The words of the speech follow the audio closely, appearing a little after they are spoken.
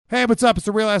Hey, what's up? It's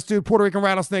the Real Ass Dude, Puerto Rican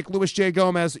Rattlesnake, Louis J.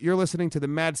 Gomez. You're listening to the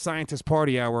Mad Scientist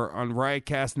Party Hour on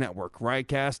Riotcast Network,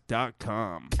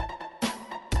 riotcast.com.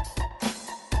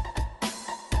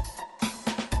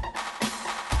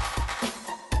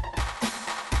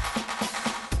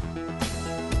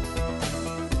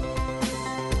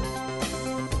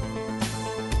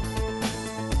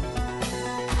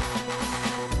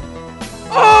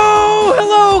 Oh,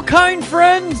 hello, kind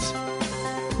friends!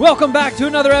 Welcome back to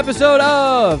another episode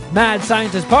of Mad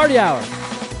Scientist Party Hour.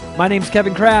 My name's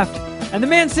Kevin Kraft, and the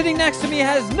man sitting next to me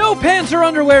has no pants or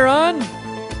underwear on,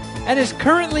 and is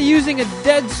currently using a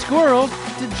dead squirrel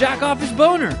to jack off his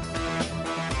boner.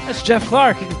 That's Jeff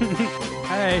Clark.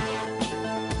 Hey.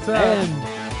 What's up?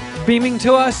 And beaming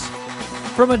to us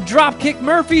from a Dropkick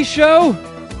Murphy show,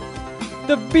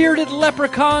 the bearded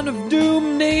leprechaun of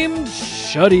doom named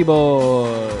Shuddy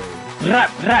Boy.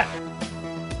 Rap, rap.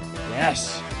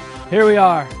 Yes, here we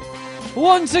are,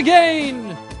 once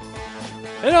again,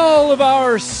 in all of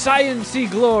our science-y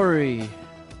glory.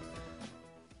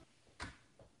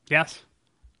 Yes.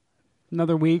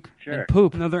 Another week. Sure.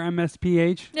 Poop. Another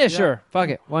MSPH. Yeah, sure. Fuck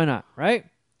it. Why not, right?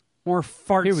 More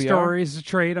fart Here we stories to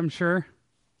trade, I'm sure.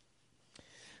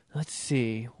 Let's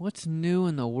see. What's new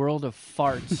in the world of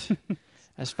farts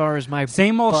as far as my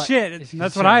Same old butt shit. is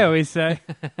That's what I concerned? always say.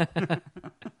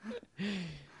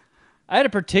 I had a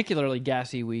particularly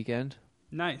gassy weekend.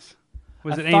 Nice.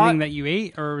 Was I it thought- anything that you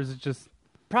ate, or was it just,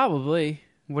 Probably,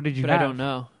 what did you but have? I don't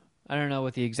know. I don't know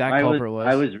what the exact I culprit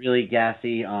was. was really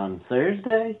gassy on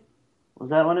Thursday. Was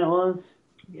that when it was?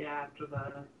 Yeah, after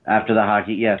After the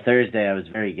hockey. Yeah, Thursday I was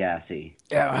very gassy.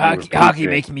 Yeah, We were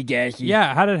pretty strict. me gassy.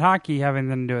 Yeah, how did hockey have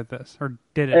anything to do with this? Or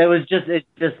did it? It was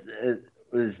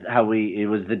it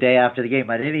was the day after the game.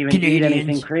 I didn't even eat Canadians.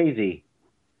 anything crazy.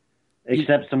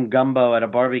 Except some gumbo at a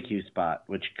barbecue spot,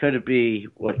 which could be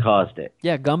what caused it.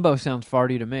 Yeah, gumbo sounds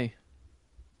farty to me.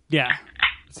 Yeah.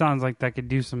 Sounds like that could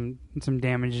do some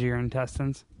damage to your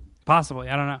intestines. Possibly.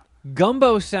 I don't know.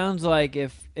 Gumbo sounds like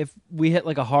if we hit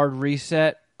like a hard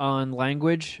reset on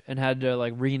language and had to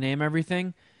like rename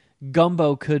everything,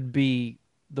 gumbo could be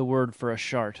the word for a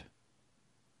shart.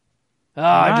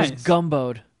 I Nice. just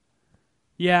gumboed.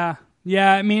 Yeah.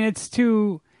 Yeah, I mean, it's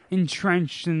too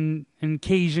entrenched in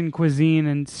Cajun cuisine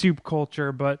and soup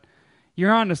culture, but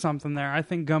you're onto something there. I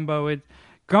think gumbo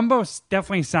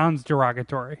definitely sounds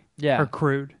derogatory. Yeah. Or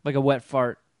crude. Like a wet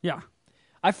fart. Yeah.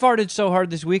 I farted so hard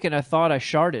this weekend I thought I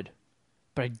sharted,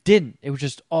 but I didn't. It was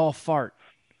just all fart.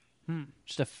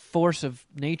 Just a force of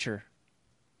nature.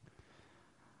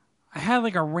 I had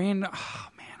like a random... Oh,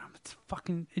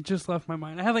 man, it just left my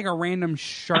mind. I had like a random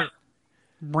sharp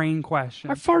brain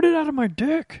question. I farted out of my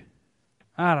dick.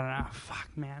 I don't know. Fuck,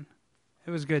 man.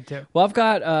 It was good, too. Well, I've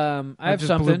got, I have just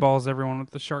something. blue balls everyone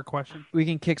with the shark question. We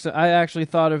can kick some. I actually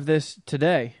thought of this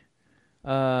today.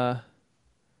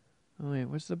 Oh wait,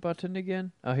 what's the button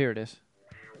again? Oh, here it is.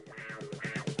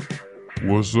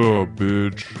 What's up,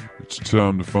 bitch? It's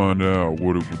time to find out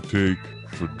what it would take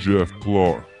for Jeff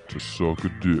Clark to suck a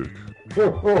dick.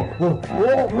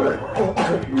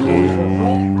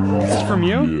 Is this from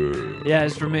you? Yeah. Yeah,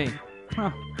 it's for me.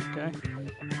 Oh, okay.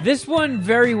 This one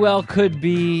very well could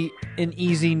be an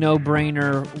easy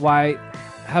no-brainer.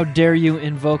 How dare you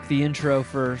invoke the intro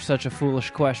for such a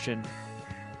foolish question?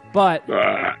 But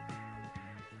I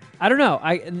don't know.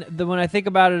 When I think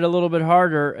about it a little bit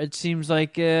harder, it seems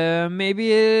like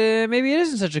maybe it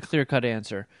isn't such a clear-cut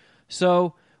answer.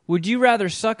 So, would you rather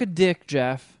suck a dick,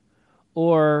 Jeff,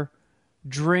 or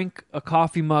drink a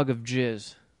coffee mug of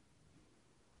jizz?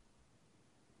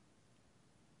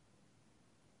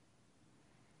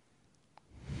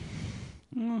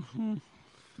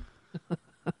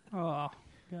 Oh,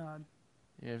 God.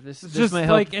 Yeah, this It's this just may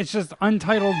help. like, it's just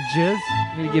untitled jizz.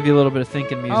 I'm gonna give you a little bit of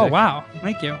thinking music. Oh, wow.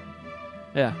 Thank you.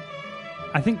 Yeah.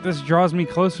 I think this draws me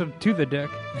closer to the dick.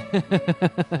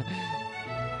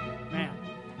 Man.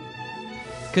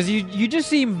 Because you just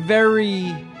seem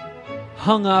very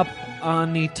hung up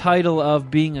on the title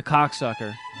of being a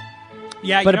cocksucker.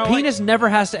 Yeah, But you a know, penis never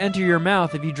has to enter your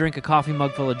mouth if you drink a coffee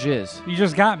mug full of jizz. you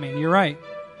just got me. You're right.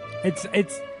 It's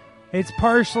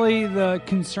partially the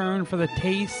concern for the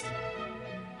taste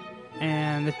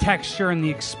and the texture and the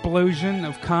explosion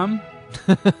of cum.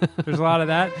 There's a lot of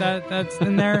that's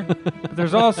in there. But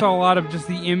there's also a lot of just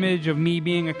the image of me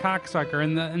being a cocksucker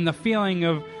and the feeling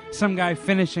of some guy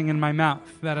finishing in my mouth.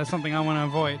 That is something I want to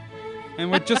avoid.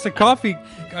 And with just a coffee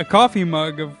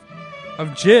mug of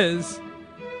jizz,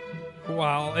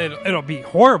 while it'll be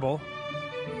horrible,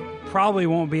 probably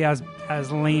won't be as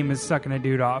lame as sucking a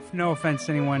dude off. No offense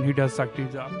to anyone who does suck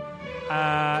dudes off.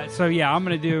 So yeah, I'll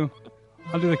do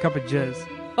the cup of jizz.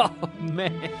 Oh,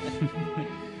 man.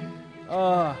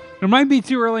 It might be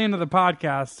too early into the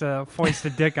podcast to foist a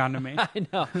dick onto me. I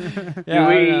know. Yeah,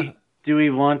 I know. Do we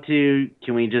want to? Do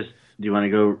you want to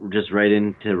go just right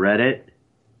into Reddit?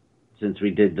 Since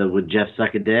we did the Would Jeff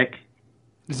Suck a Dick?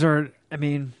 Is there? I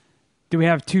mean, Do we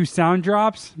have 2 sound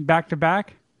drops back to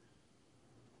back?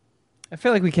 I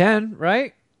feel like we can,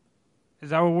 right? Is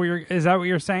that what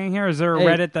you're saying here? Is there a Hey.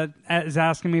 Reddit that is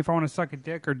asking me if I want to suck a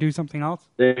dick or do something else?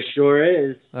 There sure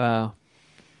is. Wow.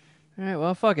 All right,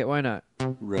 well, fuck it. Why not?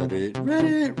 Reddit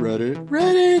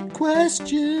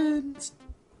questions.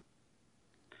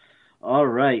 All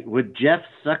right. Would Jeff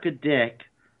suck a dick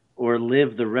or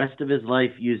live the rest of his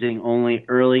life using only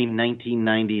early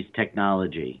 1990s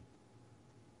technology?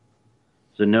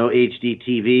 So no HD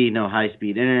TV, no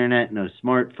high-speed internet, no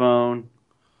smartphone.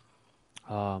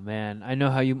 Oh man, I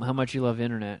know how much you love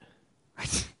internet.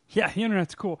 Yeah, the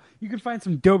internet's cool. You can find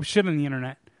some dope shit on the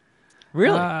internet.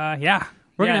 Really? Yeah.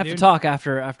 We're Yeah, gonna have dude. to talk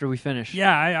after we finish.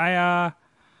 Yeah,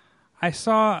 I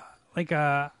saw like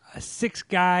a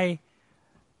 6-guy,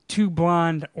 2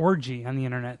 blonde orgy on the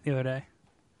internet the other day.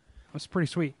 It was pretty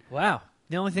sweet. Wow.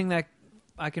 The only thing that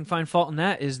I can find fault in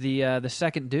that is the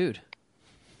second dude.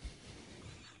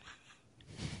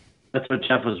 That's what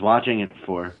Jeff was watching it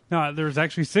for. No, there was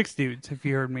actually 6 dudes. If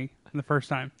you heard me the first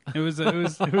time, it was a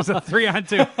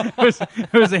 3-on-2.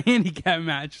 It was a handicap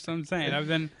match. So I'm saying I've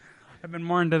been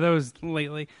more into those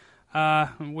lately,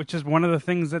 which is one of the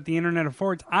things that the internet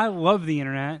affords. I love the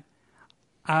internet.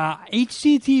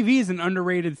 HGTV is an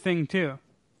underrated thing too.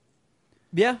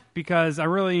 Yeah. Because I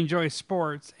really enjoy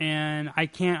sports, and I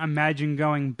can't imagine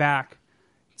going back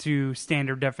to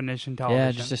standard definition television.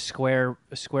 Yeah, just a square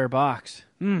box.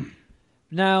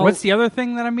 Now, What's the other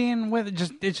thing that I'm being with?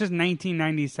 It's just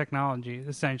 1990s technology,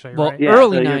 essentially, Well, right? Yeah,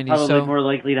 Early so 90s, You're probably so- more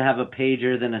likely to have a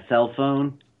pager than a cell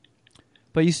phone.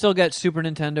 but you still get Super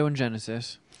Nintendo and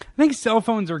Genesis. I think cell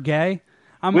phones are gay.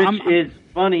 Which is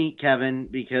funny, Kevin,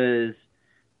 because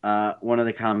one of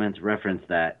the comments referenced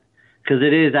that. Because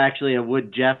it is actually a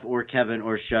would Jeff or Kevin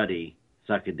or Shuddy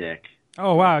suck a dick.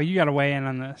 Oh, wow, you got to weigh in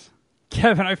on this.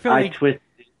 Kevin, I feel I like... twist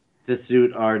to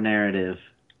suit our narrative.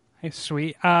 Hey,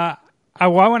 sweet. I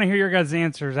want to hear your guys'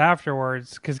 answers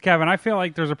afterwards, because, Kevin, I feel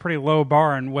like there's a pretty low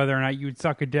bar on whether or not you would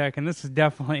suck a dick, and this is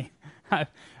definitely...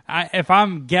 if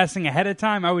I'm guessing ahead of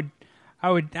time, I would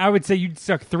say you'd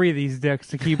suck 3 of these dicks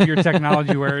to keep your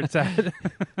technology where it's at.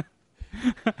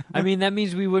 I mean, that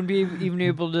means we wouldn't be even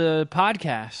able to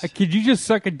podcast. Could you just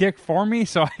suck a dick for me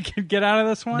so I could get out of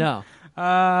this one? No.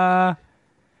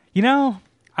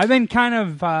 I've been kind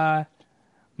of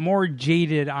more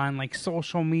jaded on like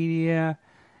social media,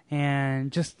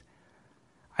 and just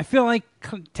I feel like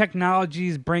technology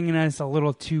is bringing us a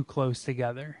little too close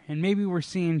together, and maybe we're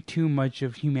seeing too much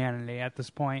of humanity at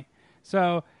this point.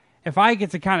 So if I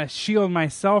get to kind of shield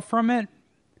myself from it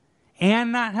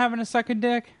and not having to suck a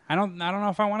dick, I don't know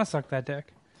if I want to suck that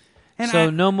dick. And So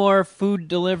no more food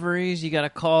deliveries. You got to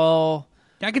call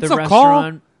I can the still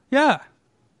restaurant. call. Yeah.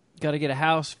 Got to get a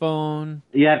house phone.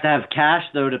 You have to have cash,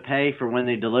 though, to pay for when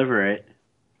they deliver it.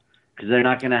 Because they're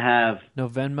not going to have No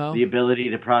Venmo. the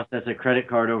ability to process a credit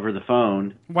card over the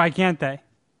phone. Why can't they?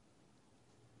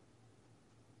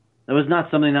 That was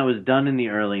not something that was done in the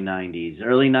early 90s.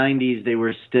 Early 90s, they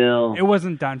were still... It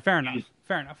wasn't done. Fair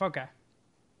enough. Okay.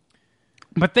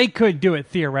 But they could do it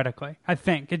theoretically, I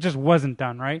think. It just wasn't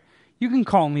done, right? You can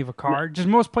call and leave a card. Just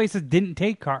most places didn't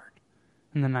take card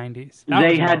in the 90s.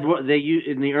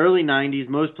 In the early 90s,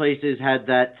 most places had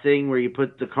that thing where you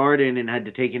put the card in and had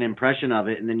to take an impression of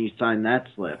it, and then you sign that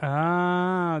slip.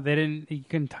 You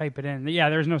couldn't type it in. Yeah,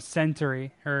 there's no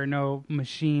sensory or no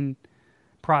machine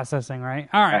processing, right?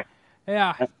 All right.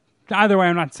 Yeah. Either way,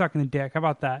 I'm not sucking the dick. How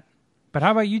about that? But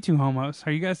how about you two homos?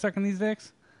 Are you guys sucking these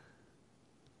dicks?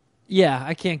 Yeah,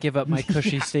 I can't give up my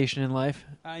cushy station in life.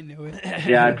 I knew it.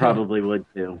 Yeah, I probably would,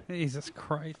 too. Jesus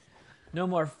Christ. No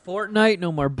more Fortnite.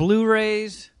 No more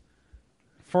Blu-rays.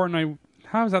 Fortnite,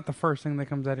 how is that the first thing that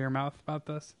comes out of your mouth about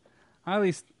this? I at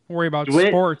least worry about DeWitt.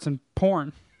 sports and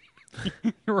porn.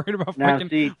 You're worried about Now, fucking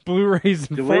see, Blu-rays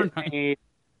and DeWitt Fortnite. made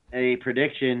a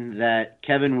prediction that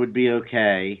Kevin would be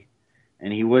okay,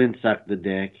 and he wouldn't suck the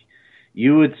dick.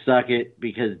 You would suck it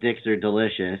because dicks are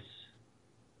delicious.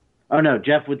 Oh, no,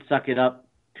 Jeff would suck it up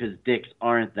because dicks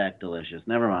aren't that delicious.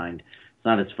 Never mind. It's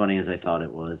not as funny as I thought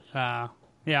it was.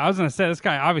 Yeah, I was going to say, this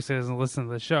guy obviously doesn't listen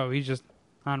to the show. He's just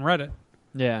on Reddit.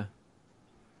 Yeah.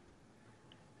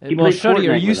 He Well, played Shuddy,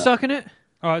 are Fortnite you with us. sucking it?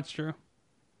 Oh, that's true.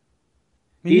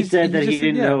 He said that he just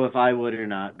didn't yeah. know if I would or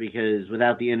not, because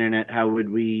without the internet, how would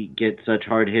we get such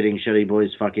hard-hitting Shuddy Boys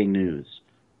fucking news?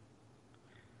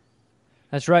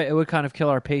 That's right. It would kind of kill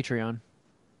our Patreon.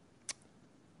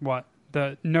 What?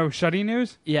 The no Shuddy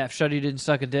news? Yeah, if Shuddy didn't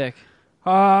suck a dick.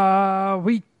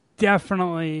 We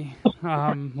definitely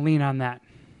lean on that.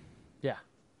 Yeah.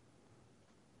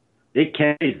 It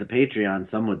carries the Patreon,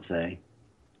 some would say.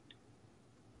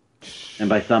 And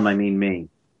by some, I mean me.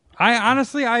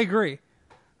 I agree.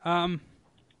 I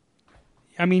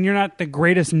mean, you're not the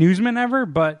greatest newsman ever,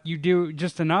 but you do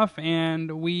just enough,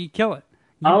 and we kill it.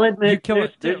 I'll admit kill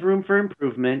it, there's too. room for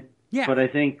improvement. Yeah. But I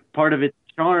think part of its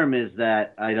charm is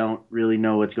that I don't really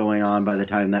know what's going on by the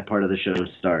time that part of the show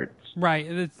starts. Right.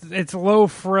 It's low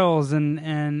frills,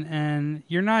 and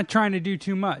you're not trying to do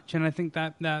too much, and I think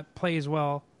that plays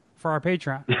well for our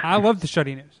Patreon. I love the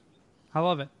Shuddy news. I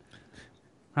love it.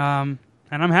 And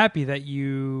I'm happy that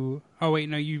you... Oh, wait,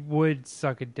 no, you would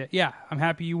suck a dick. Yeah, I'm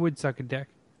happy you would suck a dick.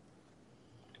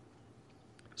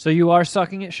 So you are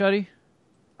sucking it, Shuddy?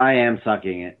 I am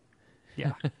sucking it.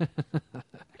 Yeah. Of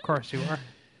course you are.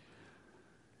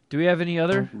 Do we have any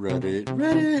other? Reddit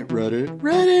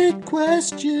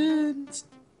questions.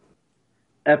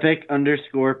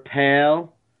 Epic_Pale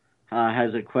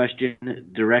has a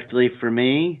question directly for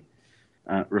me,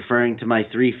 referring to my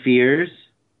 3 fears.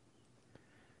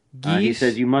 Geese, he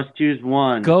says you must choose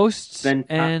one. ghosts, Spend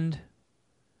ti- and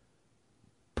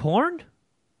porn?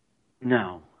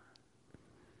 No.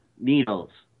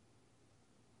 Needles.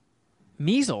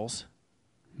 Measles?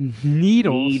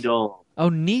 Needles. Needle. Oh,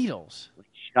 needles.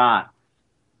 Shot.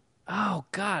 Oh,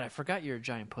 God, I forgot you're a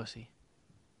giant pussy.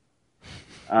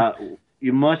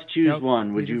 You must choose Nope,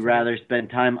 one. Would you you do rather spend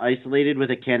time isolated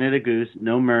with a Canada Goose,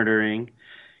 no murdering,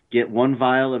 get 1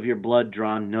 vial of your blood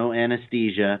drawn, no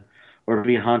anesthesia, or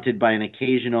be haunted by an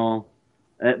occasionally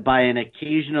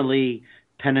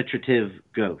penetrative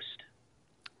ghost?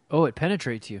 Oh, it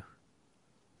penetrates you.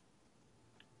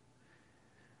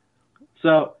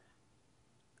 So,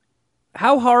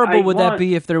 How horrible I would that want-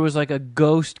 be if there was like a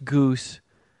ghost goose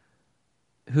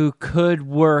who could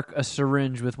work a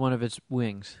syringe with one of its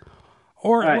wings?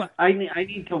 Or all right, I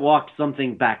need to walk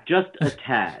something back just a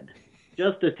tad.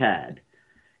 Just a tad.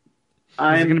 is it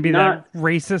I'm going to be not that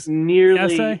racist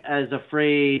nearly essay? as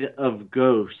afraid of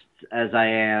ghosts as I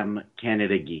am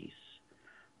Canada geese.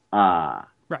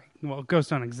 Right. Well, ghosts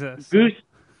don't exist. Goose,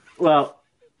 well,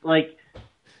 like,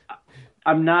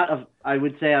 I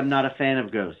would say I'm not a fan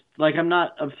of ghosts. Like, I'm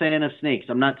not a fan of snakes.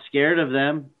 I'm not scared of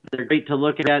them. They're great to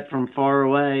look at from far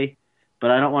away,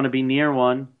 but I don't want to be near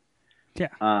one.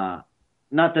 Yeah.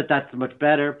 Not that that's much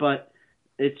better, but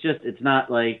it's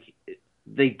not like,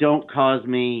 they don't cause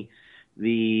me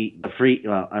the free,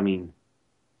 well, I mean,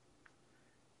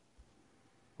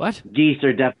 What? geese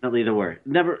are definitely the worst.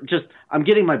 I'm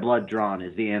getting my blood drawn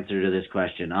is the answer to this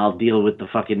question. I'll deal with the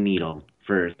fucking needle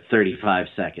for 35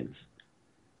 seconds.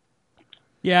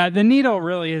 Yeah, the needle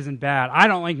really isn't bad. I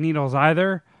don't like needles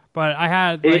either, but I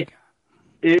had, like...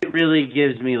 It really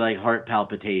gives me, like, heart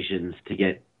palpitations to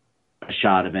get a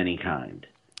shot of any kind.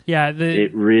 Yeah,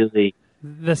 It really...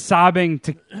 the sobbing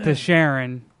to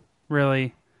Sharon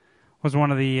really was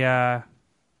one of the...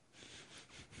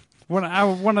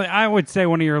 I would say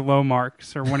one of your low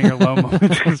marks or one of your low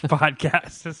moments in this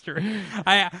podcast history.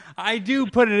 I do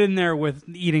put it in there with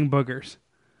eating boogers.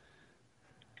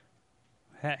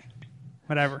 Hey,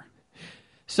 whatever.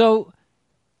 So,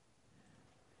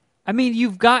 I mean,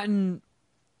 you've gotten,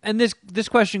 and this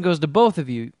question goes to both of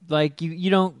you. Like, you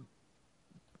don't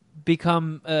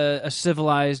become a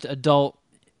civilized adult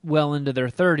well into their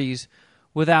 30s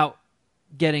without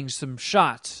getting some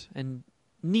shots and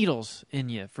needles in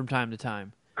you from time to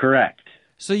time. Correct.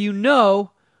 So you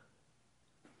know,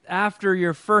 after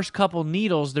your first couple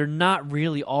needles, they're not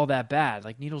really all that bad.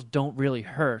 Like, needles don't really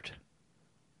hurt.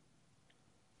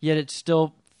 Yet it's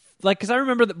still, like, because I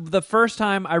remember the first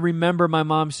time I remember my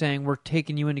mom saying, we're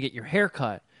taking you in to get your hair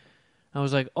cut. I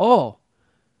was like, oh,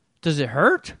 does it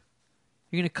hurt?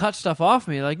 You're going to cut stuff off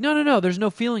me? Like, no, there's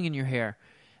no feeling in your hair.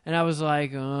 And I was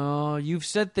like, oh, you've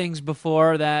said things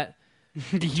before that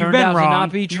turned out to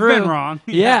not be true. You've been wrong.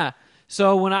 Yeah.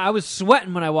 So when I was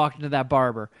sweating when I walked into that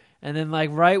barber, and then like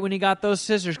right when he got those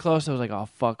scissors close, I was like,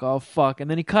 oh fuck,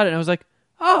 and then he cut it, and I was like,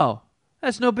 oh,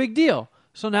 that's no big deal.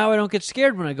 So now I don't get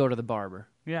scared when I go to the barber.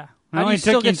 Yeah. It How do only you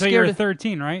still took you get until you were scared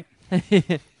 13, right?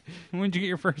 When did you get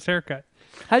your first haircut?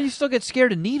 How do you still get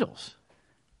scared of needles?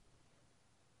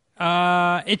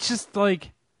 It's just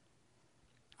like,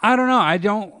 I don't know. I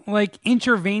don't like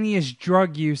intravenous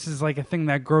drug use is like a thing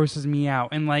that grosses me out,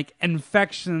 and like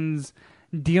infections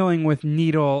dealing with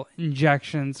needle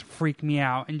injections freak me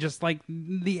out, and just like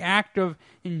the act of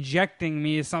injecting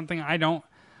me is something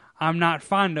I'm not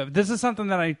fond of. This is something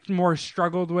that I more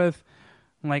struggled with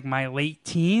in like my late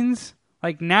teens.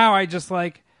 Like now I just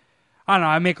like, I don't know.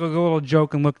 I make like a little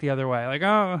joke and look the other way, like,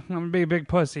 oh, I'm gonna be a big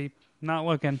pussy, not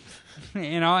looking,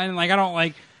 and like I don't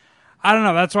like. I don't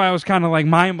know. That's why I was kind of like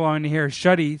mind blowing to hear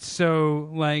Shuddy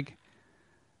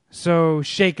so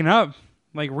shaken up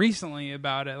like recently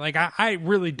about it. Like I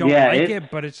really don't like it,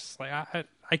 but it's just like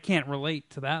I can't relate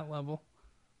to that level.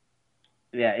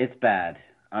 Yeah, it's bad.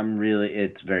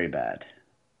 It's very bad.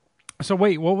 So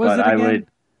wait, what was it again?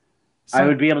 I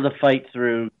would be able to fight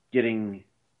through getting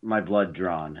my blood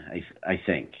drawn, I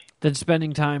think. Than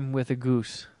spending time with a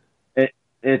goose.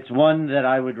 It's one that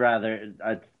I would rather,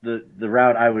 the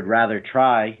route I would rather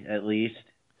try, at least.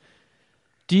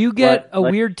 Do you get a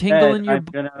weird tingle in your...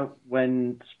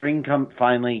 When spring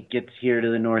finally gets here to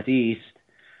the Northeast,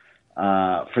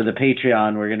 for the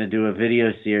Patreon, we're going to do a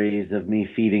video series of me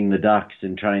feeding the ducks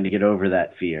and trying to get over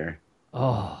that fear.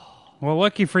 Oh. Well,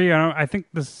 lucky for you, I think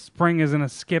the spring is going to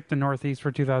skip the Northeast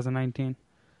for 2019.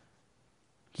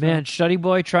 So. Man, Shuddy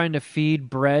Boy trying to feed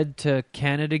bread to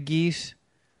Canada geese...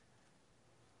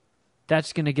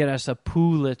 That's going to get us a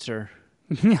Pulitzer.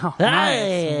 Oh,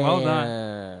 nice. Well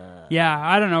done. Yeah,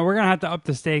 I don't know. We're going to have to up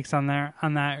the stakes on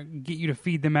that. Get you to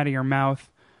feed them out of your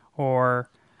mouth. Or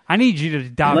I need you to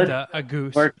adopt a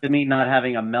goose. Work to me not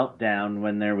having a meltdown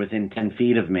when they're within 10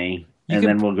 feet of me,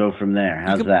 then we'll go from there.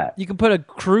 How's that? You can put a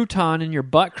crouton in your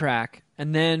butt crack,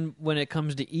 and then when it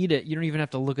comes to eat it, you don't even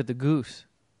have to look at the goose.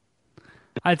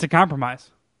 It's a compromise.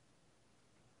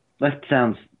 That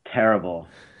sounds terrible.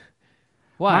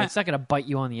 Why? It's not going to bite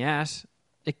you on the ass.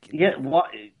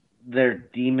 They're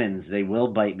demons. They will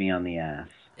bite me on the ass.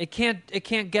 It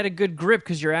can't get a good grip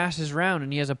because your ass is round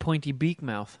and he has a pointy beak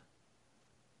mouth.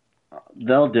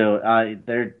 They'll do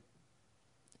it.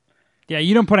 Yeah,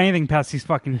 you don't put anything past these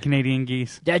fucking Canadian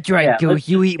geese. That's right, goose.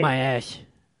 You eat my ass.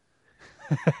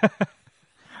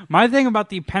 My thing about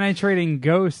the penetrating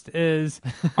ghost is,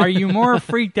 are you more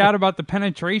freaked out about the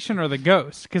penetration or the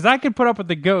ghost? Because I could put up with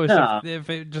the ghost if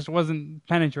it just wasn't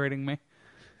penetrating me.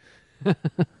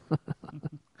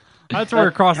 That's where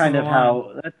it crosses kind of the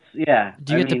line. how.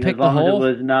 Do you get to pick the hole? the hole?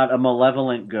 As it was not a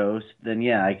malevolent ghost, then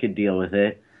I could deal with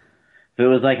it. If it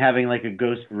was like having like a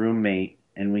ghost roommate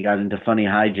and we got into funny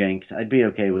hijinks, I'd be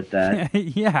okay with that.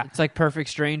 Yeah. It's like Perfect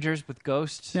Strangers with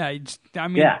ghosts. Yeah,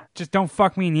 just don't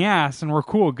fuck me in the ass and we're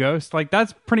cool, ghost. Like,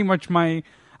 that's pretty much my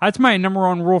number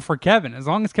one rule for Kevin. As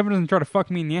long as Kevin doesn't try to fuck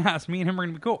me in the ass, me and him are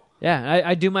going to be cool. Yeah,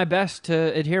 I do my best to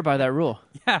adhere by that rule.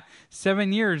 Yeah,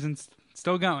 7 years and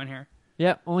still going here.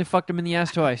 Yeah, only fucked him in the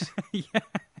ass twice.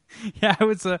 Yeah,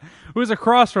 it was a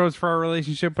crossroads for our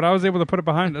relationship, but I was able to put it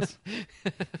behind us.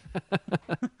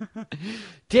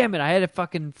 Damn it, I had a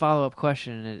fucking follow-up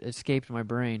question and it escaped my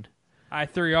brain. I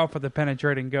threw you off with the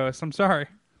penetrating ghost. I'm sorry.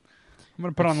 I'm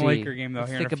going to put on the Laker game, though,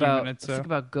 here in a few minutes. Think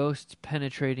about ghosts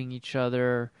penetrating each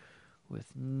other with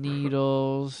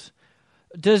needles.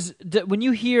 When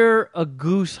you hear a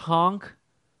goose honk,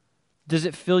 does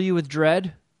it fill you with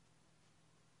dread?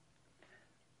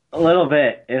 A little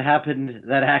bit.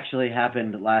 That actually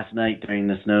happened last night during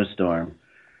the snowstorm.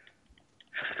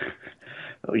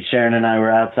 Sharon and I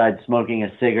were outside smoking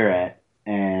a cigarette,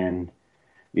 and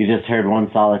you just heard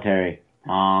one solitary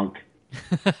honk,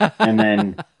 and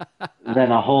then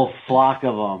a whole flock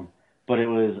of them. But it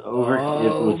was it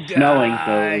was snowing,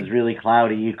 so it was really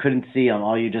cloudy. You couldn't see them.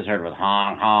 All you just heard was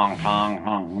honk, honk, honk,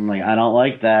 honk. I'm like, I don't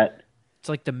like that. It's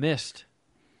like The Mist.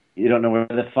 You don't know where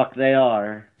the fuck they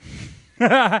are.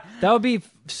 That would be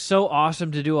so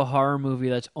awesome to do a horror movie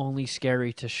that's only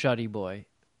scary to Shuddy Boy.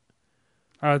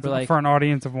 For an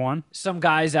audience of one? Some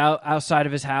guy's outside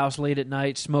of his house late at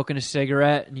night smoking a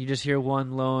cigarette, and you just hear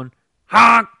one lone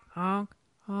honk, honk,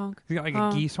 honk. He's got like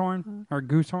a geese horn or a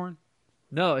goose horn?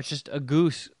 No, it's just a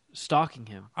goose stalking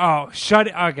him. Oh,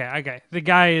 Shuddy. Okay. The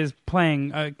guy is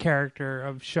playing a character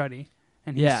of Shuddy,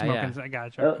 and he's smoking. I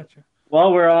gotcha.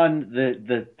 While we're on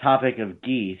the topic of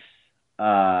geese,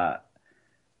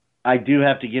 I do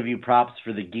have to give you props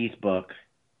for the geese book.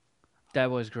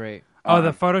 That was great. Oh,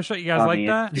 the photo shoot? You guys like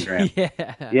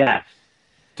that? Yeah.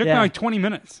 Took me like 20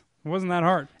 minutes. It wasn't that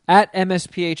hard. At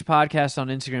MSPH Podcast on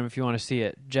Instagram if you want to see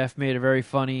it. Jeff made a very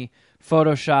funny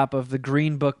Photoshop of the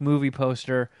Green Book movie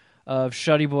poster of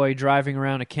Shuddy Boy driving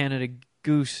around a Canada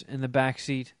goose in the back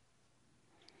seat.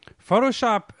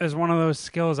 Photoshop is one of those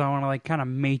skills I want to like kind of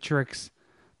matrix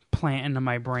plant into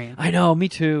my brain. I know, me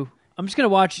too. I'm just going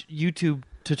to watch YouTube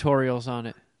tutorials on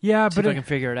it. Yeah, but I can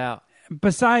figure it out.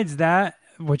 Besides that,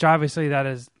 which obviously that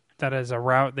is a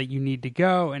route that you need to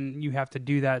go, and you have to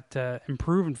do that to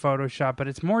improve in Photoshop, but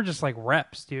it's more just like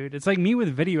reps, dude. It's like me with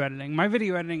video editing. My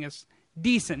video editing is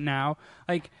decent now.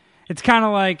 Like, it's kind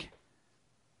of like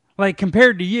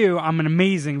compared to you, I'm an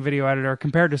amazing video editor.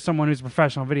 Compared to someone who's a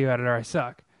professional video editor, I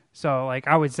suck. So like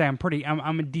I would say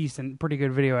I'm a decent, pretty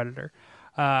good video editor.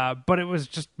 But it was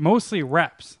just mostly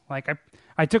reps. Like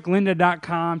I took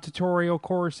lynda.com tutorial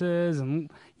courses and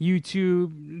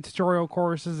YouTube tutorial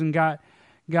courses and got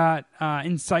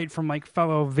insight from like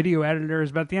fellow video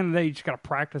editors. But at the end of the day, you just got to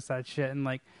practice that shit. And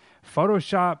like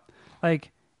Photoshop,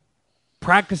 like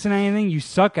practicing anything, you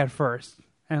suck at first.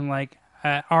 And like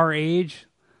at our age,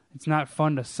 it's not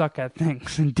fun to suck at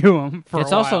things and do them for a while.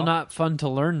 It's also not fun to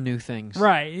learn new things.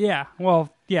 Right, yeah.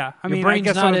 Well, yeah. I Your mean, brain's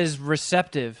I guess not as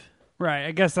receptive. Right,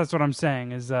 I guess that's what I'm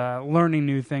saying, is learning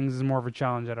new things is more of a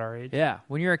challenge at our age. Yeah,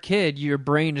 when you're a kid, your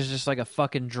brain is just like a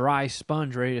fucking dry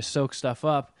sponge ready to soak stuff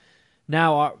up.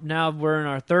 Now we're in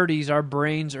our 30s, our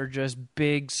brains are just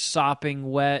big, sopping,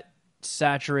 wet,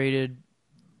 saturated,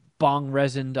 bong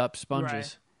resined up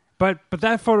sponges. Right. But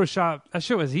that Photoshop, that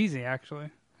shit was easy,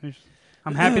 actually.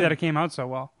 I'm happy that it came out so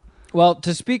well. Well,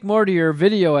 to speak more to your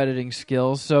video editing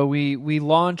skills, so we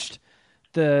launched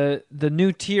the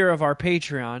new tier of our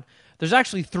Patreon. There's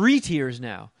actually 3 tiers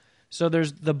now. So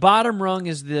there's the bottom rung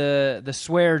is the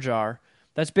swear jar.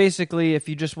 That's basically if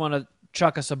you just want to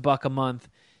chuck us $1 a month,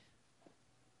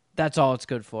 that's all it's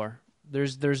good for.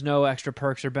 There's no extra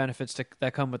perks or benefits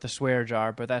that come with the swear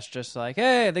jar, but that's just like,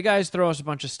 hey, the guys throw us a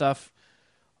bunch of stuff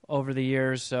over the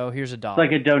years, so here's $1. It's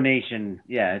like a donation.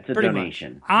 Yeah, it's a Pretty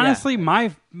donation. much. Honestly,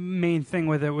 my main thing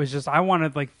with it was just I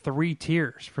wanted like 3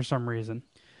 tiers for some reason.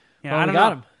 Yeah, Well, I we don't got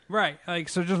know. 'em. Right, like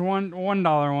so just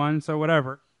 $1 one, so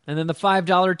whatever. And then the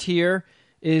 $5 tier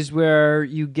is where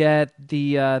you get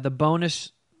the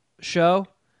bonus show.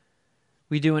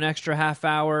 We do an extra half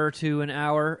hour to an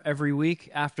hour every week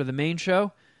after the main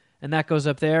show, and that goes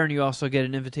up there, and you also get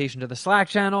an invitation to the Slack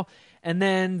channel. And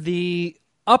then the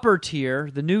upper tier,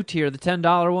 the new tier, the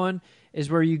 $10 one, is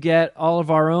where you get all of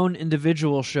our own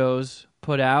individual shows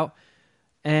put out.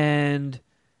 And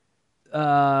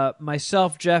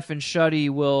myself, Jeff, and Shuddy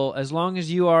will, as long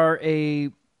as you are a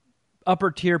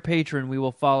upper tier patron, we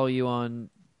will follow you on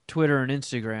Twitter and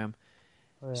Instagram.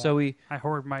 Oh, yeah. So I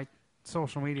hoard my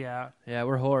social media out. Yeah,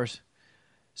 we're whores.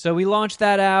 So we launched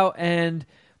that out, and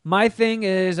my thing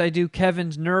is I do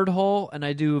Kevin's Nerd Hole, and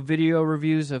I do video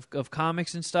reviews of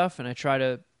comics and stuff, and I try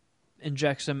to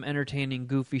inject some entertaining,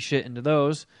 goofy shit into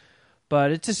those.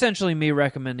 But it's essentially me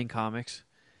recommending comics.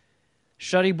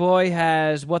 Shuddy Boy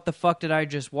has What the Fuck Did I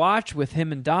Just Watch with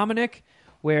him and Dominic,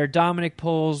 where Dominic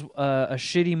pulls a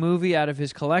shitty movie out of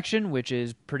his collection, which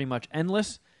is pretty much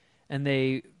endless, and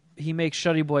he makes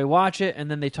Shuddy Boy watch it, and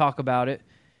then they talk about it,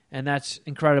 and that's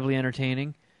incredibly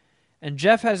entertaining. And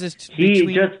Jeff has this He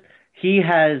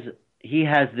has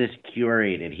this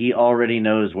curated. He already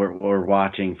knows what we're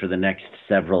watching for the next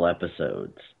several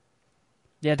episodes.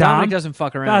 Yeah, Dom? Dominic doesn't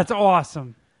fuck around. That's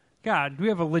awesome. God, we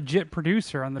have a legit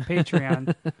producer on the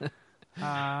Patreon.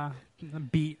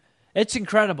 Beat. It's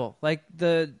incredible. Like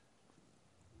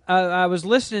I was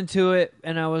listening to it,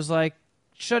 and I was like,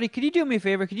 Shuddy, could you do me a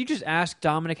favor? Could you just ask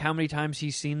Dominic how many times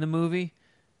he's seen the movie?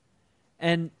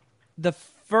 And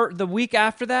the week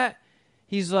after that,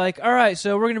 he's like, all right,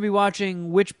 so we're going to be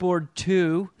watching Witchboard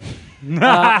 2.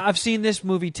 I've seen this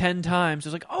movie 10 times. I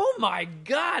was like, oh my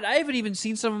God, I haven't even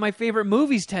seen some of my favorite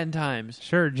movies 10 times.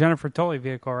 Sure, Jennifer Tully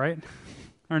vehicle, right?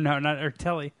 Or no, or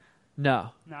Telly.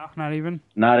 No, not even.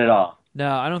 Not at all.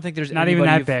 No, I don't think there's Not even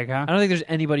anybody that big, huh? I don't think there's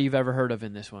anybody you've ever heard of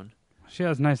in this one. She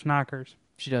has nice knockers.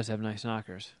 She does have nice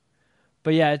knockers.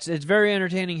 But yeah, it's very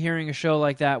entertaining hearing a show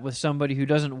like that with somebody who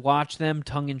doesn't watch them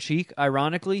tongue-in-cheek.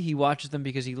 Ironically, he watches them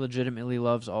because he legitimately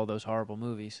loves all those horrible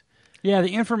movies. Yeah,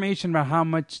 the information about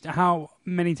how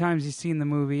many times he's seen the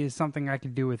movie is something I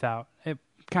could do without. It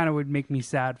kind of would make me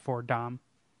sad for Dom.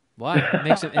 Why?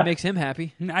 It makes him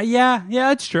happy. Yeah,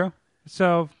 that's true.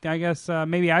 So I guess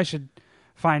maybe I should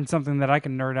find something that I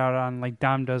can nerd out on like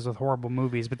Dom does with horrible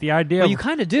movies. But the idea... Well, you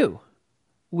kind of do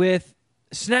with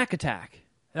Snack Attack.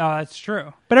 Oh, that's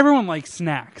true. But everyone likes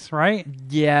snacks, right?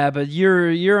 Yeah, but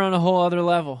you're on a whole other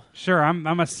level. Sure,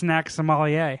 I'm a snack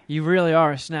sommelier. You really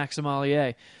are a snack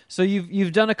sommelier. So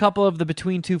you've done a couple of the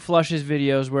Between Two Flushes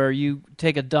videos where you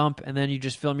take a dump and then you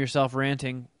just film yourself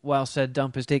ranting while said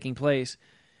dump is taking place.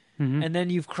 Mm-hmm. And then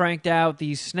you've cranked out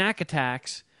these Snack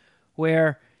Attacks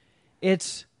where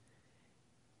it's...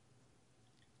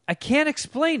 I can't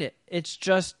explain it. It's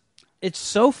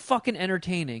so fucking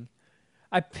entertaining.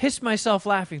 I pissed myself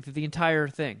laughing through the entire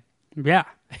thing. Yeah.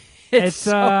 It's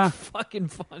so fucking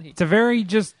funny. It's a very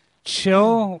just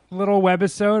chill little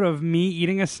webisode of me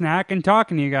eating a snack and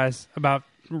talking to you guys about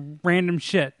random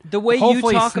shit. The way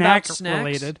Hopefully you talk about snack snacks,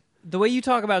 related. the way you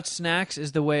talk about snacks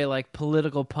is the way like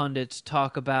political pundits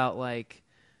talk about like,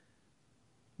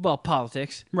 well,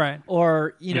 politics, Right.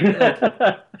 or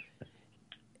like,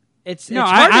 it's No,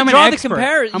 hard I'm to an draw the expert.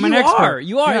 comparison. I'm an expert.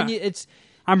 You are. Yeah. And it's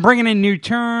I'm bringing in new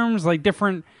terms, like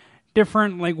different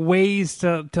like ways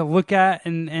to look at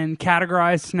and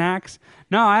categorize snacks.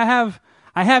 No, I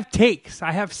have takes.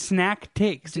 I have snack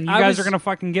takes, and you guys are gonna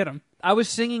fucking get them. I was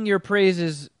singing your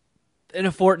praises in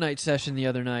a Fortnite session the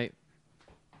other night,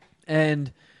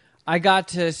 and I got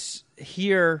to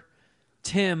hear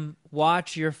Tim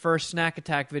watch your first Snack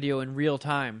Attack video in real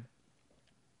time,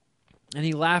 and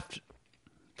he laughed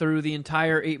through the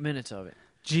entire 8 minutes of it.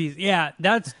 Jeez, yeah,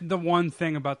 that's the one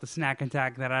thing about the Snack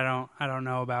Attack that I don't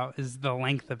know about is the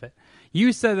length of it.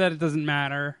 You said that it doesn't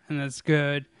matter and that's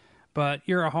good, but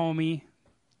you're a homie.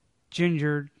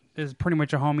 Ginger is pretty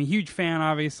much a homie, huge fan,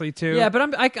 obviously too. Yeah,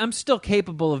 but I'm still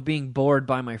capable of being bored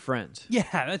by my friends. Yeah,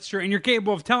 that's true, and you're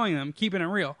capable of telling them, keeping it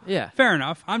real. Yeah, fair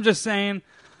enough. I'm just saying,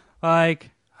 like,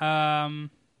 I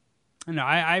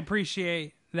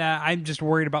appreciate that. I'm just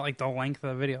worried about like the length of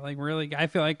the video. Like, really, I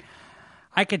feel like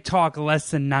I could talk less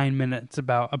than 9 minutes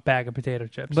about a bag of potato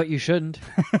chips. but you shouldn't.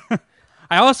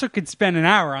 I also could spend an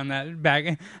hour on that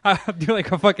bag. I'll do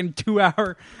like a fucking 2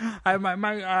 hour. I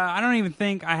don't even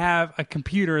think I have a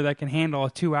computer that can handle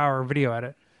a 2 hour video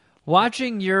edit.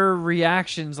 Watching your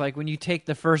reactions, like when you take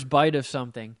the first bite of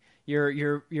something,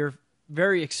 you're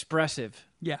very expressive.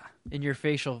 Yeah. In your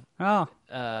facial. Oh.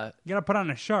 You gotta put on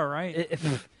a show, right?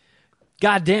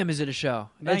 God damn, is it a show?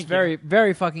 It's very,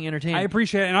 very fucking entertaining. I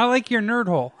appreciate it, and I like your nerd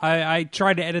hole. I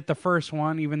tried to edit the first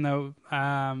one, even though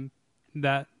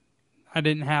that I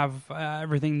didn't have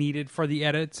everything needed for the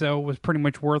edit, so it was pretty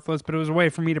much worthless. But it was a way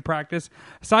for me to practice.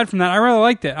 Aside from that, I really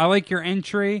liked it. I like your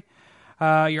entry,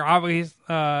 your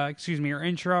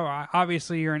intro.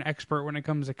 Obviously, you're an expert when it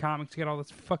comes to comics. You get all this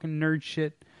fucking nerd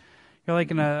shit. You're like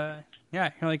in a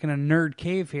nerd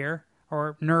cave here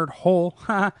or nerd hole.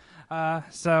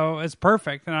 So it's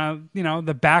perfect, and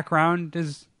the background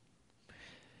is.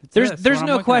 There's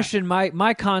no question.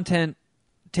 My content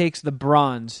takes the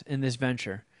bronze in this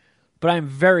venture, but I'm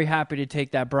very happy to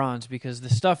take that bronze because the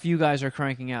stuff you guys are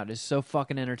cranking out is so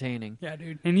fucking entertaining. Yeah,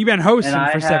 dude. And you've been hosting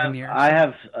for 7 years. I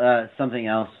have something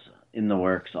else in the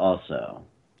works also.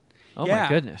 Oh my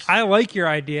goodness! I like your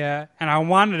idea, and I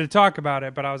wanted to talk about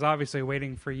it, but I was obviously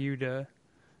waiting for you to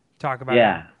talk about it.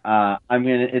 Yeah,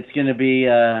 it's gonna be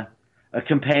a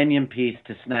companion piece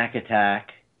to Snack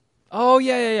Attack. Oh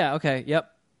yeah. Okay,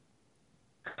 yep.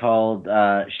 Called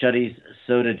Shuddy's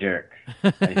Soda Jerk,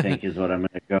 I think is what I'm going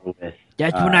to go with.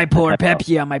 That's when I pour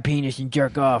Pepsi on my penis and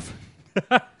jerk off.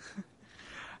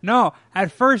 No,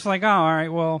 at first, like, oh, all right,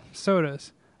 well,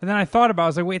 sodas. And then I thought about it. I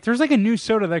was like, wait, there's like a new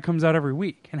soda that comes out every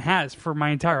week and has for my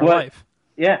entire life.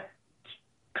 Yeah.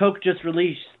 Coke just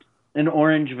released an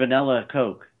orange vanilla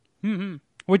Coke. Mm-hmm.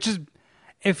 Which is,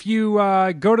 if you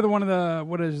go to one of the,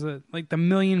 what is it, like the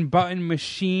million button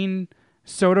machine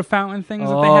soda fountain things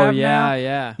that they have now.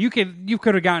 Yeah. You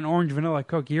could have gotten orange vanilla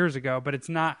Coke years ago, but it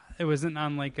wasn't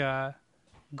on like a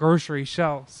grocery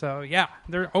shelf. So yeah,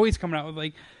 they're always coming out with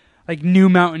like new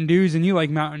Mountain Dews, and you like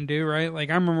Mountain Dew, right? Like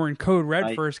I remember when Code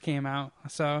Red first came out.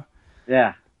 So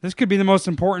yeah, this could be the most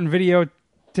important video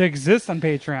to exist on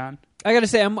Patreon. I gotta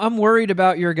say, I'm worried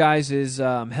about your guys'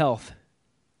 health.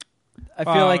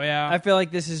 I feel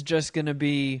like this is just gonna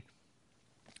be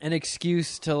an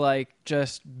excuse to like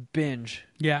just binge.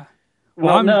 Yeah.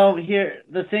 Well, no. Here,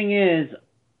 the thing is,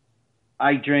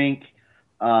 I drink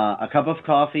a cup of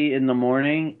coffee in the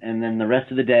morning, and then the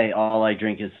rest of the day, all I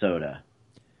drink is soda.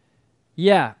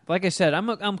 Yeah, like I said,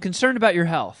 I'm concerned about your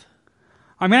health.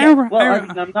 I mean, I'm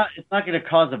not. It's not going to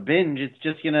cause a binge. It's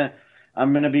just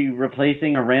I'm gonna be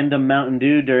replacing a random Mountain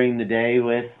Dew during the day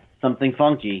with something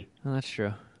funky. Oh, that's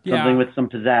true. Something with some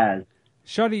pizzazz.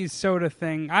 Shuddy's soda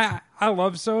thing. I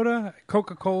love soda.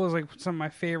 Coca-Cola is like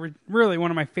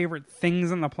one of my favorite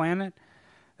things on the planet.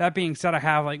 That being said, I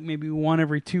have like maybe one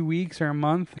every 2 weeks or a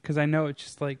month because I know it's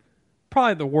just like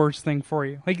probably the worst thing for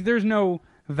you. Like there's no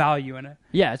value in it.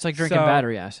 Yeah, it's like drinking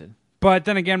battery acid. But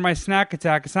then again, my Snack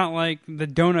Attack, it's not like the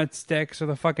donut sticks or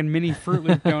the fucking mini Fruit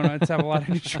Loop donuts have a lot of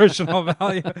nutritional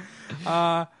value.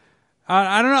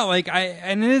 I don't know,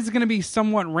 and it is going to be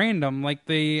somewhat random. Like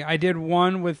I did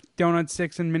one with donut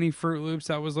sticks and mini Fruit Loops.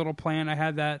 That was a little plan. I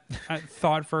had that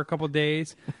thought for a couple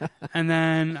days, and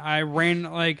then I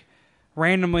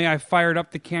randomly I fired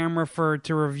up the camera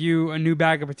to review a new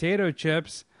bag of potato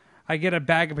chips. I get a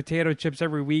bag of potato chips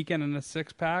every weekend in a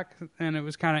 6-pack, and it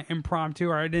was kind of impromptu,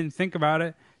 or I didn't think about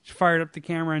it. Just fired up the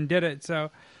camera and did it. So,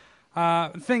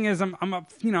 the thing is, I'm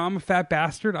a fat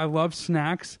bastard. I love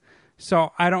snacks.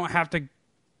 So I don't have to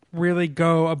really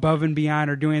go above and beyond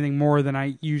or do anything more than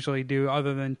I usually do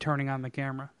other than turning on the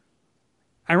camera.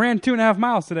 I ran 2.5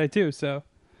 miles today too, so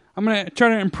I'm gonna try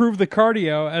to improve the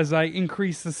cardio as I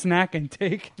increase the snack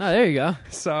intake. Oh, there you go.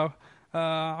 So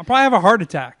I'll probably have a heart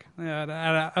attack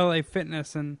at LA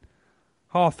Fitness in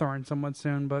Hawthorne somewhat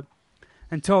soon. But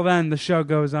until then, the show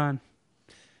goes on.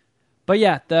 But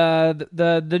yeah,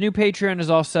 the new Patreon is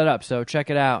all set up, so check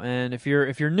it out. And if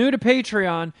you're new to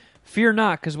Patreon, fear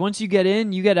not, because once you get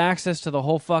in, you get access to the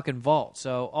whole fucking vault.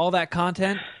 So all that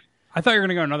content. I thought you were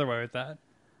gonna go another way with that.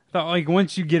 I thought like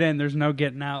once you get in, there's no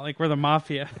getting out. Like we're the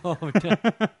mafia. Oh, no.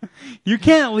 You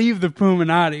can't leave the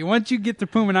Puminati. Once you get the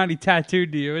Puminati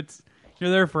tattooed to you, you're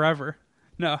there forever.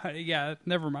 No, yeah,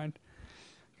 never mind.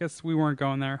 Guess we weren't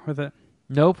going there with it.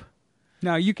 Nope.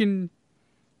 No, you can.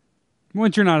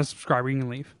 Once you're not a subscriber, you can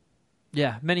leave.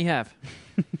 Yeah, many have.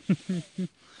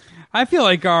 I feel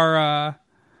like our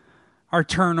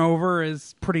turnover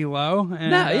is pretty low.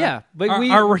 And, yeah, but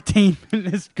our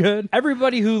retainment is good.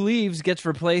 Everybody who leaves gets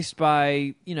replaced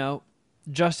by,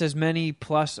 just as many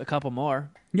plus a couple more.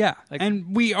 Yeah,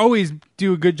 and we always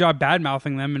do a good job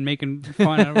bad-mouthing them and making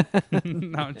fun of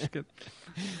them. No, I'm just kidding.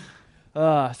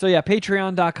 So yeah,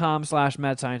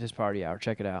 patreon.com/Mad Scientist Party Hour.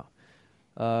 Check it out.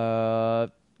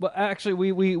 Well, actually,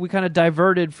 we kind of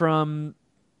diverted from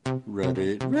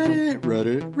Reddit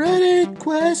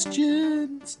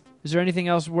questions. Is there anything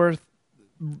else worth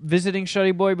visiting,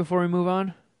 Shuddy Boy, before we move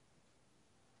on?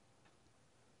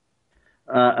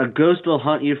 A ghost will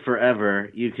haunt you forever.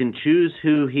 You can choose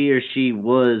who he or she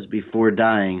was before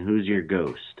dying. Who's your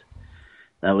ghost?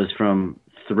 That was from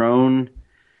Thrown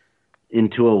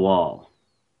into a Wall.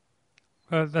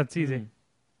 That's easy.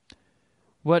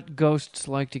 What ghosts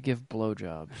like to give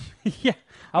blowjobs? Yeah.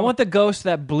 I want the ghost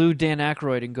that blew Dan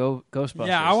Aykroyd in Ghostbusters.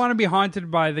 Yeah, I want to be haunted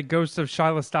by the ghost of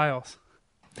Shyla Stiles.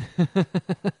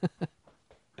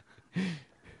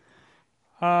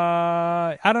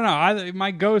 I don't know. My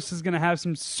ghost is going to have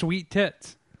some sweet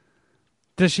tits.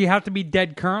 Does she have to be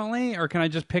dead currently, or can I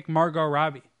just pick Margot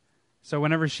Robbie? So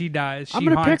whenever she dies, she I'm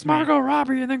going to haunts pick Margot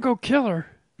Robbie and then go kill her.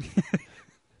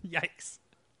 Yikes.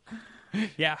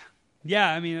 Yeah.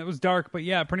 Yeah, I mean, it was dark, but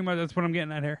yeah, pretty much that's what I'm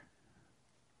getting at here.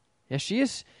 Yeah, she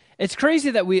is. It's crazy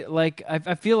that we, like,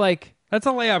 I feel like... That's a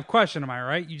layup question, am I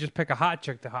right? You just pick a hot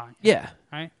chick to haunt. Yeah.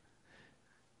 Right?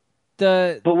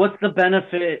 But what's the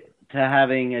benefit to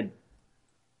having a...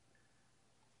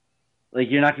 Like,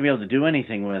 you're not going to be able to do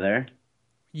anything with her.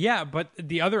 Yeah, but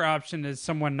the other option is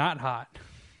someone not hot.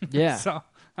 Yeah. So,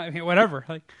 I mean, whatever.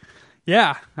 Like,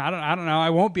 yeah, I don't know.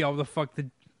 I won't be able to fuck the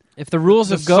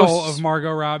rules of ghosts soul of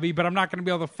Margot Robbie, but I'm not going to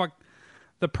be able to fuck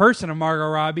the person of Margot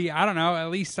Robbie. I don't know. At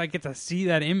least I get to see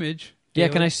that image. Yeah,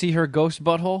 can I see her ghost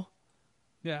butthole?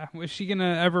 Yeah, was she going to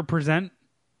ever present?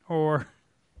 Or...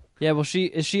 Yeah, well,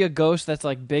 is she a ghost that's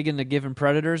like big into giving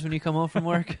predators when you come home from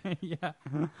work? Yeah.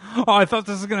 Oh, I thought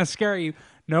this was going to scare you.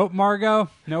 Nope, Margot.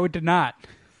 No, it did not.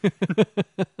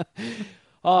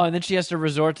 Oh, and then she has to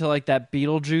resort to like that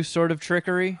Beetlejuice sort of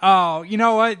trickery. Oh, you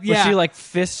know what? Yeah. Where she like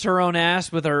fists her own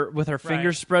ass with her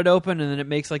fingers spread open, and then it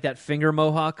makes like that finger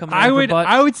mohawk coming out of her butt.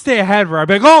 I would stay ahead of her. I'd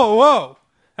be like, oh, whoa,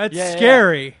 that's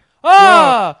scary. Yeah.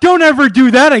 Ah! Don't ever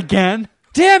do that again.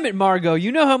 Damn it, Margot.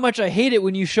 You know how much I hate it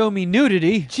when you show me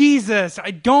nudity. Jesus,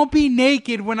 don't be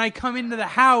naked when I come into the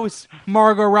house,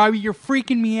 Margot Robbie. You're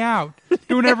freaking me out.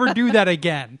 Don't ever do that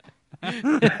again.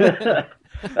 So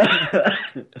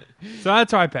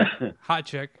that's why I picked hot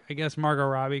chick. I guess Margot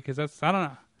Robbie, because I don't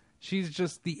know. She's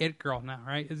just the it girl now,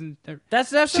 right? Isn't there, that's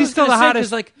she's still the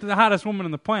hottest woman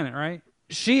on the planet, right?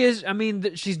 She is. I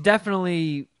mean, she's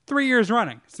definitely 3 years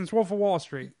running since Wolf of Wall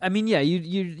Street. I mean, yeah,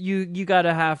 you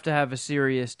gotta have to have a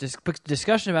serious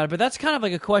discussion about it. But that's kind of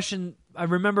like a question I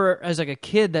remember as like a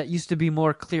kid that used to be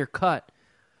more clear cut.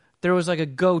 There was like a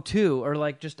go-to or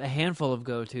like just a handful of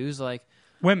go-tos, like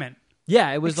women.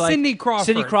 Yeah, it was like Cindy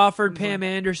Crawford, Pam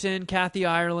Anderson, Kathy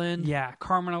Ireland. Yeah,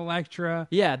 Carmen Electra.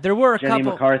 Yeah, there were a Jenny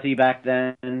couple. McCarthy back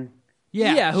then.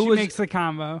 Yeah, who makes the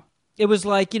combo. It was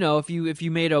like, if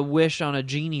you made a wish on a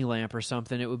genie lamp or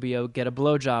something, it would be get a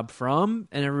blowjob from,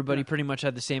 and everybody pretty much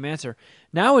had the same answer.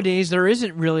 Nowadays, there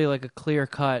isn't really like a clear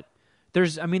cut.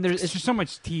 It's just so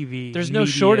much TV. There's no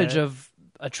shortage of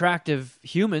attractive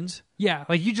humans. Yeah,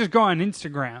 like you just go on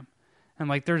Instagram, and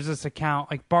like there's this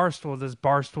account like Barstool does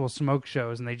Barstool Smoke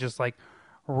Shows, and they just like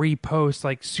repost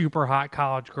like super hot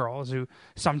college girls who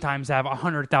sometimes have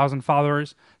 100,000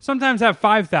 followers, sometimes have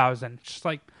 5,000. Just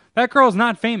like that girl's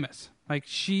not famous. Like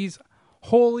she's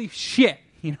holy shit.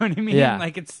 You know what I mean? Yeah.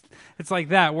 Like it's like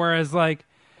that. Whereas like,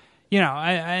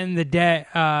 back in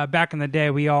the day,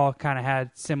 we all kind of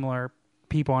had similar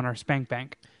people on our spank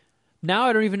bank. Now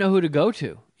I don't even know who to go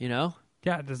to. Yeah,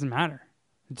 it doesn't matter.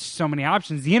 It's so many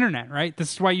options. The internet, right?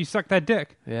 This is why you suck that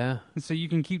dick. Yeah. And so you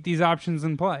can keep these options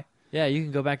in play. Yeah, you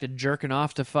can go back to jerking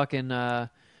off to fucking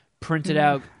printed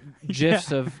out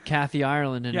GIFs of Kathy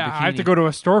Ireland in a bikini. I have to go to a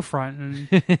storefront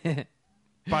and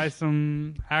buy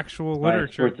some actual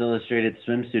literature. Sports Illustrated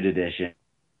swimsuit edition.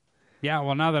 Yeah,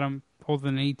 well, now that I'm older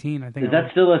than 18, I think. Is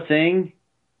that still a thing?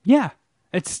 Yeah,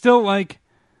 it's still like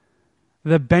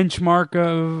the benchmark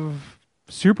of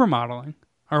supermodeling,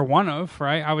 or one of,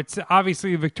 right? I would say,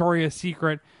 obviously, Victoria's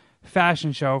Secret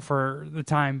fashion show for the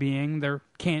time being. They're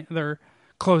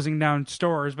closing down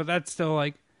stores, but that's still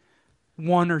like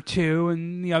one or two,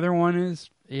 and the other one is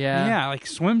like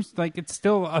swims, like it's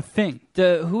still a thing.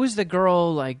 Who is the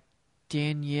girl, like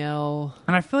Danielle?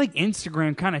 And I feel like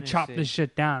Instagram kind of chopped this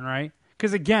shit down, right?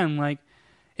 Because again, like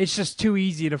it's just too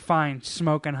easy to find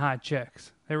smoking hot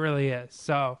chicks. It really is.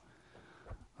 So,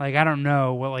 like, I don't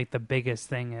know what like the biggest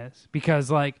thing is, because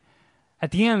like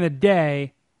at the end of the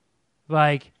day,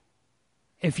 like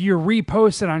if you're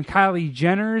reposted on Kylie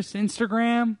Jenner's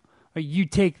Instagram, you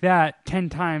take that 10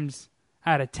 times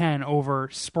out of 10 over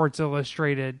Sports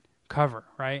Illustrated cover,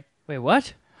 right? Wait,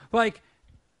 what? Like,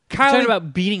 You're talking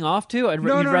about beating off to? You'd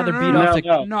rather beat off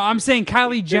to... No, I'm saying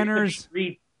Kylie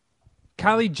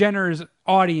Jenner's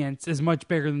audience is much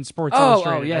bigger than Sports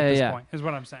Illustrated at this point, is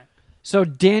what I'm saying. So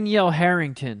Danielle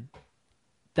Harrington,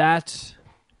 that's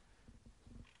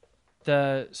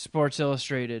the Sports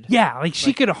Illustrated. Yeah, like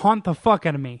she could haunt the fuck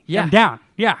out of me. Yeah. I'm down.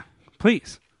 Yeah,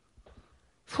 please.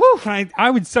 Whew, I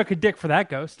would suck a dick for that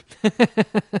ghost.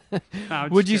 No,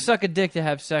 would you suck a dick to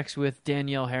have sex with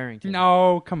Danielle Harrington?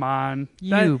 No, come on.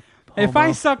 If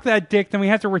I suck that dick, then we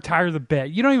have to retire the bit.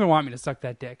 You don't even want me to suck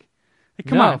that dick. Like,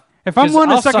 come on. If I'm willing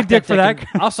to suck a dick for that,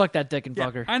 I'll suck that dick and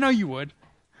fuck her. I know you would.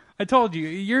 I told you,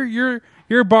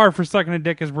 your bar for sucking a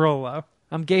dick is real low.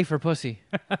 I'm gay for pussy.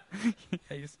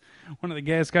 He's one of the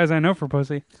gayest guys I know for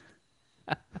pussy.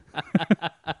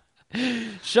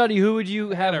 Shuddy, who would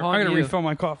you have haunt you? I'm going to refill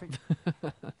my coffee.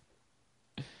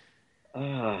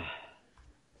 And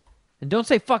don't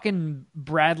say fucking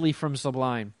Bradley from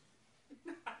Sublime.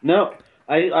 No,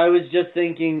 I was just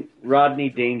thinking Rodney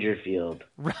Dangerfield.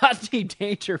 Rodney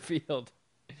Dangerfield.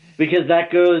 Because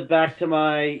that goes back to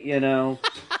my,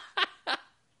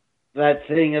 that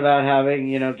thing about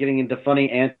having, getting into funny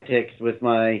antics with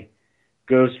my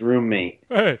ghost roommate.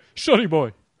 Hey, Shuddy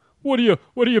boy, what are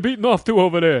you beating off to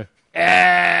over there?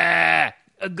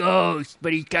 A ghost,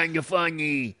 but he's kind of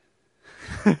funny.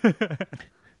 All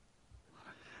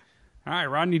right,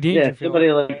 Rodney Dangerfield. Yeah,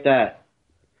 somebody like that.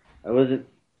 I wasn't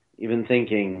even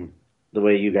thinking the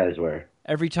way you guys were.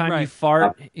 Every time you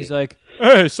fart, he's like,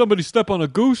 hey, somebody step on a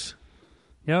goose?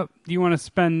 Yep. Do you want to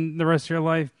spend the rest of your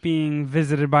life being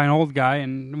visited by an old guy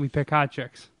and we pick hot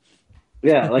chicks?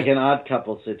 Yeah, like an Odd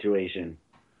Couple situation.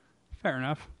 Fair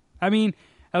enough. I mean,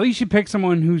 at least you pick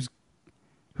someone who's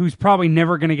probably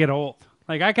never going to get old.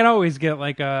 Like, I could always get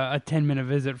like a 10-minute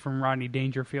visit from Rodney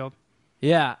Dangerfield.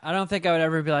 Yeah, I don't think I would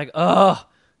ever be like, oh,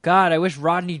 God, I wish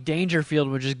Rodney Dangerfield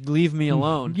would just leave me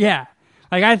alone. Yeah.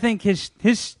 Like, I think his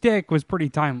shtick was pretty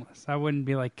timeless. I wouldn't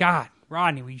be like, God,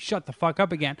 Rodney, will you shut the fuck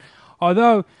up again?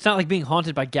 Although... It's not like being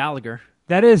haunted by Gallagher.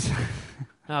 That is...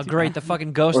 Oh, great. The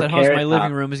fucking ghost that haunts my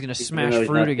living room is going to smash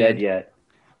fruit again. Dead yet.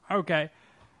 Okay.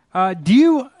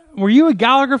 Were you a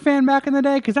Gallagher fan back in the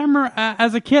day? Because I remember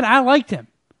as a kid, I liked him.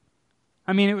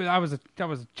 I mean, I was a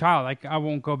child. Like, I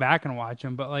won't go back and watch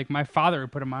him, but like my father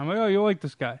would put him on. I'm like, oh, you like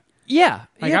this guy? Yeah,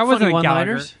 like I wasn't a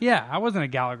Gallagher. Yeah, I wasn't a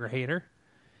Gallagher hater.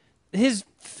 His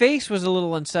face was a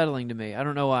little unsettling to me. I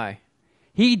don't know why.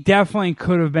 He definitely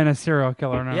could have been a serial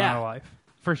killer in another life,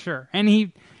 for sure. And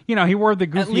he wore the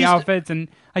goofy outfits, and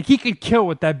like he could kill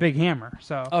with that big hammer.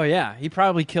 So. Oh yeah, he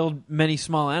probably killed many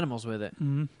small animals with it.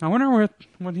 Mm-hmm. I wonder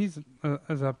what he's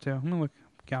is up to. I'm gonna look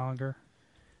up Gallagher.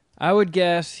 I would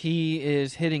guess he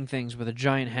is hitting things with a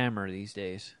giant hammer these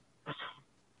days.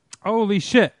 Holy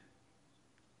shit!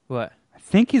 What? I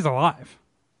think he's alive.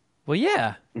 Well,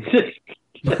 yeah.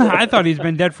 I thought he's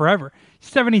been dead forever. He's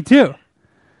 72.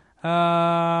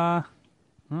 Oh,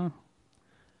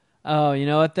 you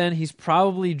know what then? He's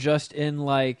probably just in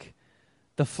like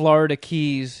the Florida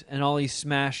Keys, and all he's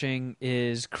smashing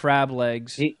is crab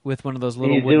legs with one of those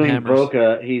little wooden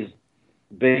hammers. He's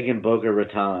big in Boca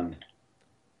Raton.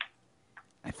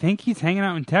 I think he's hanging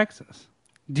out in Texas.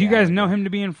 Do you guys know him to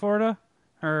be in Florida?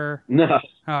 Or no?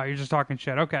 Oh, you're just talking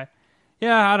shit. Okay.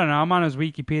 Yeah, I don't know. I'm on his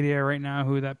Wikipedia right now.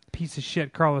 Who that piece of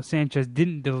shit Carlos Sanchez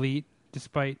didn't delete,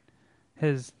 despite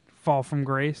his fall from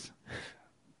grace.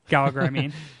 Gallagher, I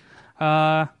mean.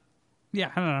 Yeah,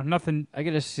 I don't know. Nothing. I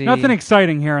gotta see. Nothing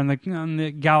exciting here on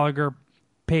the Gallagher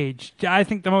page. I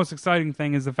think the most exciting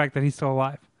thing is the fact that he's still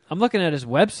alive. I'm looking at his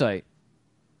website,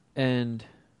 and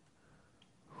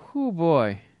oh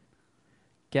boy,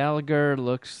 Gallagher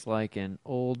looks like an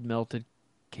old melted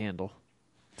candle.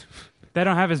 They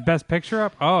don't have his best picture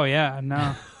up? Oh, yeah,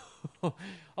 no.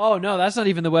 Oh, no, that's not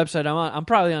even the website I'm on. I'm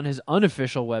probably on his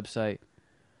unofficial website.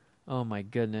 Oh, my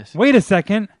goodness. Wait a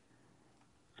second.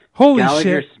 Holy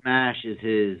Gallagher shit. Smash is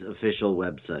his official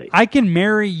website. I can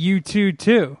marry U2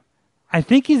 too. I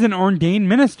think he's an ordained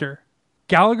minister.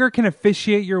 Gallagher can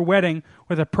officiate your wedding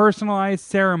with a personalized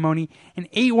ceremony. An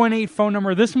 818 phone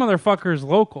number. This motherfucker is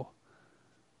local.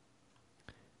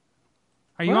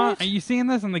 Are you seeing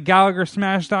this on the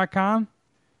GallagherSmash.com?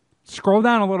 Scroll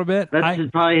down a little bit. That's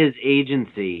probably his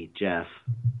agency, Jeff.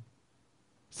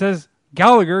 Says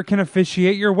Gallagher can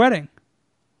officiate your wedding.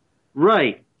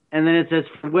 Right. And then it says,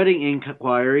 for wedding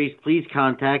inquiries, please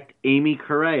contact Amy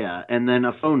Correa, and then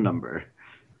a phone number.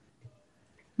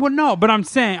 Well, no, but I'm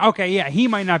saying, okay, yeah, he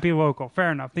might not be local.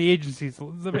 Fair enough. The agency's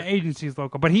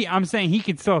local, but I'm saying he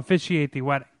could still officiate the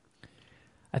wedding.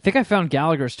 I think I found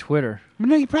Gallagher's Twitter. I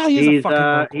mean, he probably is a fucking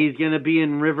local. He's going to be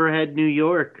in Riverhead, New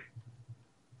York,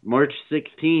 March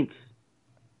 16th.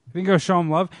 We can go show him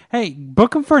love. Hey,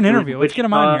 book him for an interview. Let's get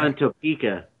him on here. In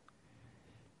Topeka.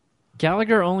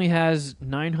 Gallagher only has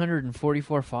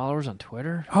 944 followers on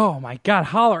Twitter? Oh, my God.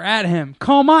 Holler at him.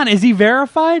 Come on. Is he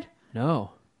verified?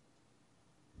 No.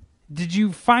 Did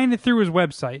you find it through his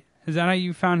website? Is that how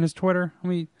you found his Twitter? Let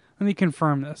me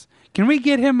confirm this. Can we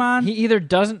get him on? He either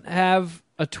doesn't have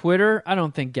a Twitter. I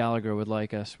don't think Gallagher would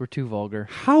like us. We're too vulgar.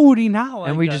 How would he not like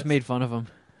And we us? just made fun of him.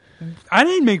 I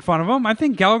didn't make fun of him. I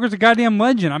think Gallagher's a goddamn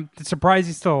legend. I'm surprised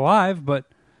he's still alive, but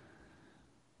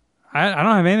I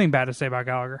don't have anything bad to say about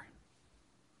Gallagher.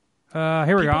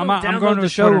 Here we go. I'm going to the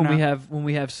his show Twitter when now. when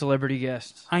we have celebrity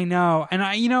guests. I know,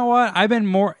 and you know what? I've been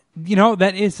more.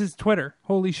 That is his Twitter.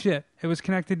 Holy shit! It was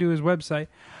connected to his website.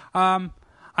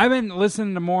 I've been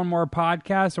listening to more and more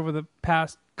podcasts over the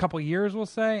past couple years, we'll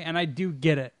say, and I do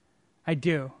get it. I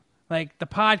do. Like the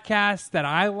podcasts that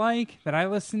I like, that I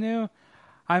listen to,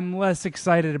 I'm less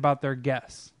excited about their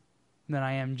guests than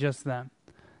I am just them.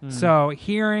 So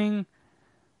hearing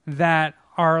that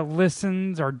our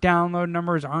listens, our download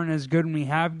numbers aren't as good when we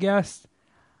have guests,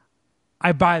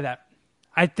 I buy that.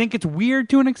 I think it's weird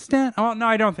to an extent. Oh no,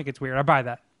 I don't think it's weird. I buy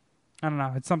that. I don't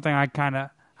know. It's something I kind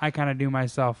of do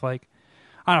myself. Like,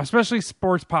 I don't know, especially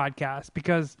sports podcasts,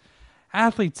 because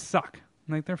athletes suck.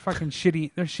 Like they're fucking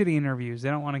shitty. They're shitty interviews. They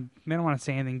don't want to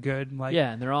say anything good. Like,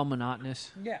 Yeah, and they're all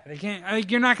monotonous. yeah, they can't. Like,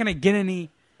 you're not gonna get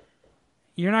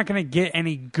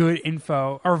any good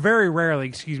info, or very rarely,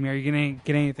 excuse me, are you gonna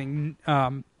get anything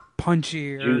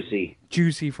punchy or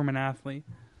juicy from an athlete.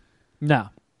 No.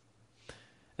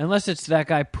 Unless it's that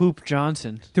guy Poop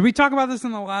Johnson. Did we talk about this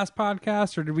in the last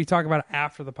podcast, or did we talk about it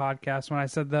after the podcast when I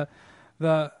said the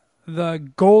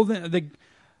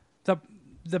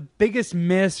biggest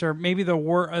miss, or maybe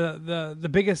the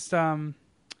biggest the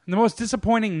most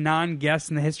disappointing non-guest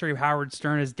in the history of Howard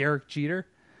Stern is Derek Jeter,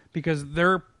 because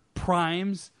their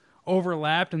primes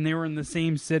overlapped and they were in the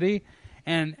same city.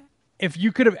 And if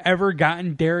you could have ever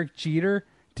gotten Derek Jeter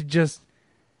to just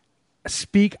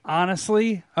speak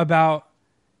honestly about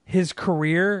his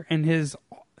career and his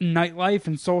nightlife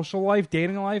and social life,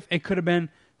 dating life, it could have been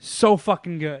so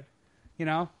fucking good.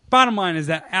 Bottom line is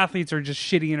that athletes are just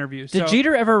shitty interviews. Did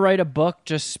Jeter ever write a book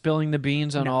just spilling the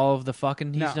beans on all of the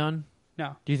fucking he's No. done?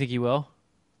 No. Do you think he will?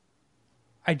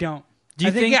 I don't. Do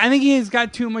you think I think he's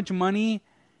got too much money,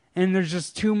 and there's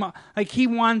just too much. Like, he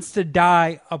wants to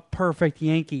die a perfect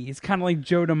Yankee. He's kind of like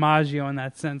Joe DiMaggio in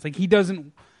that sense. Like, he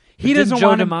doesn't. He doesn't Joe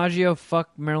want DiMaggio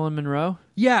fuck Marilyn Monroe?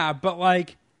 Yeah, but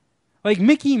like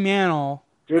Mickey Mantle.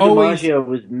 Joe DiMaggio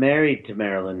was married to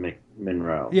Marilyn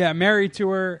Monroe. Yeah, married to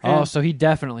her. Oh, so he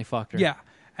definitely fucked her. Yeah.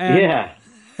 Yeah.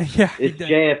 Yeah. It's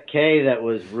JFK that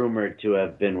was rumored to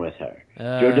have been with her.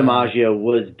 Joe DiMaggio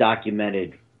was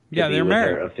documented to be they're with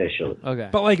married. her officially. Okay.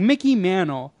 But like Mickey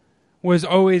Mantle was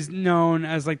always known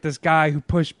as like this guy who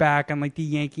pushed back on like the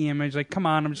Yankee image. Like, come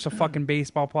on, I'm just a fucking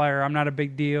baseball player. I'm not a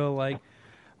big deal. Like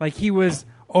he was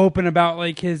open about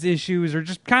like his issues, or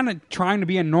just kind of trying to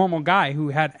be a normal guy who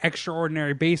had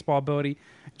extraordinary baseball ability.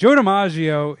 Joe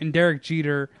DiMaggio and Derek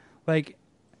Jeter, like,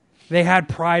 they had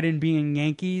pride in being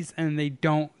Yankees, and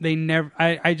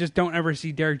I just don't ever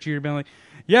see Derek Jeter being like,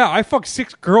 yeah, I fucked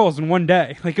 6 girls in one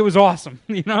day. Like, it was awesome.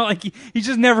 Like he's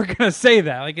just never gonna say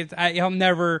that. Like, he'll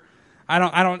never. I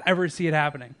don't ever see it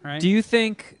happening. Right? Do you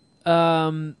think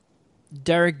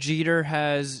Derek Jeter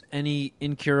has any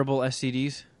incurable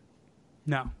STDs?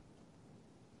 No.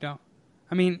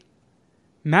 I mean,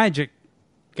 Magic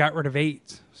got rid of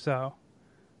AIDS. So,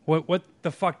 what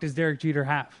the fuck does Derek Jeter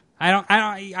have? I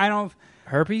don't.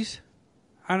 Herpes?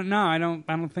 I don't know. I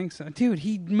don't think so. Dude,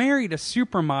 he married a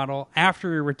supermodel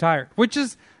after he retired, which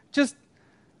is just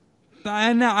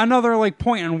another like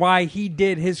point on why he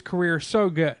did his career so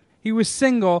good. He was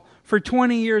single for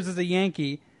 20 years as a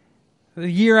Yankee. The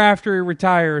year after he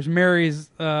retires, marries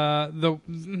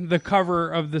the cover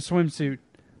of the swimsuit,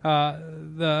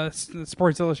 the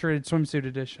Sports Illustrated swimsuit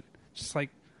edition. Just like,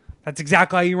 that's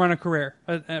exactly how you run a career,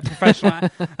 a professional.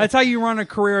 That's how you run a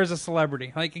career as a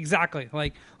celebrity. Like, exactly.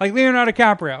 Like Leonardo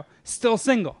DiCaprio, still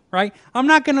single, right? I'm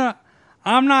not going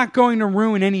to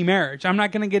ruin any marriage. I'm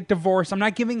not going to get divorced. I'm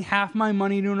not giving half my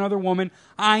money to another woman.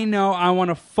 I know I want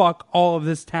to fuck all of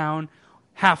this town,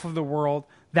 half of the world.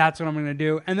 That's what I'm going to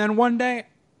do. And then one day,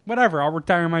 whatever, I'll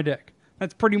retire my dick.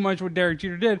 That's pretty much what Derek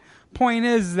Jeter did. Point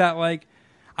is that, like,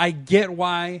 I get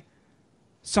why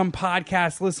some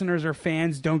podcast listeners or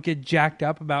fans don't get jacked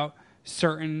up about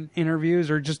certain interviews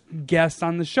or just guests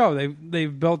on the show.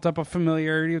 They've built up a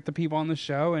familiarity with the people on the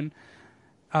show, and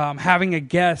having a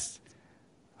guest,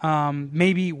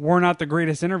 maybe we're not the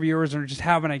greatest interviewers, or just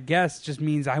having a guest just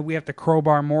means we have to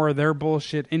crowbar more of their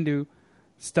bullshit into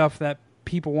stuff that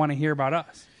people want to hear about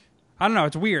us. I don't know.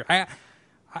 It's weird. I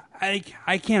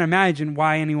can't imagine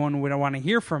why anyone would want to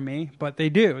hear from me, but they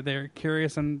do. They're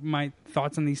curious on my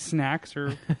thoughts on these snacks,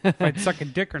 or if I'd suck a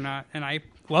dick or not, and I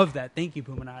love that. Thank you,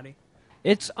 Puminati.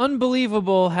 It's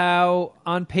unbelievable how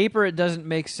on paper it doesn't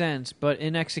make sense, but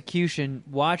in execution,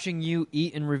 watching you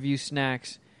eat and review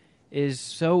snacks is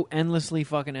so endlessly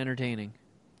fucking entertaining.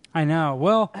 I know.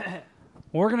 Well,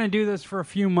 we're going to do this for a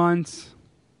few months.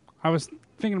 I was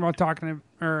thinking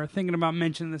about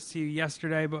mentioning this to you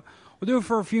yesterday, but we'll do it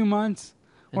for a few months.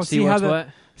 We'll see how the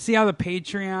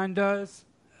Patreon does.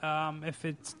 If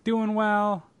it's doing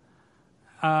well,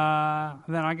 then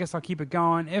I guess I'll keep it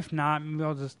going. If not, maybe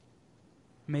I'll just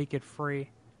make it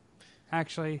free.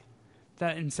 Actually,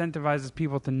 that incentivizes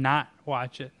people to not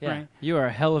watch it. Yeah, right? You are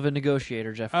a hell of a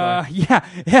negotiator, Jeff Clark.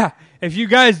 Yeah. If you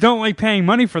guys don't like paying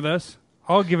money for this,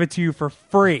 I'll give it to you for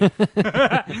free.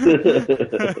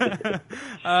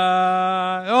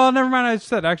 Oh, never mind. I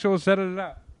said actually we'll set it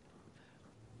out.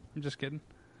 I'm just kidding.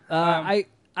 I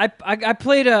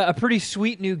played a pretty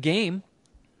sweet new game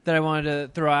that I wanted to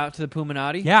throw out to the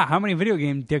Puminati. Yeah, how many video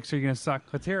game dicks are you gonna suck?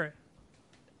 Let's hear it.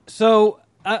 So,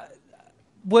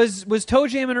 was Toe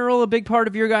Jam and Earl a big part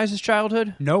of your guys'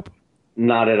 childhood? Nope.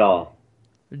 Not at all.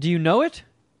 Do you know it?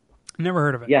 Never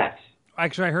heard of it. Yes.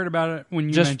 Actually, I heard about it when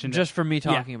you mentioned it. Just from me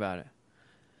talking about it.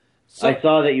 So, I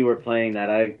saw that you were playing that.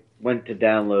 I went to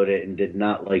download it and did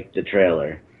not like the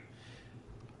trailer.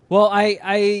 Well,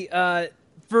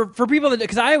 for people that,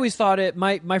 because I always thought it,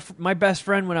 my best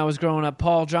friend when I was growing up,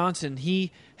 Paul Johnson,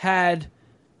 he had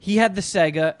the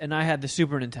Sega and I had the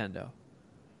Super Nintendo.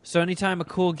 So anytime a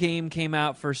cool game came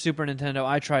out for Super Nintendo,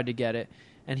 I tried to get it,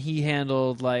 and he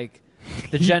handled like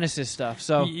the Genesis stuff.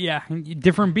 So yeah,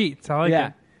 different beats. I like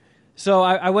it. So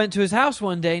I went to his house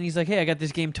one day, and he's like, "Hey, I got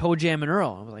this game, Toe Jam and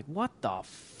Earl." I was like, "What the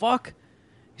fuck?"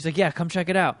 He's like, "Yeah, come check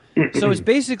it out." So it's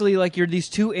basically like you're these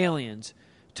two aliens.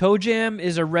 Toe Jam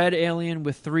is a red alien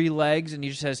with 3 legs, and he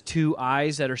just has 2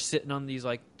 eyes that are sitting on these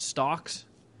like stalks.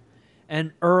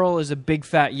 And Earl is a big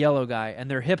fat yellow guy, and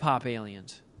they're hip hop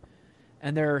aliens.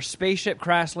 And their spaceship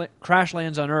crash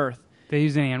lands on Earth. They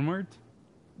use any N-words?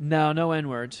 No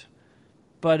N-words.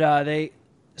 But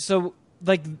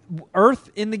like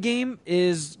Earth in the game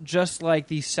is just like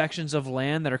these sections of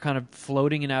land that are kind of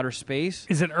floating in outer space.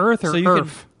 Is it Earth or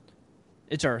Earth?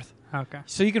 It's Earth. Okay.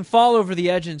 So you can fall over the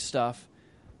edge and stuff.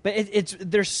 But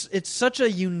it's such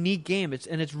a unique game.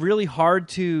 It's really hard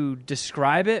to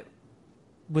describe it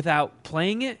without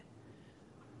playing it.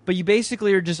 But you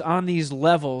basically are just on these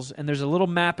levels, and there's a little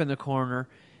map in the corner,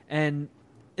 and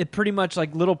it pretty much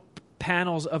like little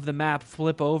panels of the map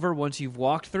flip over once you've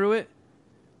walked through it.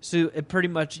 So it pretty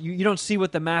much you don't see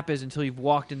what the map is until you've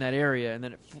walked in that area, and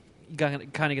then you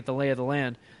kind of get the lay of the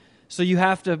land. So you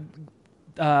have to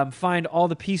find all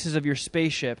the pieces of your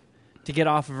spaceship to get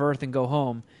off of Earth and go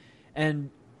home,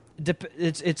 and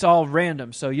it's all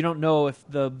random. So you don't know if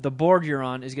the board you're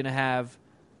on is going to have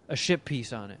a ship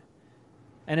piece on it.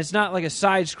 And it's not like a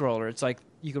side scroller. It's like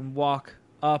you can walk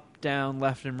up, down,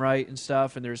 left, and right and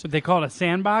stuff. And there's what they call it, a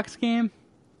sandbox game.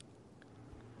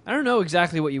 I don't know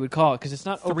exactly what you would call it because it's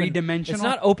not 3-dimensional. It's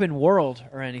not open world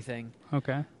or anything.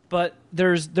 Okay. But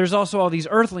there's also all these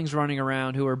Earthlings running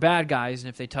around who are bad guys, and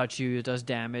if they touch you, it does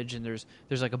damage. And there's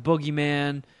like a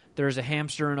boogeyman. There's a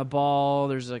hamster in a ball.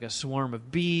 There's like a swarm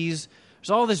of bees.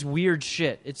 There's all this weird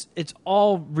shit. It's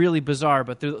all really bizarre.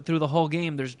 But through the whole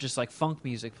game, there's just like funk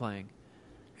music playing.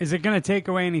 Is it going to take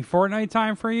away any Fortnite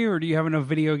time for you, or do you have enough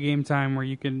video game time where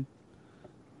you can?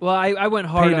 Well, I went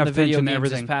hard on the video games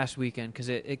everything this past weekend because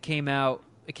it came out.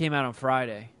 It came out on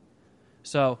Friday,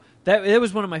 so that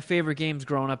was one of my favorite games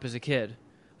growing up as a kid.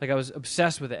 Like I was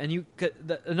obsessed with it. And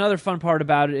another fun part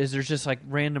about it is there's just like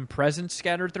random presents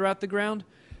scattered throughout the ground,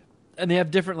 and they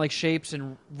have different like shapes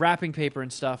and wrapping paper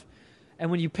and stuff. And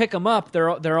when you pick them up,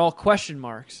 they're all question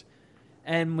marks.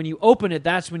 And when you open it,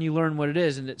 that's when you learn what it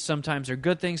is. And sometimes they're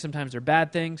good things, sometimes they're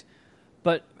bad things.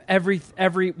 But every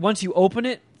once you open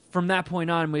it, from that point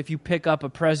on, if you pick up a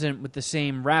present with the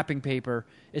same wrapping paper,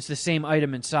 it's the same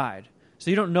item inside. So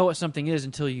you don't know what something is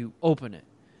until you open it.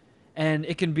 And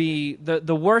it can be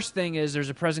the worst thing is there's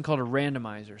a present called a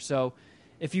randomizer. So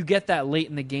if you get that late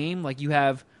in the game, like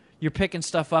you're picking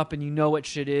stuff up and you know what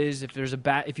shit is.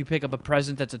 If you pick up a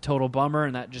present that's a total bummer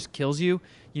and that just kills you,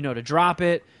 you know to drop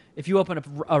it. If you open up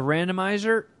a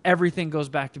randomizer, everything goes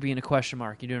back to being a question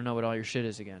mark. You don't know what all your shit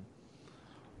is again.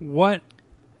 What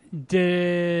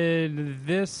did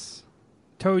this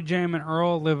Toe Jam and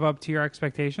Earl live up to your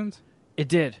expectations? It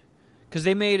did, because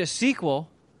they made a sequel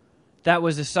that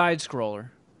was a side-scroller,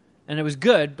 and it was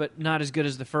good, but not as good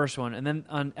as the first one. And then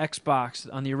on Xbox,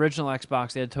 on the original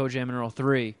Xbox, they had Toe Jam and Earl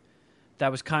 3.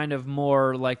 That was kind of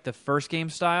more like the first game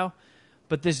style.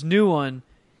 But this new one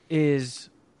is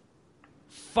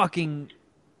fucking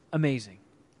amazing.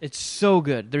 It's so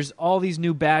good. There's all these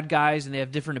new bad guys, and they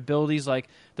have different abilities. Like,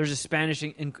 there's a Spanish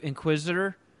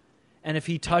Inquisitor, and if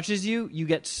he touches you, you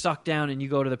get sucked down and you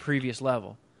go to the previous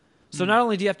level. So not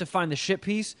only do you have to find the ship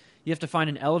piece, you have to find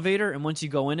an elevator, and once you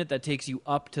go in it, that takes you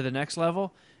up to the next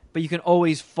level. But you can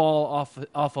always fall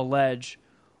off a ledge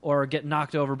or get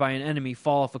knocked over by an enemy,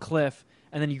 fall off a cliff,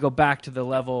 and then you go back to the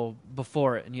level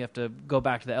before it, and you have to go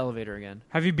back to the elevator again.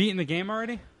 Have you beaten the game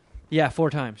already? Yeah, 4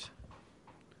 times.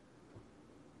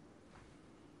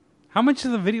 How much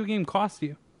does the video game cost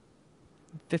you?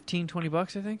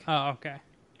 $15-20, I think. Oh, okay.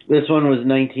 This one was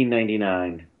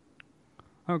 $19.99.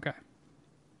 Okay.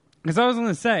 Because I was going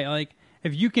to say, like,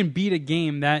 if you can beat a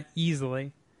game that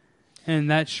easily in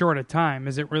that short a time,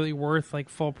 is it really worth like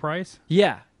full price?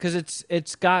 Yeah, because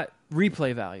it's got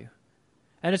replay value,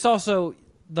 and it's also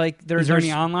like Is there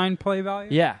any online play value?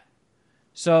 Yeah.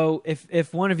 So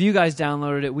if one of you guys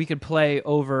downloaded it, we could play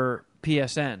over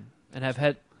PSN and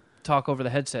have talk over the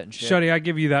headset and shit. Shuddy, I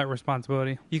give you that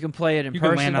responsibility. You can play it in you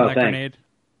person. You can land on that thanks. grenade.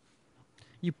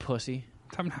 You pussy.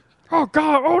 Oh,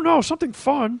 God. Oh, no. Something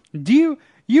fun. Do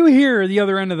you hear the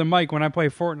other end of the mic when I play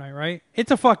Fortnite, right?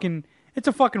 It's a fucking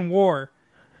war.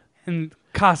 And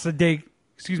Casa J.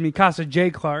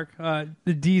 Clark.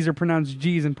 The D's are pronounced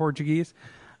G's in Portuguese.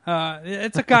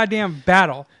 It's a goddamn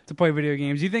battle to play video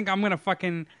games. You think I'm gonna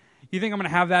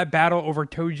have that battle over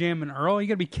Toe Jam and Earl? You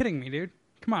gotta be kidding me, dude.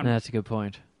 Come on. That's a good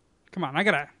point. Come on, I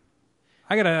gotta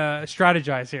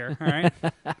strategize here, all right?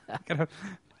 Gotta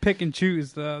pick and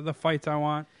choose the fights I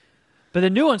want. But the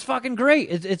new one's fucking great.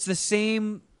 It's the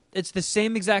same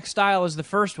exact style as the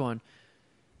first one,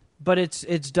 but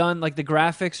it's done like the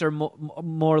graphics are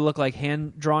more look like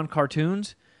hand drawn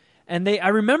cartoons. And I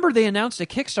remember they announced a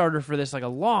Kickstarter for this like a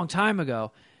long time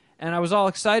ago, and I was all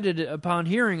excited upon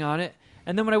hearing on it.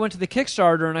 And then when I went to the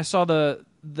Kickstarter and I saw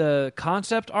the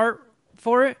concept art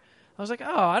for it, I was like,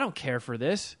 oh, I don't care for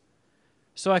this.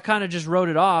 So I kind of just wrote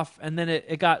it off, and then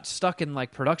it got stuck in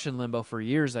like production limbo for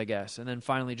years, I guess, and then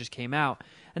finally just came out.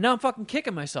 And now I'm fucking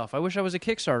kicking myself. I wish I was a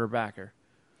Kickstarter backer.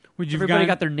 Everybody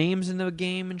got their names in the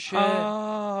game and shit.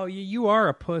 Oh, you are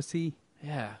a pussy.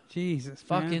 Yeah. Jesus,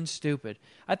 fucking man. stupid.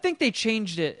 I think they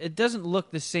changed it. It doesn't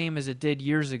look the same as it did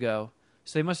years ago,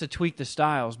 so they must have tweaked the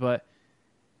styles, but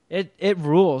it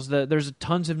rules. There's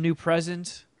tons of new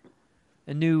presents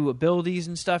and new abilities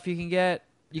and stuff you can get.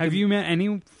 Have you met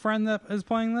any friend that is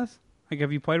playing this? Like,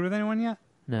 have you played with anyone yet?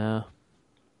 No.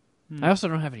 I also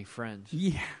don't have any friends.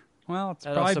 Yeah. Well, it's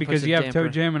That probably also because puts a you have damper. Toe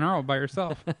Jam and Earl by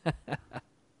yourself.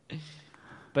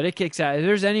 But it kicks out. If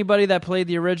there's anybody that played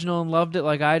the original and loved it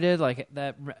like I did, like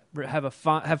that have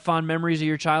fond memories of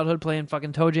your childhood playing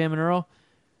fucking Toe Jam and Earl,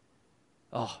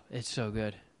 oh, it's so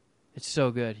good. It's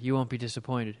so good. You won't be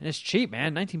disappointed. And it's cheap,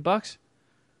 man. $19.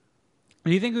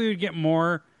 Do you think we would get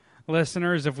more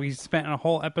listeners if we spent a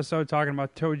whole episode talking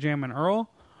about Toe Jam and Earl,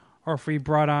 or if we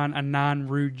brought on a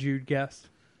non-Rude Jude guest?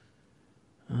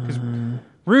 Because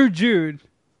Rude Jude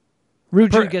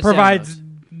gets provides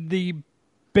downloads. the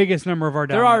biggest number of our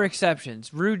downloads. There are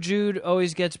exceptions. Rude Jude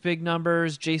always gets big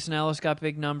numbers. Jason Ellis got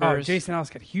big numbers. Oh, Jason Ellis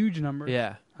got huge numbers.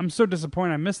 Yeah. I'm so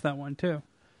disappointed I missed that one, too.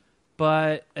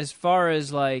 But as far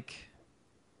as, like,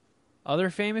 other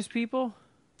famous people,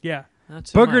 Yeah. not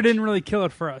so Booger much. didn't really kill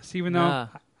it for us, even though Nah.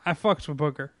 I fucks with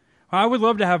Booger. I would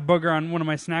love to have Booger on one of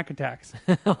my snack attacks.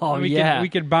 Oh, we yeah. we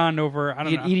could bond over, I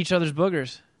don't You know. could eat each other's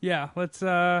boogers. Yeah, let's,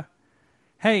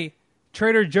 hey,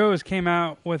 Trader Joe's came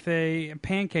out with a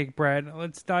pancake bread.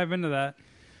 Let's dive into that.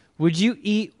 Would you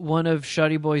eat one of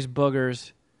Shuddy Boy's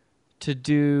boogers to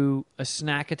do a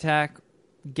Snack Attack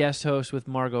guest host with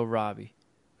Margot Robbie.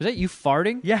 Was that you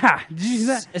farting? Yeah. Did you see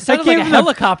that? It sounded like a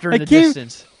helicopter in the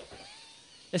distance.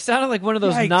 It sounded like one of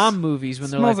those Yikes. Nom movies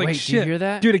when they're like, Smells wait, shit. do you hear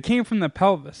that? Dude, it came from the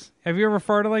pelvis. Have you ever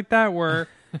farted like that where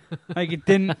like it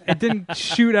didn't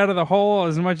shoot out of the hole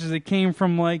as much as it came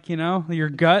from like, your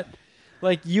gut?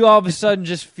 Like you all of a sudden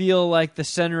just feel like the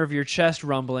center of your chest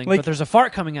rumbling, Like, but there's a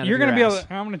fart coming out of your gonna be able ass.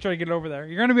 to, I'm going to try to get over there.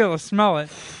 You're going to be able to smell it.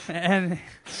 And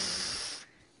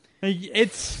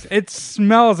it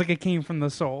smells like it came from the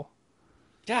soul.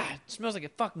 God, it smells like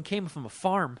it fucking came from a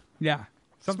farm. Yeah.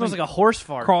 It smells like a horse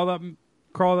fart.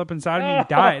 Crawled up inside of me and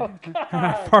died. And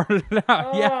I farted it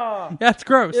out. Yeah. Yeah, it's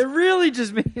gross. It really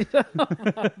just made Oh,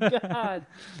 my God.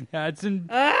 Yeah, it's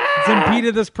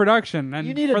impeded this production. And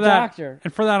You need for a that, doctor.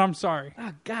 And for that, I'm sorry.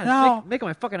 Oh, God, No. it's making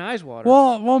my fucking eyes water.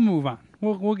 We'll move on.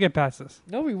 We'll get past this.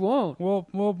 No, we won't. We'll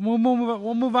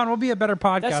move on. We'll be a better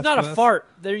podcast. That's not for a this. fart.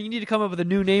 There, you need to come up with a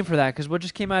new name for that because what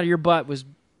just came out of your butt was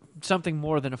something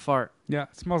more than a fart. Yeah,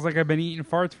 it smells like I've been eating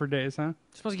farts for days, huh?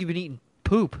 It smells like you've been eating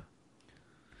poop.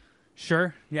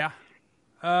 Sure. Yeah.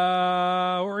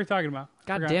 What were we talking about?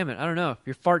 God damn it! I don't know.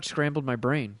 Your fart scrambled my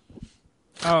brain.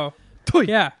 Oh.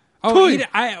 Yeah. Oh,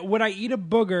 would I eat a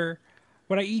booger?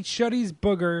 Would I eat Shuddy's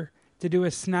booger to do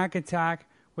a Snack Attack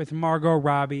with Margot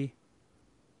Robbie?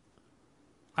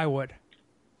 I would.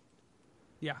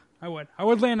 Yeah, I would. I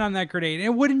would land on that grenade.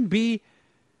 It wouldn't be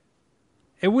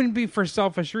for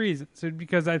selfish reasons. It'd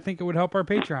because I think it would help our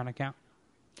Patreon account.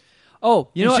 Oh,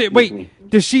 you know what? Wait,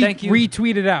 does she Thank you.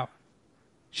 retweet it out?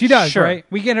 She does, Sure. right?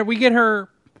 We get her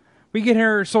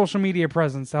social media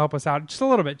presence to help us out just a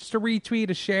little bit. Just a retweet,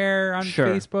 a share on Sure.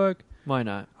 Facebook, Why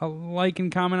not? a like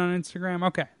and comment on Instagram.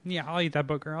 Okay. Yeah, I'll eat that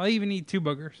booger. I'll even eat 2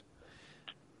 boogers.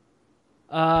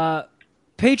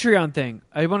 Patreon thing.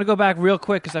 I want to go back real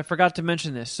quick because I forgot to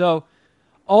mention this. So,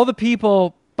 all the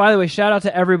people. By the way, shout out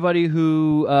to everybody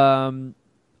who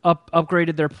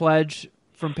upgraded their pledge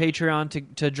from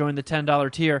Patreon to join the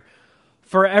 $10 tier.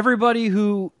 For everybody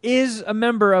who is a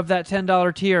member of that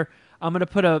 $10 tier, I'm going to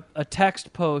put a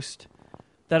text post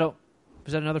that'll...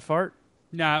 Was that another fart?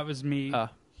 Nah, it was me.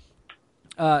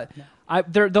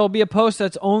 There'll be a post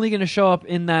that's only going to show up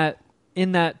in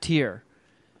that tier.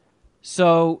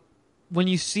 So when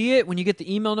you see it, when you get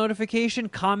the email notification,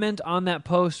 comment on that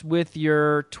post with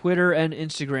your Twitter and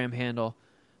Instagram handle.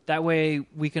 That way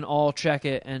we can all check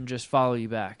it and just follow you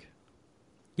back.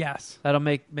 Yes. That'll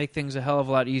make things a hell of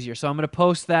a lot easier. So I'm going to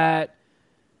post that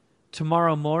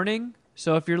tomorrow morning.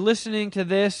 So if you're listening to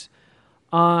this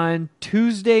on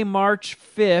Tuesday, March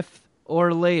 5th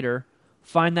or later,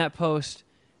 find that post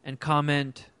and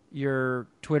comment your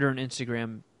Twitter and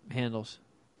Instagram handles.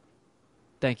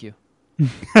 Thank you.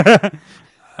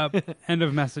 End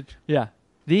of message. Yeah.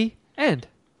 The end.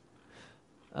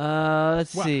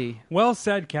 Let's see. Well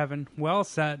said, Kevin. Well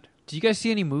said. Did you guys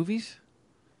see any movies?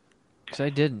 Because I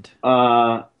didn't.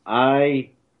 I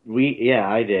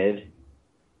did.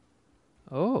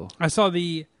 Oh. I saw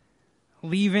the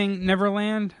Leaving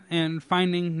Neverland and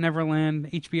Finding Neverland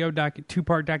HBO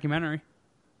 2-part documentary.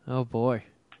 Oh, boy.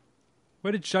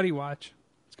 What did Shuddy watch?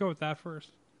 Let's go with that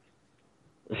first.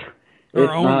 It's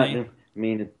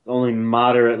only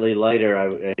moderately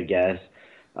lighter, I guess.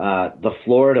 The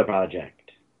Florida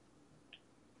Project.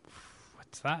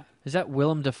 What's that? Is that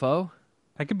Willem Dafoe?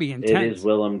 That could be intense. It is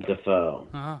Willem Dafoe.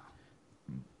 Oh.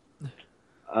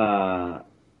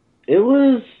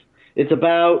 It's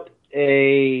about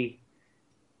a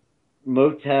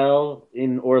motel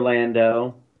in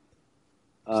Orlando.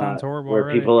 Sounds horrible where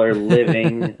already. people are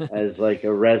living as like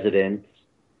a resident,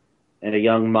 and a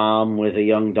young mom with a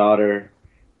young daughter.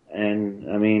 And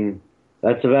I mean,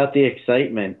 that's about the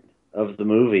excitement of the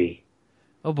movie.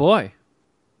 Oh boy.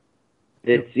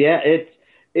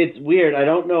 It's weird. I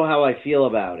don't know how I feel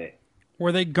about it.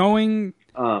 Were they going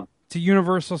to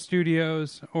Universal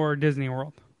Studios or Disney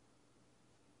World?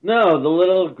 No, the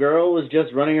little girl was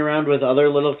just running around with other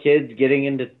little kids getting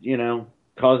into,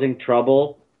 causing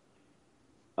trouble.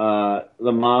 The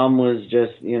mom was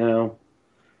just,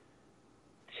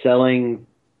 selling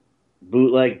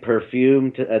bootleg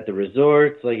perfume at the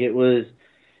resorts. Like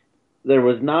there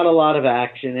was not a lot of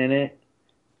action in it.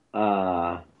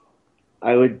 I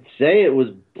would say it was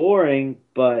boring,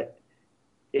 but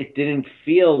it didn't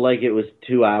feel like it was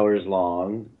 2 hours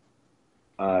long.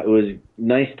 It was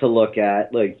nice to look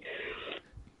at. Like,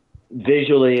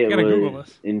 visually, it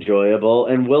was enjoyable.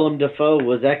 And Willem Dafoe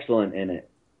was excellent in it.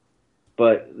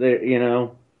 But,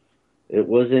 it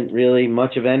wasn't really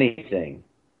much of anything.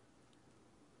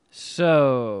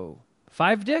 So,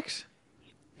 5 dicks?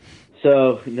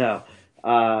 So, no.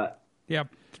 Yeah.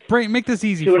 Make this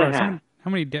easy 2.5. for us.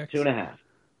 How many dicks? 2.5.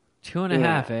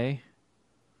 2.5,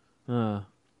 eh?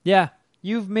 Yeah,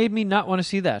 you've made me not want to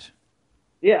see that.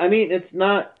 Yeah, I mean, it's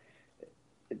not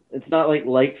like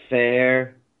light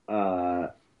fare.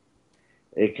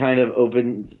 It kind of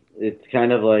opens. It's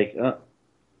kind of like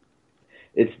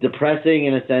it's depressing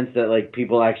in a sense that like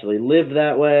people actually live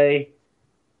that way.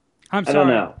 I'm sorry. I don't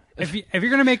know. If you're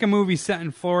going to make a movie set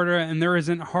in Florida and there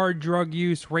isn't hard drug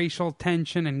use, racial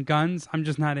tension, and guns, I'm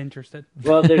just not interested.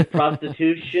 Well, there's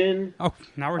prostitution. Oh,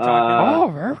 now we're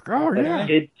talking. A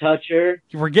kid toucher.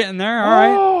 We're getting there.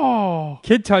 All right.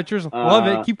 Kid touchers. Love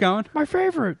it. Keep going. My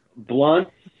favorite. Blunt.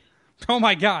 Oh,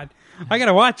 my God. I got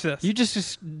to watch this. You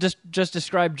just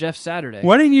described Jeff Saturday.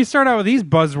 Why didn't you start out with these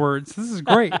buzzwords? This is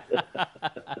great.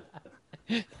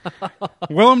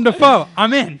 Willem Dafoe.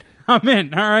 I'm in. All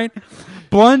right.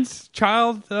 Blunts,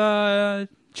 child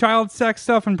sex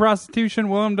stuff, and prostitution.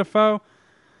 Willem Dafoe.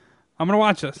 I'm gonna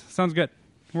watch this. Sounds good.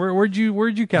 Where'd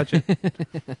you catch it?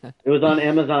 It was on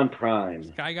Amazon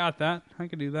Prime. I got that. I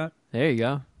could do that. There you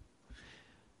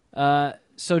go.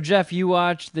 So Jeff, you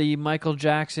watched the Michael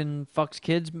Jackson fucks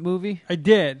kids movie? I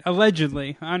did,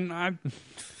 allegedly. I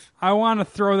want to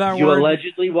throw that You word.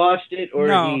 allegedly watched it, or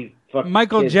No, he fucked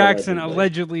Michael kids Jackson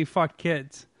allegedly fucked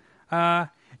kids.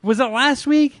 Was it last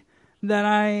week that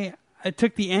I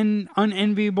took the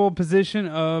unenviable position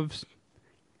of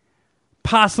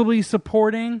possibly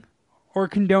supporting or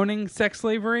condoning sex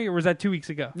slavery, or was that 2 weeks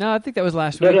ago? No, I think that was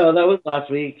last week. No, that was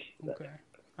last week.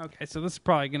 Okay, so this is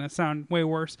probably going to sound way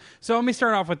worse. So let me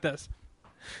start off with this.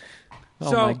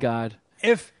 Oh my God.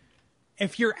 If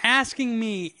you're asking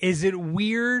me, is it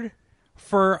weird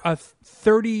for a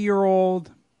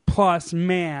 30-year-old plus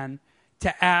man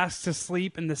to ask to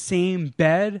sleep in the same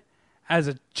bed as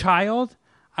a child,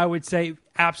 I would say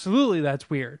absolutely that's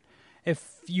weird.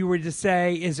 If you were to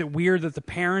say, is it weird that the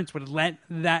parents would let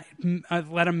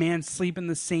a man sleep in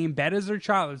the same bed as their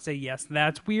child, I would say yes,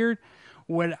 that's weird.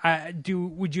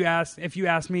 Would you ask, if you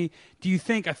asked me, do you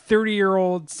think a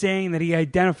 30-year-old saying that he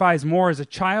identifies more as a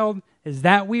child, is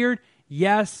that weird?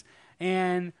 Yes.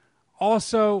 And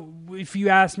also, if you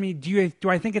ask me, do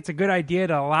I think it's a good idea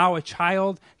to allow a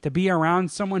child to be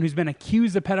around someone who's been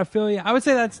accused of pedophilia? I would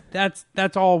say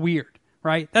that's all weird,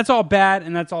 right? That's all bad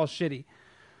and that's all shitty.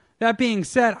 That being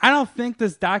said, I don't think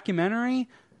this documentary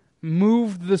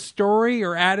moved the story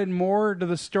or added more to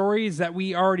the stories that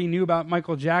we already knew about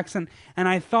Michael Jackson. And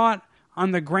I thought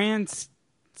on the grand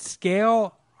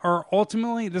scale, or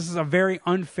ultimately, this is a very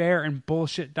unfair and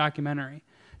bullshit documentary.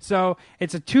 So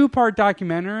it's a 2-part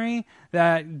documentary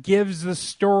that gives the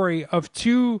story of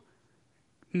two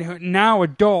now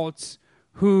adults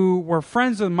who were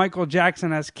friends with Michael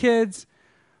Jackson as kids,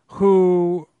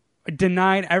 who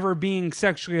denied ever being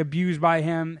sexually abused by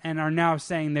him and are now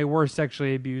saying they were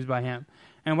sexually abused by him.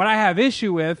 And what I have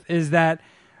issue with is that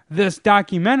this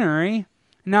documentary,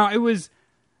 now it was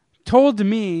told to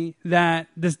me that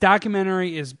this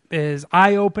documentary is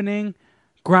eye-opening,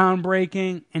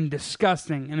 groundbreaking, and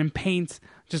disgusting, and it paints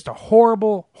just a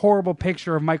horrible, horrible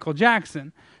picture of Michael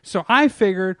Jackson. So I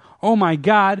figured, oh my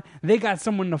God, they got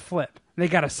someone to flip. They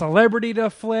got a celebrity to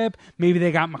flip. Maybe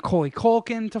they got Macaulay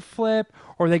Culkin to flip.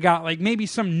 Or they got like maybe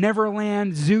some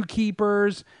Neverland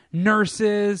zookeepers,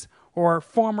 nurses, or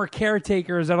former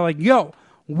caretakers that are like, yo,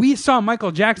 we saw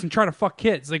Michael Jackson try to fuck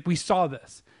kids. Like, we saw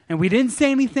this. And we didn't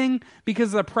say anything because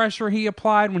of the pressure he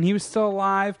applied when he was still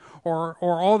alive or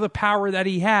all the power that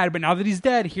he had. But now that he's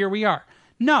dead, here we are.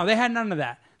 No, they had none of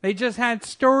that. They just had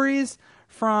stories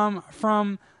from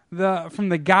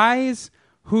the guys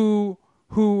who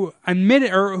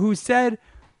admitted or who said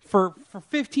for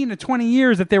 15 to 20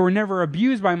 years that they were never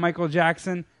abused by Michael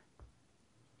Jackson.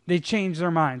 They changed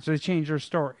their minds. They changed their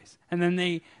stories. And then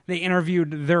they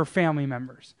interviewed their family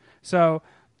members. So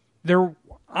there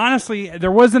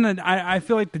wasn't I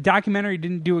feel like the documentary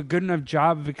didn't do a good enough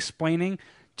job of explaining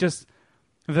just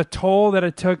the toll that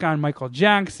it took on Michael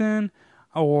Jackson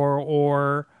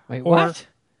or Wait, what?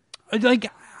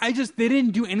 Like, they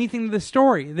didn't do anything to the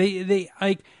story.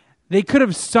 They could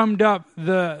have summed up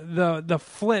the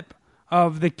flip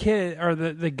of the kid or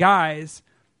the guys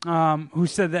who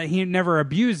said that he never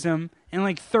abused them in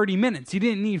like 30 minutes. You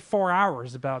didn't need 4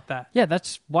 hours about that. Yeah,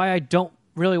 that's why I don't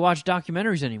really watch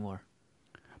documentaries anymore.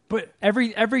 But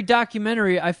every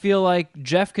documentary, I feel like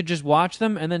Jeff could just watch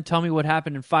them and then tell me what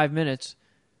happened in 5 minutes,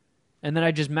 and then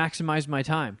I just maximize my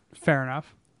time. Fair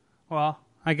enough. Well,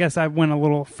 I guess I went a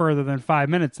little further than 5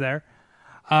 minutes there.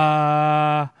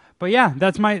 But yeah,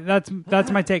 that's my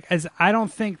take. As I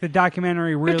don't think the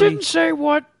documentary really. It didn't say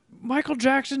what Michael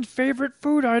Jackson's favorite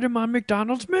food item on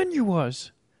McDonald's menu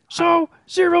was. So,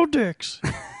 0 dicks.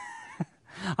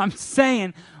 I'm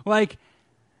saying, like,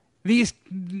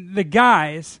 the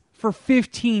guys for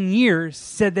 15 years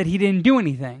said that he didn't do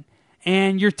anything.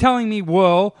 And you're telling me,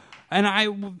 well, and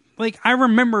I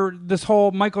remember this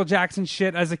whole Michael Jackson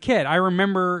shit as a kid. I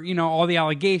remember, all the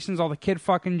allegations, all the kid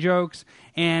fucking jokes,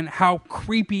 and how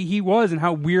creepy he was and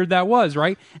how weird that was,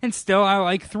 right? And still, I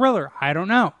like Thriller. I don't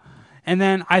know. And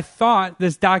then I thought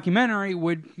this documentary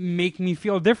would make me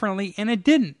feel differently, and it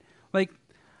didn't. Like,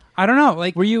 I don't know.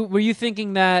 Like, were you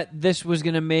thinking that this was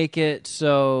going to make it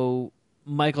so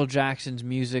Michael Jackson's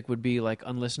music would be like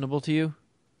unlistenable to you?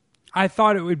 I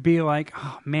thought it would be like,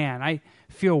 oh man, I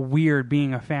feel weird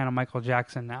being a fan of Michael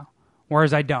Jackson now,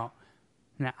 whereas I don't.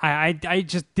 I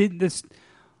just did this.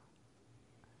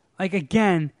 Like,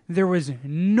 again, there was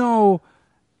no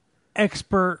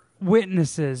expert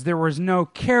witnesses. There was no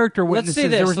character witnesses. Let's say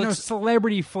this. There was no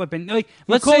celebrity flipping. Like,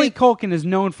 Macaulay Culkin is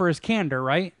known for his candor,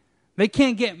 right? They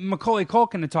can't get Macaulay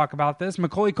Culkin to talk about this.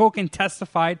 Macaulay Culkin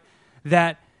testified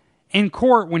that in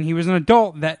court when he was an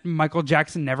adult that Michael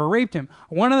Jackson never raped him.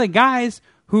 One of the guys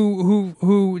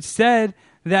who said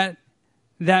that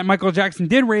Michael Jackson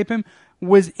did rape him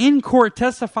was in court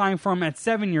testifying for him at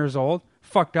 7 years old,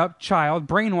 fucked up, child,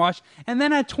 brainwashed, and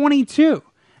then at 22.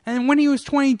 And when he was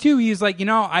 22, he was like,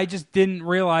 I just didn't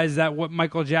realize that what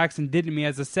Michael Jackson did to me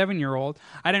as a 7-year-old,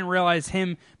 I didn't realize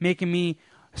him making me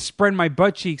spread my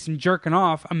butt cheeks and jerking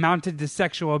off amounted to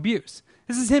sexual abuse.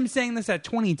 This is him saying this at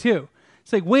 22.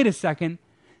 It's like, wait a second.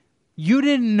 You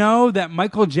didn't know that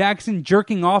Michael Jackson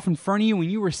jerking off in front of you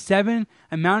when you were 7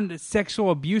 amounted to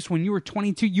sexual abuse when you were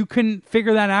 22? You couldn't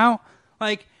figure that out?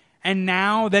 Like, and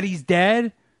now that he's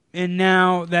dead, and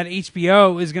now that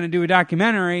HBO is going to do a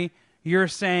documentary, you're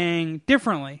saying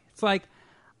differently. It's like,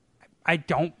 I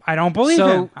don't believe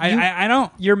him. I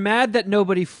don't. You're mad that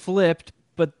nobody flipped,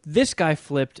 but this guy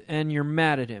flipped, and you're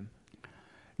mad at him.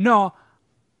 No,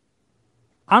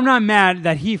 I'm not mad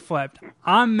that he flipped.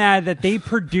 I'm mad that they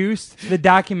produced the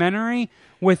documentary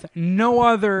with no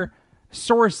other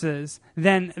sources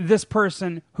than this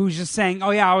person who's just saying,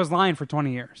 oh yeah, I was lying for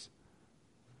 20 years.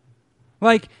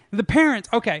 Like, the parents,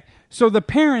 okay, so the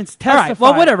parents testified. All right,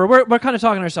 well, whatever. We're kind of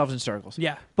talking ourselves in circles.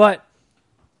 Yeah. But,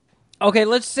 okay,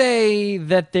 let's say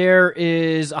that there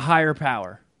is a higher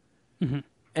power. Mm-hmm.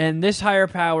 And this higher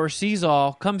power sees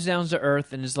all, comes down to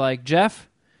earth, and is like, Jeff,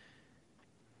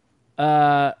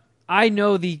 I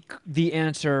know the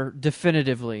answer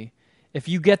definitively. If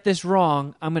you get this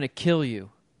wrong, I'm going to kill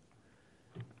you.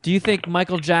 Do you think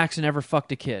Michael Jackson ever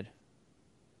fucked a kid?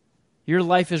 Your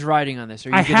life is riding on this. Are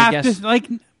you going to guess?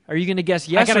 Are you going to guess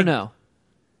yes or no?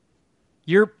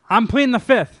 I'm pleading the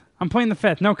fifth.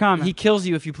 No comment. He kills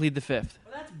you if you plead the fifth.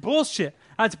 Well, that's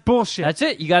bullshit. That's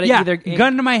it. You got to either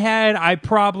gun to my head. I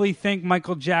probably think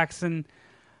Michael Jackson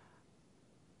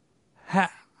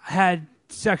had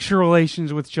sexual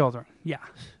relations with children. Yeah.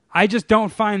 I just don't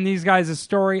find these guys'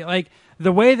 story, like,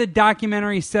 the way the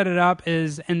documentary set it up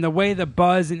is, and the way the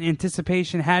buzz and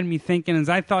anticipation had me thinking is,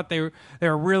 I thought they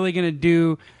were really going to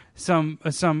do some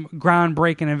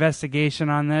groundbreaking investigation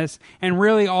on this, and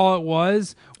really all it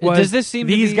was does this seem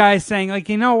these guys saying, like,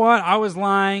 you know what, I was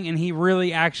lying, and he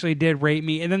really actually did rape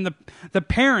me, and then the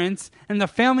parents and the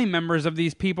family members of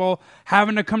these people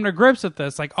having to come to grips with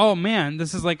this, like, oh man,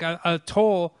 this is like a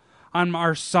toll on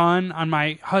our son, on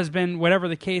my husband, whatever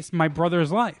the case, my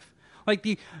brother's life. Like,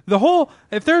 the whole,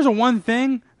 if there's one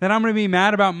thing that I'm going to be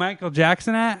mad about Michael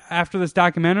Jackson after this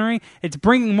documentary, it's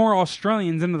bringing more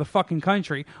Australians into the fucking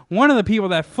country. One of the people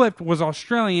that flipped was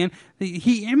Australian.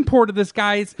 He imported this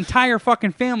guy's entire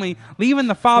fucking family, leaving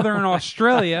the father in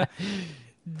Australia.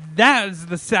 That is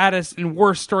the saddest and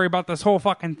worst story about this whole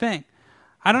fucking thing.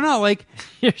 I don't know, like,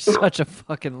 you're such a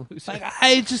fucking loser. Like,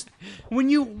 I just when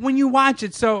you watch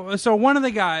it, so one of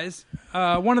the guys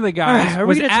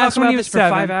was asked when he was 7.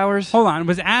 For 5 hours? Hold on,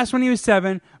 was asked when he was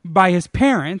 7 by his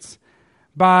parents,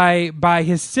 by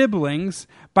his siblings,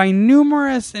 by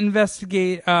numerous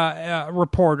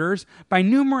reporters, by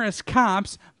numerous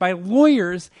cops, by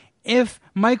lawyers, if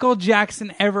Michael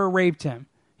Jackson ever raped him.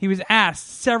 He was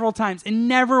asked several times, and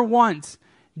never once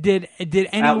did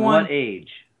anyone. At what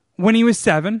age? When he was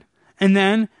 7, and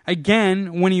then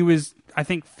again when he was, I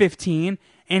think, 15,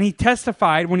 and he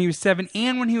testified when he was 7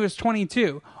 and when he was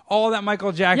 22, all that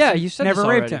Michael Jackson never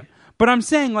raped him. But I'm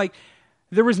saying, like,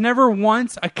 there was never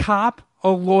once a cop, a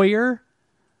lawyer,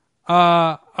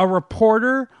 a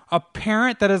reporter, a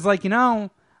parent that is like, I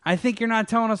think you're not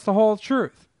telling us the whole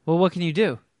truth. Well, what can you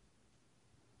do?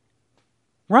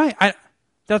 Right.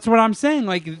 That's what I'm saying.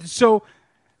 Like, so,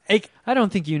 I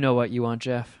don't think you know what you want,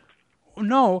 Jeff.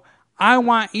 No, I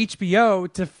want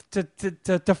HBO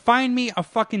to find me a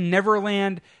fucking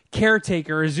Neverland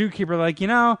caretaker or zookeeper, like,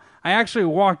 I actually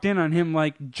walked in on him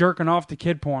like jerking off to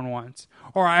kid porn once,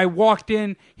 or I walked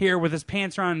in here with his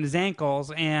pants around his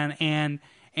ankles and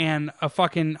a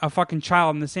fucking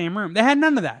child in the same room. They had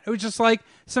none of that. It was just like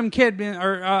some kid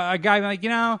or a guy like,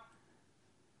 no,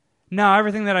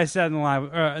 everything that I said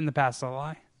in the past is a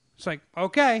lie. It's like,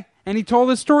 okay, and he told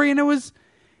his story, and it was,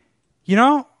 he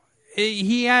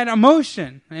had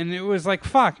emotion, and it was like,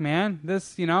 fuck, man,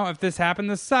 this, if this happened,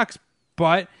 this sucks.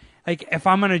 But like, if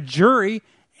I'm on a jury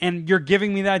and you're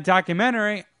giving me that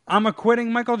documentary, I'm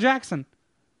acquitting Michael Jackson.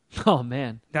 Oh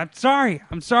man, I'm sorry.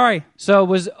 So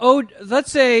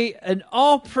let's say an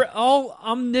all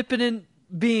omnipotent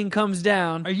being comes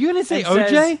down. Are you gonna say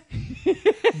OJ?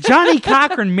 Johnny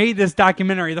Cochran made this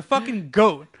documentary, the fucking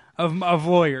goat of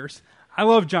lawyers. I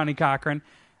love Johnny Cochran.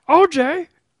 OJ,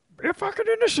 you're fucking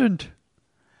innocent.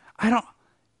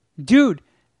 Dude,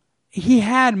 he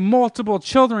had multiple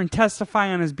children testify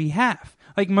on his behalf.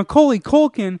 Like Macaulay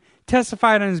Culkin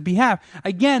testified on his behalf.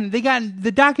 Again,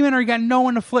 the documentary got no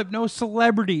one to flip, no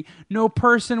celebrity, no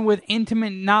person with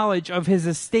intimate knowledge of his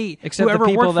estate, except the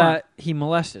people that he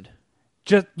molested.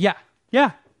 Yeah.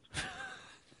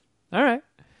 All right.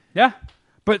 Yeah.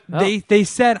 But they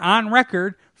said on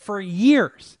record for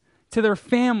years to their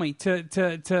family, to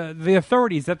the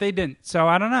authorities, that they didn't. So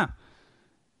I don't know.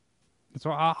 That's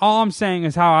all I'm saying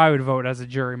is how I would vote as a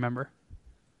jury member.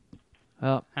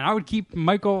 Well, and I would keep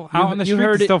Michael out on the street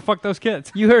and still fuck those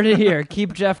kids. You heard it here.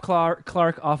 Keep Jeff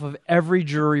Clark off of every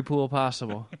jury pool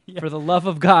possible. Yeah. For the love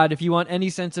of God, if you want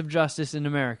any sense of justice in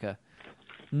America,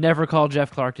 never call Jeff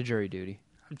Clark to jury duty.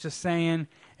 I'm just saying,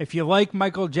 if you like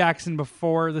Michael Jackson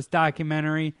before this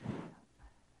documentary,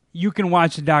 you can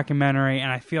watch the documentary,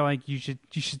 and I feel like you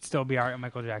should still be all right with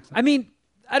Michael Jackson. I mean,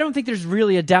 I don't think there's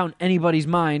really a doubt in anybody's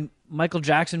mind Michael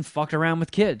Jackson fucked around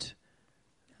with kids.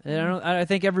 I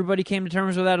think everybody came to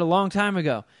terms with that a long time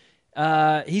ago.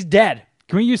 He's dead.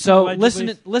 Can we use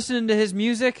listening to his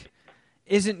music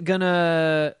isn't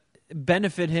gonna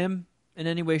benefit him in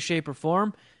any way, shape, or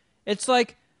form. It's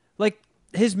like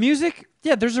his music.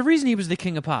 Yeah, there's a reason he was the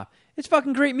king of pop. It's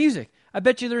fucking great music. I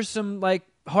bet you there's some like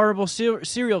horrible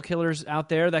serial killers out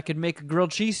there that could make a grilled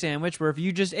cheese sandwich where if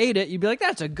you just ate it, you'd be like,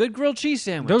 "That's a good grilled cheese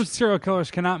sandwich." Those serial killers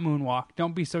cannot moonwalk.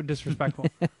 Don't be so disrespectful.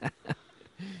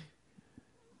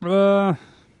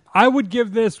 I would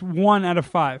give this 1 out of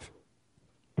 5.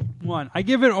 1. I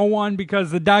give it a 1 because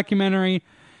the documentary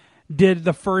did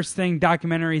the first thing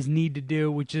documentaries need to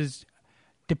do, which is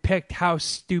depict how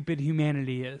stupid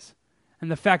humanity is. And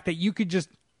the fact that you could just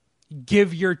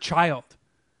give your child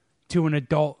to an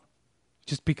adult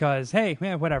just because, hey,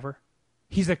 man, whatever.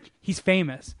 He's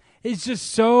famous. It's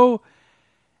just so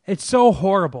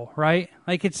horrible, right?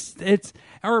 Like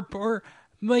or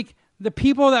like the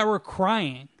people that were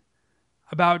crying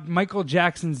about Michael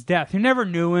Jackson's death, who never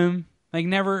knew him, like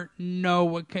never know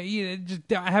what, just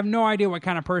I have no idea what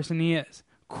kind of person he is,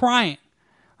 crying,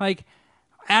 like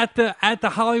at the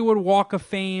Hollywood Walk of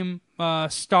Fame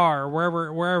star,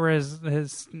 wherever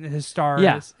his star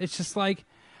is. It's just like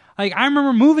I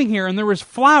remember moving here and there was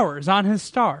flowers on his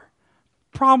star,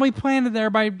 probably planted there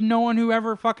by no one who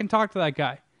ever fucking talked to that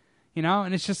guy.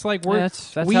 And it's just like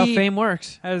that's how fame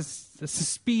works. As a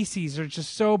species are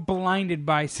just so blinded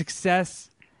by success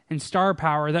and star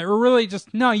power that we're really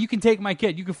just, no, you can take my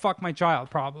kid, you can fuck my child,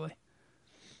 probably.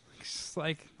 It's just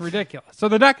like ridiculous. So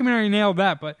the documentary nailed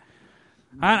that, but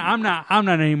I'm not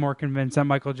any more convinced that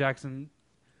Michael Jackson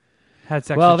had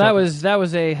sex. Well, that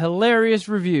was a hilarious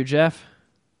review, Jeff.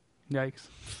 Yikes!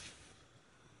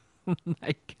 Oh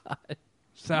my God.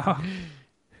 So I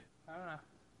don't know.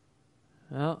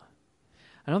 Well,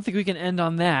 I don't think we can end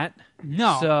on that.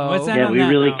 No. So, let's end on we that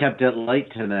really note. kept it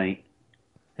light tonight.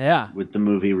 Yeah. With the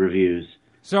movie reviews.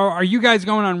 So are you guys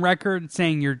going on record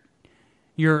saying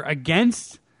you're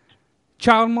against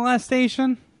child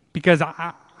molestation? Because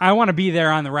I want to be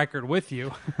there on the record with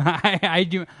you. I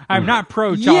do. I'm not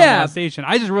pro child molestation.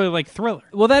 I just really like Thriller.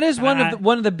 Well, that is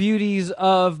one of the beauties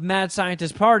of Mad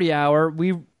Scientist Party Hour.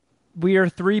 We are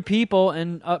 3 people,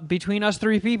 and between us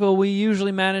 3 people, we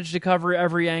usually manage to cover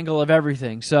every angle of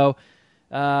everything. So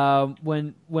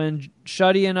when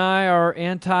Shuddy and I are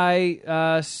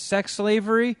anti-sex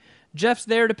slavery, Jeff's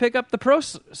there to pick up the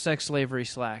pro-sex slavery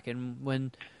slack. And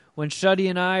when Shuddy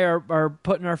and I are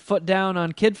putting our foot down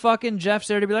on kid fucking, Jeff's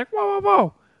there to be like, whoa, whoa,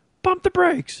 whoa, pump the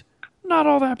brakes. Not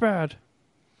all that bad.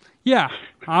 Yeah,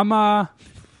 I'm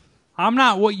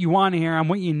not what you want to hear. I'm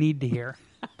what you need to hear.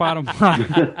 Bottom line.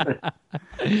 All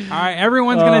right,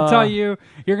 everyone's going to tell you,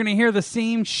 you're going to hear the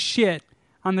same shit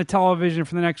on the television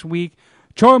for the next week.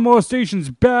 Child molestation's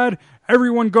bad.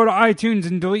 Everyone go to iTunes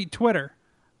and delete Twitter.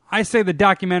 I say the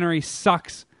documentary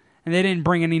sucks, and they didn't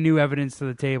bring any new evidence to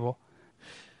the table.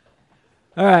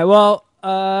 All right. Well,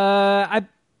 I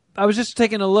was just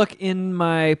taking a look in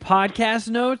my podcast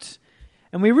notes,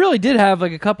 and we really did have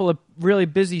like a couple of really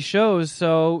busy shows,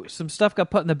 so some stuff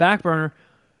got put in the back burner.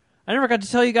 I never got to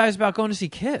tell you guys about going to see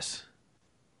Kiss.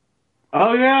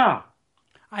 Oh, yeah.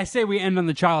 I say we end on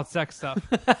the child sex stuff.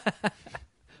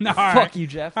 No, all Fuck right. you,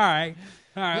 Jeff. All right.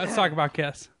 Let's talk about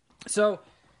Kiss. So,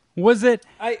 Was it?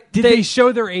 Did they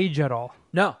show their age at all?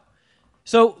 No.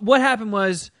 So what happened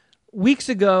was weeks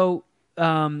ago,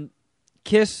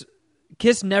 Kiss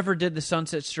never did the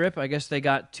Sunset Strip. I guess they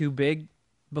got too big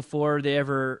before they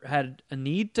ever had a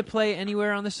need to play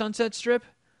anywhere on the Sunset Strip.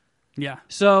 Yeah.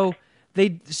 So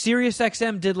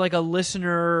SiriusXM did like a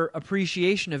listener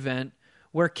appreciation event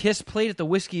where Kiss played at the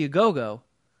Whiskey A Go-Go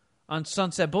on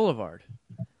Sunset Boulevard.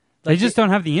 They just don't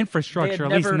have the infrastructure,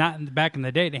 had at least never- not back in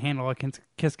the day, to handle a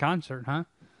Kiss concert, huh?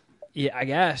 Yeah, I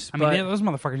guess. I mean, but- those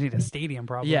motherfuckers need a stadium,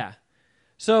 probably. Yeah.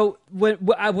 So when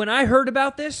I heard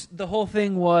about this, the whole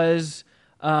thing was,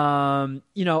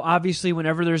 obviously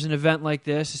whenever there's an event like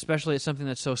this, especially at something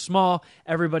that's so small,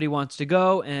 everybody wants to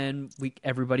go, and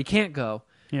everybody can't go.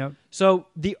 Yep. So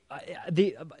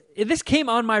this came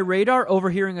on my radar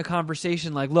overhearing a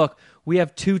conversation like, look, we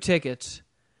have 2 tickets,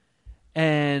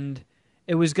 and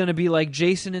it was going to be like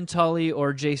Jason and Tully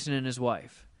or Jason and his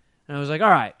wife. And I was like, all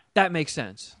right, that makes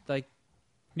sense. Like,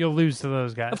 you'll lose to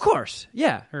those guys. Of course,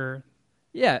 yeah. Or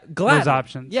glad those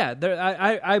options. Yeah,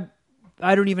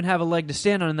 I don't even have a leg to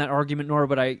stand on in that argument, nor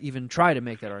would I even try to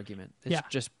make that argument. It's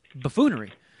just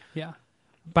buffoonery. Yeah.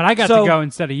 But I got to go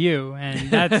instead of you,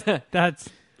 and that's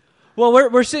Well,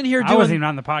 we're sitting here doing... I wasn't even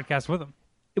on the podcast with them.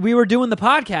 We were doing the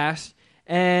podcast,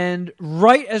 and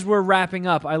right as we're wrapping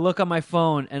up, I look on my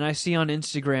phone, and I see on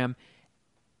Instagram,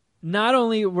 not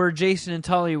only were Jason and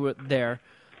Tully there,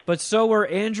 but so were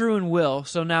Andrew and Will.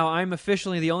 So now I'm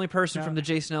officially the only person from the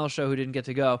Jason Ellis show who didn't get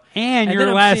to go. And then your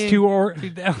I'm last seeing-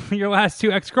 your last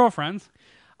 2 ex-girlfriends.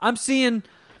 I'm seeing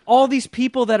all these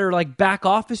people that are like back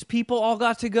office people all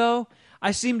got to go.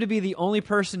 I seem to be the only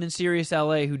person in Sirius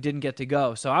LA who didn't get to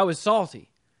go, so I was salty.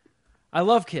 I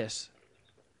love Kiss.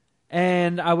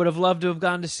 And I would have loved to have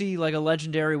gone to see like a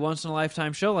legendary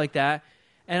once-in-a-lifetime show like that.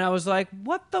 And I was like,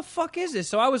 what the fuck is this?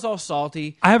 So I was all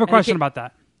salty. I have a question about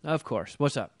that. Of course.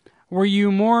 What's up? Were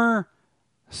you more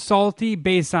salty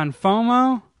based on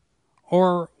FOMO,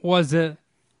 or was it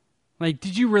like,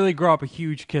 did you really grow up a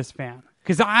huge Kiss fan?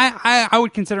 Because I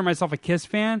would consider myself a Kiss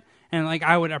fan, and like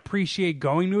I would appreciate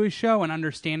going to a show and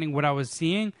understanding what I was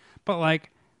seeing, but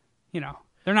like,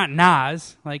 they're not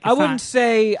Nas. Like, I wouldn't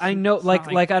say I know,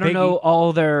 like I don't know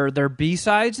all their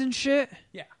B-sides and shit.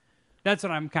 Yeah, that's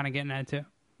what I'm kind of getting at too.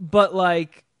 But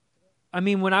like, I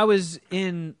mean, when I was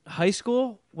in high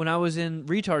school, when I was in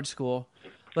retard school,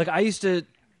 like I used to,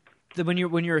 when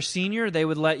you're a senior, they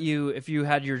would let you, if you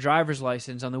had your driver's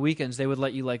license on the weekends, they would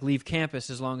let you like leave campus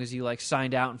as long as you like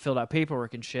signed out and filled out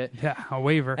paperwork and shit. Yeah, a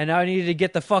waiver. And I needed to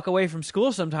get the fuck away from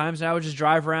school sometimes, and I would just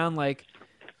drive around like,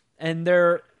 and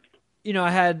there, I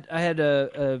had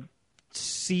a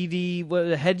CD,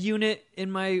 a head unit in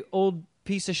my old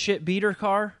piece of shit beater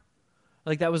car.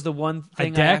 Like that was the one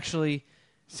thing I actually.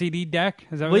 CD deck?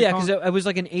 Is that what well, it's yeah, called? because it was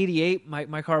like an 88.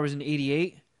 My car was an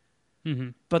 88. Mm-hmm.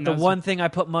 But the one thing I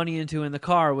put money into in the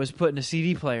car was putting a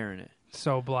CD player in it.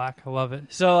 So black. I love it.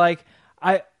 So, like,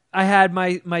 I had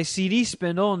my CD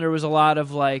spindle, and there was a lot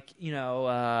of, like,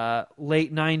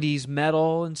 late 90s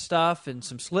metal and stuff, and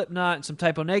some Slipknot and some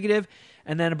Typo Negative,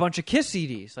 and then a bunch of Kiss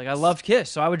CDs. Like, I loved Kiss,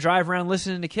 so I would drive around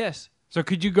listening to Kiss. So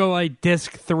could you go, like,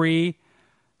 disc 3,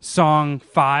 song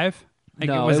 5? Like,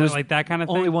 no, was it like that kind of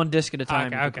thing? Only one disc at a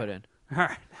time you could put in. All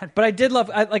right. But I did love,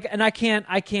 and I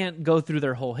can't go through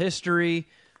their whole history,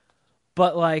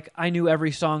 but like I knew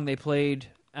every song they played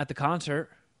at the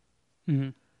concert. Mm-hmm.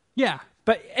 Yeah,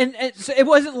 but and so it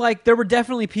wasn't like there were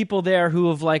definitely people there who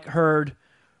have like heard,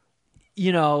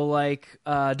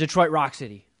 Detroit Rock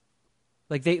City,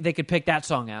 like they could pick that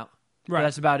song out. Right,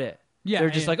 that's about it. Yeah,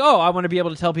 they're just like, oh, I want to be able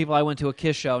to tell people I went to a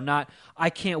Kiss show, not I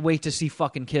can't wait to see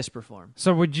fucking Kiss perform.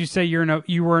 So would you say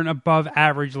you were an above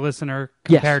average listener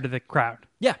compared to the crowd?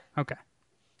 Yeah. Okay.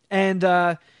 And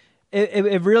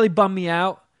it really bummed me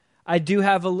out. I do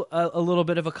have a little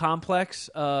bit of a complex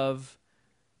of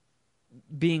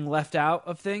being left out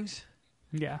of things.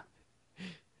 Yeah.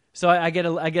 So I get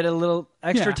a little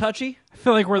extra touchy. I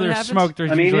feel like where there's smoke,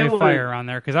 there's usually a fire on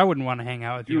there, because I wouldn't want to hang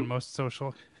out with you in most social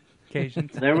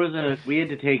occasions. We had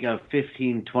to take a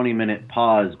 15-20 minute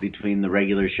pause between the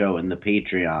regular show and the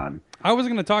Patreon. I was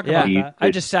going to talk about that. I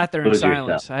just sat there in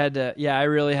silence. I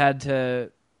really had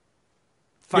to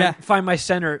find my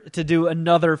center to do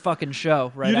another fucking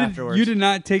show afterwards. You did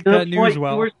not take To that the point, news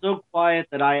well. you were so quiet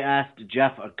that I asked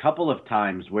Jeff a couple of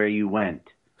times where you went.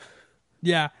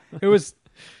 Yeah, it was.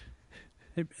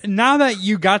 Now that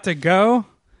you got to go,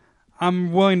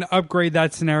 I'm willing to upgrade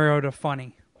that scenario to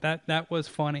funny. That was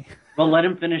funny. Well, let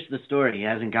him finish the story. He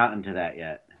hasn't gotten to that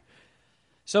yet.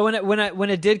 So when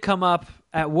it did come up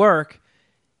at work,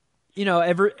 you know,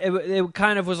 it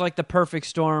kind of was like the perfect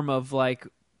storm of like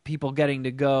people getting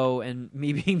to go and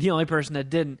me being the only person that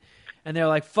didn't. And they're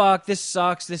like, "Fuck, this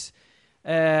sucks. This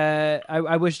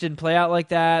I wish it didn't play out like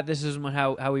that. This isn't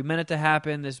how we meant it to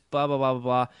happen. This blah blah blah blah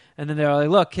blah." And then they're like,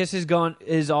 "Look, Kiss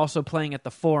is also playing at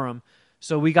the Forum,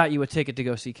 so we got you a ticket to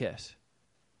go see Kiss,"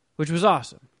 which was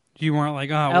awesome. You weren't like,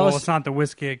 "Oh, well, it's not the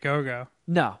Whiskey at Go-Go."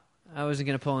 No, I wasn't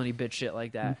gonna pull any bitch shit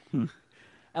like that.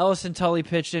 Ellis and Tully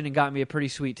pitched in and got me a pretty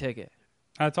sweet ticket.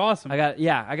 That's awesome. I got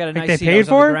a nice they seat. paid I was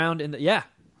for on it? the ground yeah.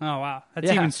 Oh wow, that's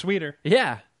Yeah. even sweeter.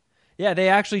 Yeah. Yeah, they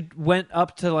actually went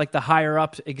up to like the higher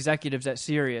up executives at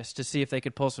Sirius to see if they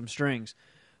could pull some strings.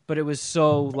 But it was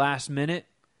so last minute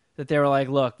that they were like,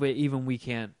 "Look, even we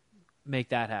can't make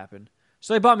that happen."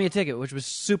 So they bought me a ticket, which was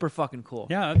super fucking cool.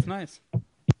 Yeah, that's nice.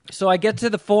 So I get to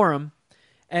the Forum,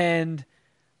 and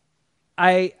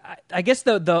I guess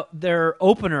their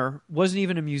opener wasn't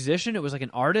even a musician; it was like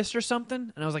an artist or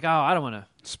something. And I was like, "Oh, I don't want to."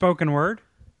 Spoken word.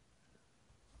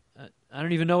 I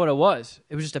don't even know what it was.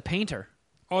 It was just a painter.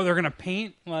 Oh, they're gonna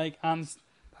paint like on.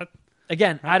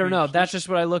 Again, I don't know. That's just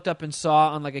what I looked up and saw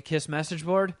on like a Kiss message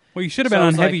board. Well, you should have So been I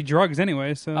on was heavy like- drugs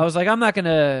anyway. So I was like, I'm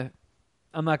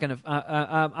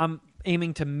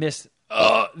aiming to miss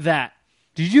that.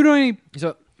 Did you do any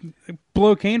So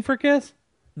blow cane for Kiss?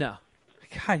 no,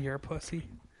 God, you're a pussy.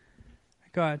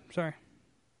 Go ahead. Sorry.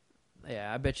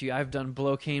 yeah, I bet you I've done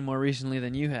blow cane more recently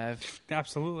than you have.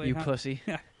 Absolutely. You Huh? pussy.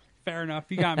 Yeah, fair enough.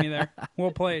 You got me there.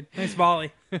 Well played. Nice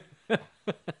volley.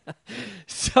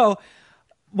 So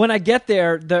when I get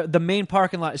there, the main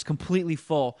parking lot is completely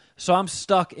full. So I'm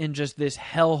stuck in just this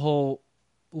hellhole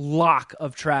lock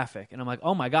of traffic, and I'm like,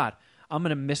 oh my god, I'm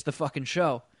gonna miss the fucking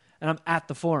show, and I'm at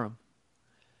the Forum.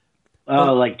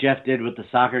 Oh, like Jeff did with the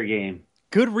soccer game.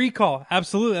 Good recall.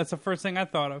 Absolutely. That's the first thing I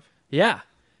thought of. Yeah,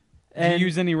 Did and you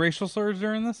use any racial slurs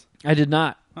during this? I did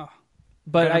not. Oh,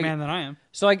 But better man than I am.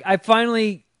 So I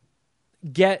finally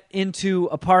get into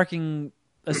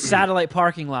a satellite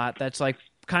parking lot that's like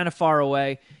kind of far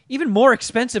away, even more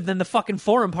expensive than the fucking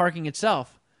Forum parking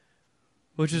itself,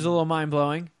 which is a little mind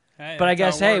blowing. Hey, But I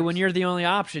that's guess, how it hey, works. when you're the only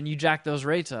option, you jack those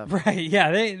rates up. Right,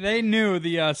 yeah, they knew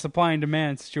the supply and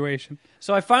demand situation.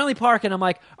 So I finally park and I'm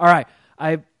like, all right,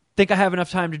 I think I have enough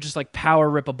time to just like power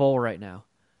rip a bowl right now.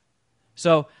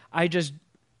 So I just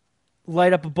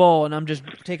light up a bowl and I'm just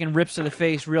taking rips to the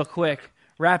face real quick,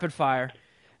 rapid fire.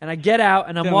 And I get out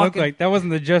and I'm Didn't look walking. like that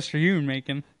wasn't the gesture you were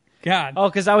making. God. Oh,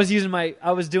 because I was doing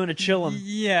a chillum.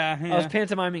 Yeah, I was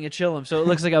pantomiming a chillum, so it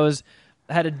looks like I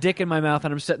had a dick in my mouth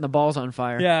and I'm setting the balls on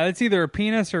fire. Yeah, it's either a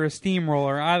penis or a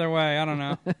steamroller. Either way, I don't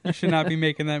know. You should not be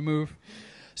making that move.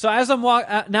 So as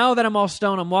now that I'm all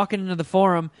stoned, I'm walking into the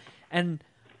Forum, and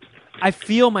I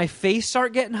feel my face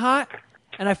start getting hot,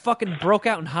 and I fucking broke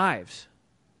out in hives,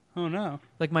 Oh no.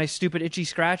 like my stupid itchy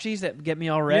scratchies that get me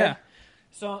all red. Yeah.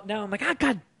 So now I'm like,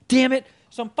 god damn it!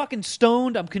 So I'm fucking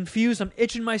stoned. I'm confused. I'm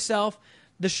itching myself.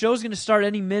 The show's going to start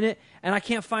any minute, and I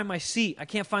can't find my seat. I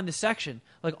can't find the section.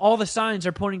 Like, all the signs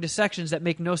are pointing to sections that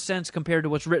make no sense compared to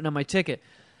what's written on my ticket.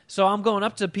 So I'm going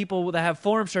up to people that have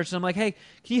Forum shirts, and I'm like, hey,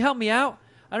 can you help me out?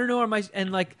 I don't know where my...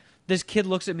 And, like, this kid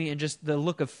looks at me, and just the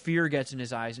look of fear gets in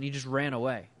his eyes, and he just ran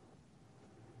away.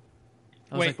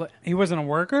 I was Wait, like, what? he wasn't a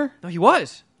worker? No, he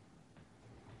was.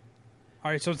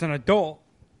 All right, so it's an adult,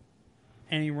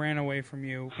 and he ran away from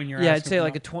you when you're Yeah, I'd asking say for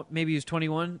like help. maybe he was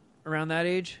 21, around that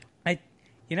age.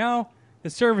 The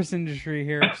service industry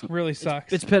here really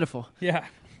sucks. It's pitiful. Yeah.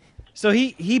 So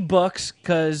he books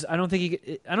because I don't think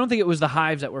it was the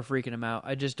hives that were freaking him out.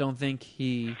 I just don't think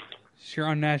he It's your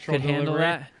unnatural could handle delivery.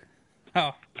 that.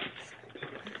 Oh.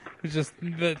 It's just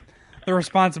the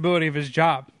responsibility of his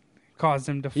job caused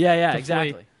him to Yeah, to flee.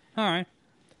 exactly. All right.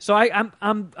 So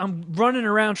I'm running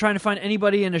around trying to find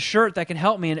anybody in a shirt that can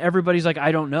help me, and everybody's like,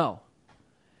 I don't know.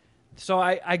 So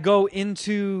I go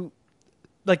into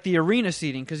like the arena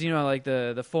seating because like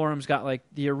the Forum's got like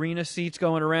the arena seats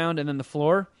going around and then the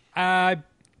floor.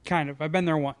 Kind of. I've been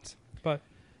there once, but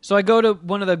So I go to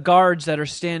one of the guards that are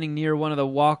standing near one of the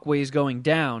walkways going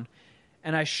down,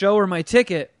 and I show her my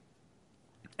ticket,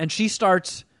 and she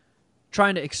starts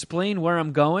trying to explain where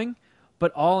I'm going,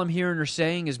 but all I'm hearing her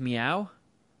saying is meow.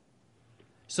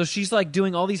 So she's like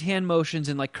doing all these hand motions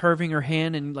and like curving her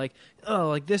hand and like, oh,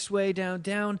 like this way, down,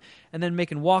 down, and then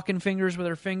making walking fingers with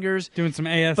her fingers. Doing some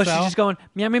ASL. But she's just going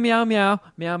meow, meow, meow, meow,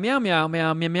 meow, meow, meow,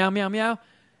 meow, meow, meow, meow, meow.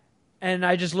 And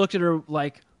I just looked at her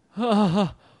like,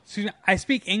 Excuse me, I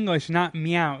speak English, not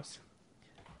meows.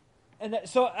 And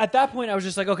so at that point, I was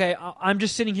just like, okay, I'm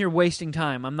just sitting here wasting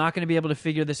time. I'm not going to be able to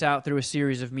figure this out through a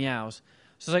series of meows.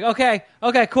 So I was like,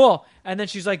 okay, cool. And then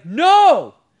she's like,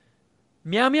 no!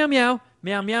 Meow, meow, meow,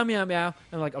 meow, meow, meow, meow. And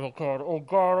I'm like, oh, God,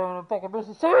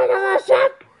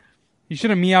 You should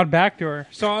have meowed back to her.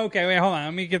 So, okay, wait, hold on.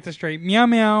 Let me get this straight. Meow,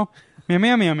 meow, meow,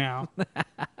 meow, meow, meow.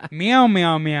 Meow,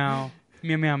 meow, meow,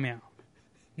 meow, meow, meow.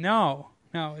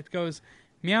 No, it goes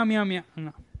meow, meow, meow.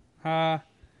 No.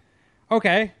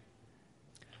 Okay.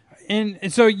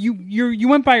 And so you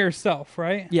went by yourself,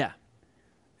 right? Yeah.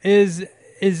 Is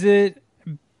it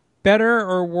better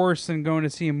or worse than going to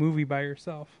see a movie by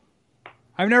yourself?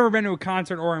 I've never been to a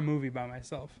concert or a movie by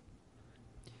myself.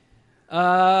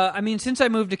 I mean, since I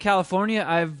moved to California,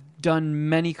 I've done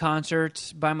many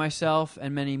concerts by myself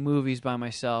and many movies by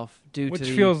myself. Which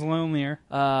feels lonelier.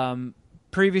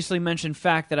 Previously mentioned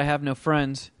fact that I have no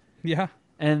friends. Yeah.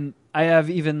 And I have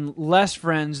even less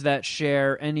friends that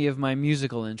share any of my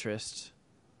musical interests.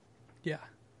 Yeah.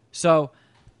 So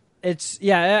it's,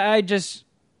 I just,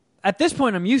 at this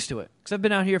point, I'm used to it because I've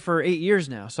been out here for 8 years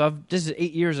now. So this is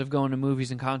 8 years of going to movies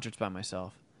and concerts by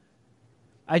myself.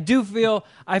 I feel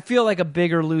like a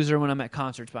bigger loser when I'm at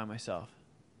concerts by myself.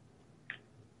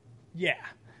 Yeah.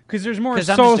 Because there's more 'Cause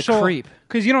social. I'm just a creep.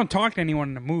 Because you don't talk to anyone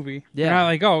in a movie. Yeah. You're not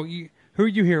like, oh, who are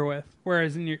you here with?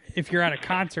 Whereas if you're at a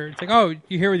concert, it's like, oh,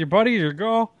 you here with your buddy, your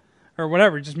girl, or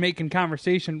whatever, just making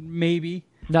conversation, maybe.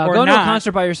 No, or going to not. a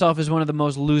concert by yourself is one of the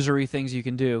most losery things you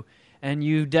can do, and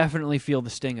you definitely feel the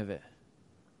sting of it.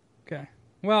 Okay.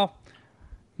 Well,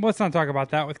 let's not talk about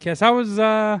that with Kiss. How was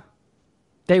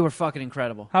They were fucking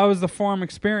incredible. How was the Forum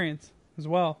experience as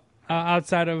well?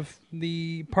 Outside of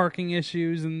the parking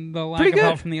issues and the lack of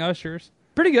help from the ushers.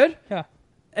 Pretty good. Yeah.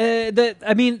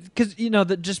 Because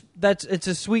it's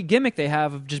a sweet gimmick they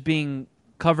have of just being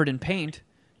covered in paint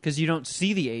because you don't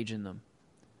see the age in them.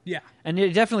 Yeah. And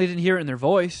you definitely didn't hear it in their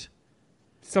voice.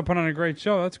 Still put on a great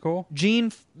show. That's cool.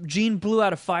 Gene blew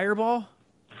out a fireball.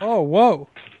 Oh, whoa.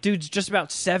 Dude's just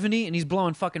about 70, and he's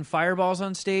blowing fucking fireballs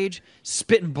on stage,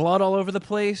 spitting blood all over the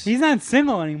place. He's not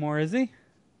single anymore, is he?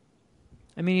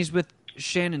 I mean, he's with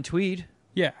Shannon Tweed.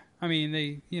 Yeah. I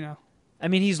mean, I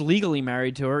mean, he's legally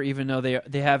married to her, even though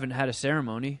they haven't had a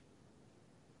ceremony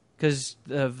because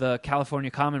of the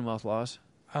California Commonwealth laws.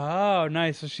 Oh,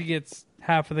 nice. So she gets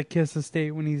half of the Kiss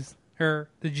estate the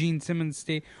Gene Simmons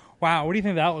estate. Wow, what do you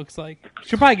think that looks like?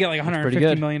 She'll probably get like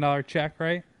 $150 million check,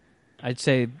 right? I'd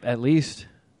say at least.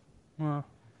 Wow.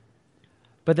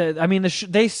 But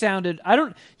they sounded.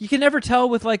 You can never tell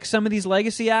with like some of these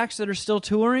legacy acts that are still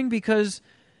touring because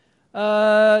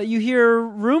you hear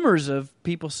rumors of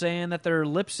people saying that they're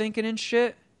lip syncing and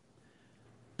shit.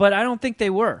 But I don't think they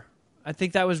were. I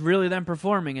think that was really them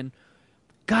performing. And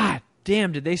God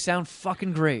damn, did they sound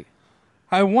fucking great.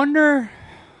 I wonder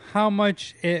how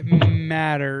much it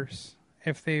matters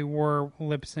if they were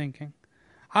lip syncing.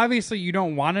 Obviously, you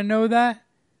don't want to know that,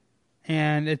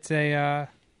 and it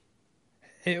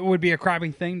would be a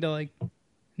crappy thing to like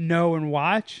know and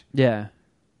watch. Yeah,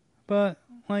 but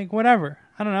like whatever.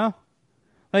 I don't know.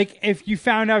 Like if you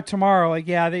found out tomorrow, like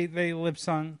they lip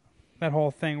sung that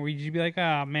whole thing, would you be like,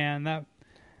 oh man, that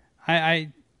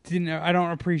I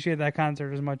don't appreciate that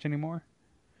concert as much anymore.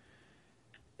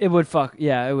 It would fuck.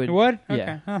 Yeah, it would. It would?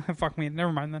 Yeah. Okay. Oh, fuck me.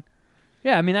 Never mind then.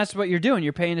 Yeah, I mean, that's what you're doing.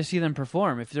 You're paying to see them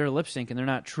perform. If they're lip syncing, they're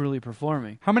not truly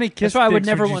performing. How many Kiss dicks would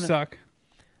you suck?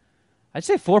 I'd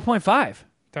say 4.5.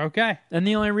 Okay. And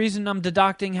the only reason I'm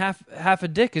deducting half a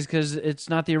dick is because it's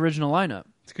not the original lineup.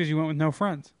 It's because you went with no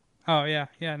friends. Oh, yeah.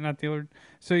 Yeah, not the other.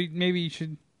 So maybe you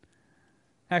should...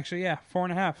 Actually, yeah,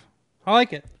 4.5. I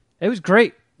like it. It was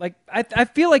great. Like I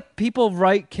feel like people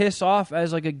write Kiss off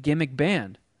as like a gimmick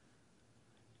band.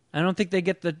 I don't think they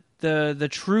get the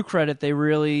true credit they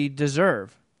really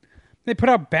deserve. They put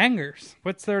out bangers.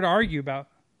 What's there to argue about?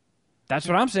 That's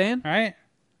what I'm saying. Right?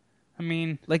 I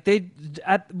mean, like they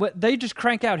just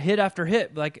crank out hit after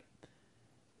hit. Like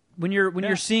when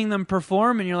you're seeing them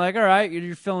perform and you're like, all right,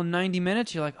 you're filling 90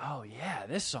 minutes. You're like, oh yeah,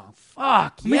 this song,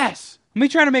 fuck yes. Let me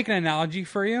try to make an analogy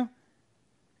for you.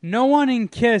 No one in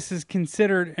Kiss is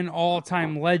considered an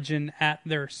all-time legend at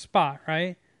their spot,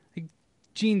 right? Like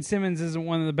Gene Simmons isn't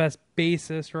one of the best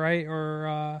bassists, right?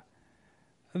 Or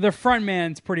the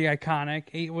frontman's pretty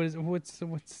iconic. What's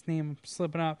his name? I'm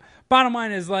slipping up. Bottom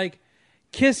line is like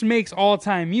Kiss makes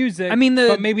all-time music. I mean,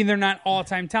 but maybe they're not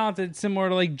all-time talented. Similar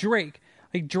to like Drake.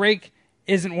 Like Drake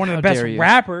isn't one of the How best dare you.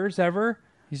 rappers ever.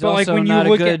 He's but also like when not you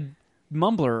a look good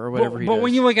mumbler or whatever he but does.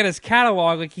 when you look at his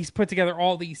catalog, like he's put together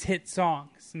all these hit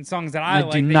songs and songs that I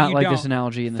like. do that not you like don't. this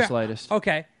analogy in the Fair- slightest.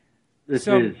 Okay, This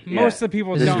so is, most yeah. of the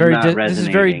people This is don't. very not this is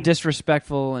very resonating.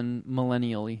 disrespectful and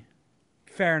millennially.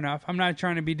 Fair enough. I'm not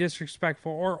trying to be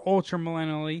disrespectful or ultra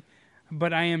millennially,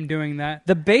 but I am doing that.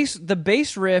 The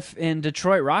bass riff in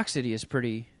Detroit Rock City is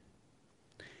pretty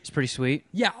sweet.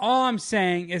 Yeah, all I'm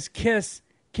saying is Kiss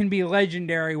can be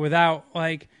legendary without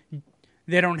like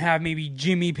they don't have maybe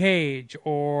Jimmy Page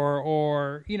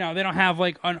or they don't have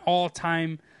like an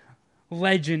all-time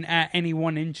legend at any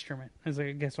one instrument. Is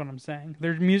I guess what I'm saying.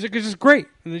 Their music is just great.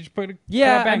 They just put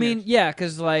Yeah, out I bangers. mean, yeah,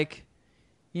 because like,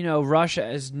 Rush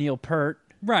as Neil Peart.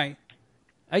 right.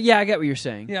 Yeah, I get what you're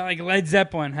saying. Yeah, like Led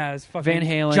Zeppelin has fucking Van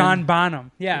Halen. John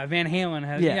Bonham. Yeah, Van Halen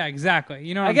has. Yeah. Yeah, exactly.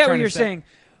 You know, what I I'm get what trying to you're say. saying,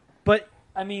 but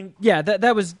I mean, yeah,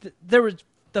 there was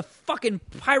the fucking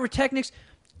pyrotechnics,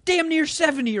 damn near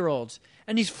 70-year-olds,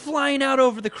 and he's flying out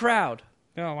over the crowd,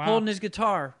 Oh wow. holding his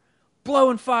guitar,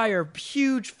 blowing fire,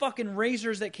 huge fucking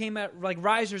risers that came out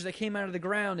of the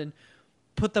ground and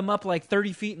put them up like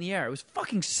 30 feet in the air. It was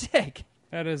fucking sick.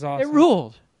 That is It awesome.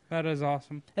 ruled. That is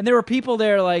awesome. And there were people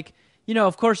there, like,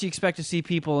 of course you expect to see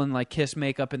people in, like, Kiss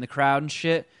makeup in the crowd and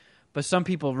shit, but some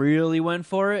people really went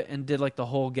for it and did, like, the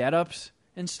whole get-ups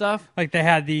and stuff. Like they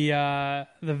had the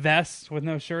vests with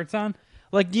no shirts on.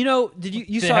 Like, did you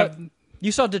They saw have-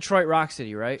 you saw Detroit Rock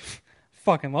City, right?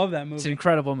 Fucking love that It's an movie.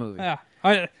 incredible movie.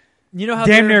 Yeah. You know how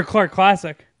Damn they're- near Clark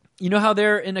classic. You know how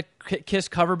they're in a Kiss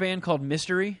cover band called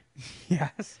Mystery?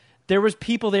 Yes. There was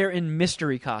people there in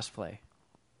Mystery cosplay.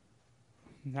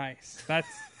 Nice. That's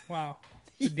wow.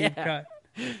 It's a deep Yeah. cut.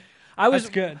 I was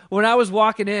That's good. When I was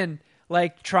walking in,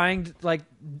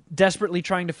 desperately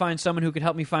trying to find someone who could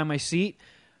help me find my seat.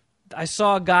 I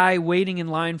saw a guy waiting in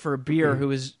line for a beer who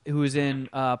was in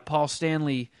Paul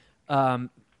Stanley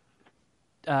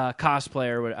cosplay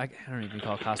or what I don't even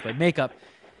call it cosplay, makeup,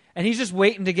 and he's just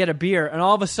waiting to get a beer, and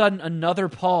all of a sudden another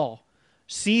Paul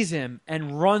sees him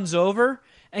and runs over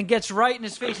and gets right in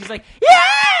his face. He's like,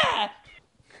 "Yeah!"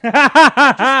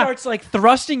 Just starts like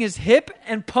thrusting his hip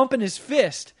and pumping his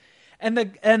fist. And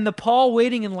the Paul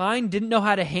waiting in line didn't know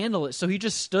how to handle it, so he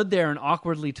just stood there and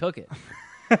awkwardly took it.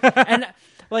 And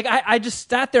like I just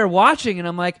sat there watching, and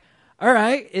I'm like, all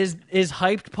right, is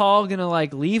hyped Paul gonna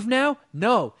like leave now?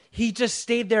 No, he just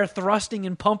stayed there thrusting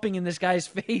and pumping in this guy's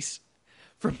face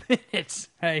for minutes.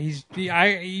 Hey,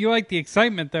 you like the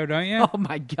excitement though, don't you? Oh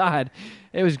my god,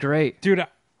 it was great, Dude,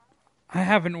 I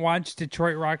haven't watched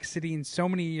Detroit Rock City in so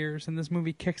many years, and this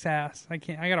movie kicks ass. I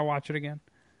gotta watch it again.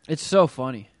 It's so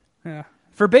funny Yeah.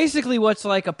 for basically what's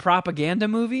like a propaganda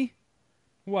movie.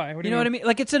 Why? What do You know what I mean?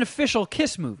 Like it's an official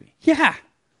Kiss movie. Yeah.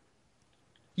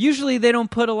 Usually they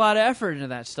don't put a lot of effort into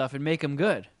that stuff and make them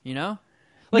good,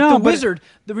 Like No, The but- Wizard.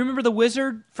 Remember The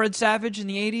Wizard, Fred Savage in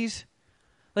the 80s?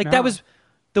 Like No. that was...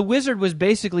 The Wizard was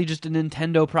basically just a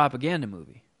Nintendo propaganda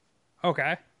movie.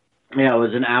 Okay. Yeah, it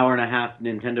was an hour and a half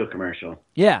Nintendo commercial.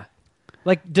 Yeah.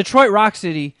 Like Detroit Rock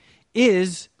City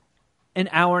is an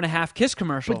hour and a half Kiss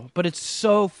commercial, but it's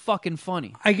so fucking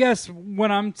funny. I guess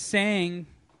what I'm saying,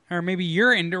 or maybe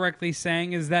you're indirectly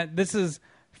saying, is that this is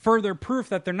further proof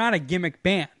that they're not a gimmick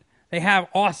band. They have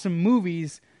awesome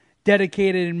movies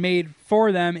dedicated and made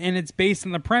for them, and it's based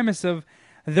on the premise of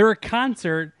their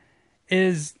concert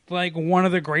is like one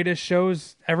of the greatest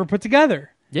shows ever put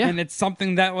together. Yeah. And it's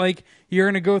something that like you're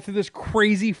going to go through this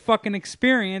crazy fucking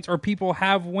experience, or people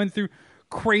have went through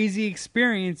crazy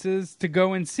experiences to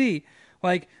go and see.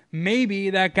 Like maybe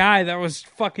that guy that was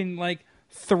fucking like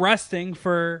thrusting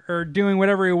for or doing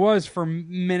whatever he was for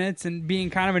minutes and being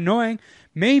kind of annoying,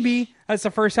 maybe that's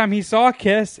the first time he saw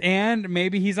Kiss, and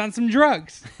maybe he's on some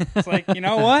drugs. It's like, you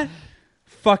know what?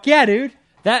 Fuck yeah, dude.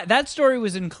 That story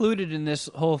was included in this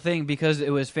whole thing because it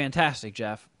was fantastic,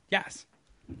 Jeff. Yes.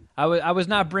 I was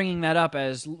not bringing that up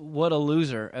as what a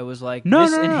loser. It was like, No,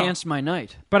 this no, no. enhanced my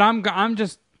night. But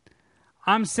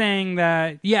I'm saying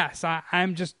that, yes,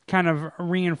 I'm just kind of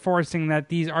reinforcing that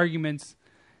these arguments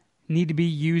need to be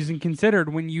used and considered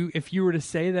if you were to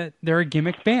say that they're a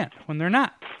gimmick band when they're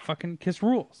not. Fucking Kiss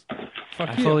rules. Fuck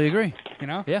I you. fully agree. You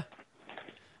know? Yeah.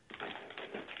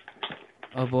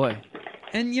 Oh boy.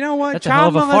 And you know what? That's a hell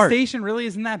Child of a fart. molestation really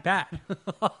isn't that bad.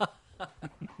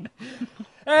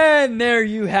 And there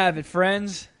you have it,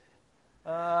 friends.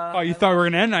 Oh, you thought we were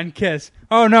going to end on Kiss.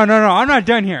 Oh, no. I'm not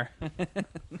done here.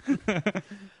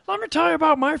 Let me tell you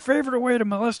about my favorite way to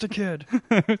molest a kid.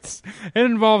 It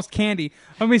involves candy.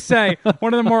 Let me say,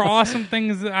 one of the more awesome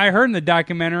things that I heard in the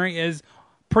documentary is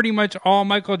pretty much all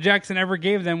Michael Jackson ever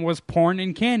gave them was porn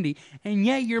and candy, and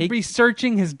yet you're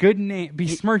besmirching his good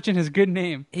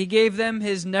name. He gave them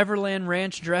his Neverland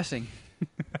Ranch dressing.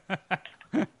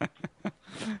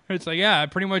 It's like, yeah,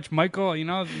 pretty much Michael.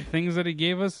 The things that he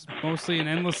gave us, mostly an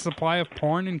endless supply of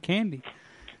porn and candy.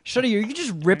 Shuddy, are you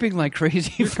just ripping like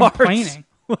crazy? You're farts? complaining.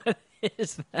 What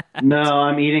is that? No,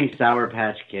 I'm eating Sour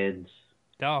Patch Kids.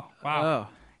 Oh, wow.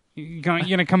 You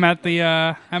gonna come at the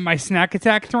at my snack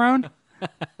attack throne?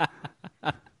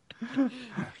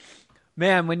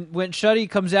 Man, when Shuddy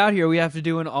comes out here, we have to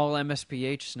do an all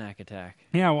MSPH snack attack.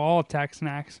 Yeah, we'll all attack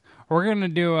snacks. We're gonna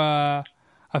do a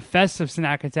festive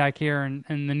snack attack here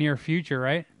in the near future,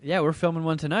 right? Yeah, we're filming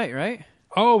one tonight, right?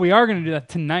 Oh, we are gonna do that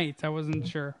tonight. I wasn't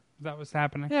sure if that was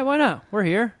happening. Yeah, why not? We're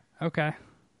here. Okay.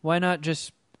 Why not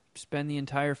just spend the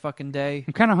entire fucking day?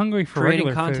 I'm kind of hungry for creating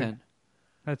regular content. Food.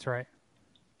 That's right.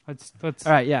 Let's.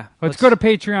 All right, yeah. Let's go to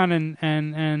Patreon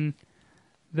and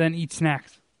then eat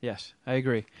snacks. Yes, I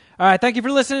agree. All right, thank you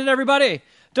for listening, everybody.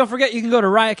 Don't forget, you can go to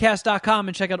riotcast.com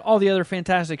and check out all the other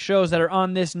fantastic shows that are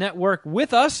on this network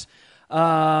with us.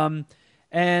 And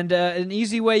an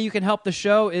easy way you can help the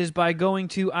show is by going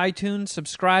to iTunes,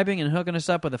 subscribing, and hooking us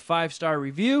up with a 5-star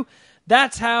review.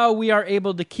 That's how we are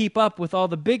able to keep up with all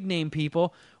the big name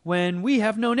people when we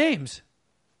have no names.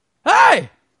 Hey!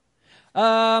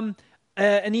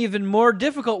 An even more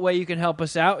difficult way you can help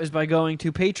us out is by going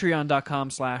to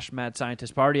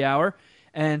patreon.com/MadScientistPartyHour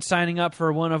and signing up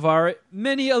for one of our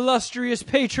many illustrious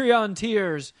Patreon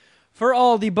tiers for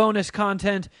all the bonus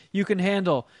content you can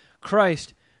handle.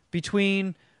 Christ,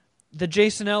 between the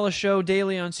Jason Ellis Show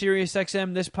daily on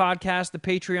SiriusXM, this podcast, the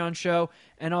Patreon show,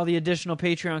 and all the additional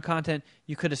Patreon content,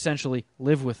 you could essentially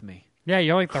live with me. Yeah,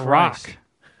 you're like The Christ.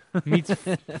 Rock meets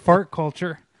fart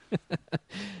culture.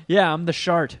 Yeah, I'm the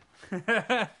shart.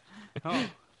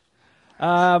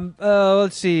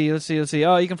 Let's see.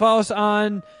 Oh, you can follow us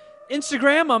on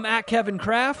Instagram. I'm at Kevin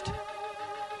Kraft.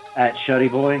 At Shuddy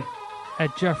Boy. At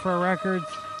Jeffra Records.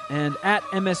 And at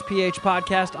MSPH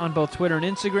Podcast on both Twitter and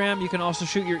Instagram. You can also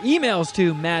shoot your emails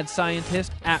to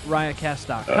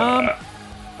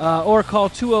madscientist@riotcast.com or call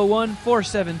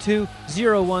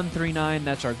 201-472-0139.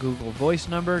 That's our Google Voice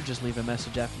number. Just leave a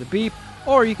message after the beep.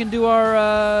 Or you can do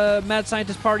our Mad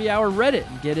Scientist Party Hour Reddit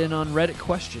and get in on Reddit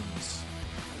questions.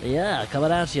 Yeah,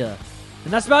 coming at you.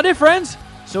 And that's about it, friends.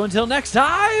 So until next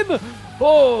time,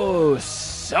 oh,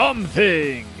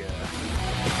 something.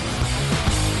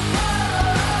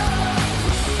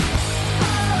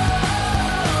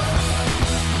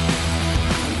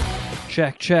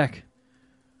 Check.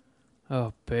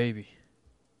 Oh, baby.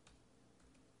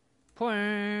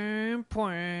 Pwam,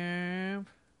 pwam.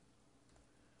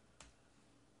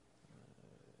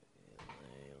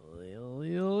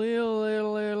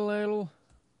 Little.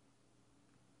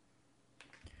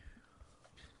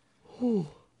 Ooh.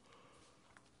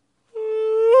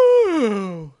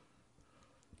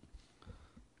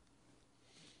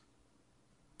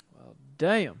 Well,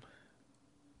 damn.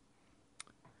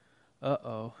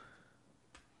 Uh-oh.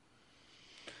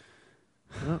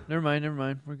 Oh, never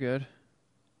mind. We're good.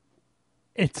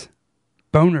 It's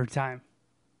boner time.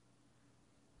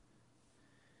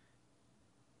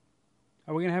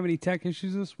 Are we going to have any tech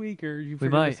issues this week, or you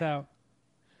figured this out?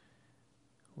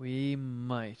 We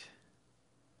might.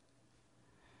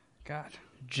 God.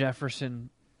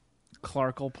 Jefferson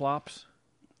Clarkle plops.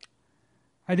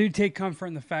 I do take comfort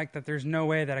in the fact that there's no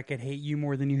way that I could hate you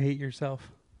more than you hate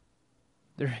yourself.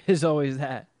 There is always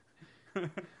that.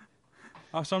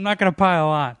 So I'm not going to pile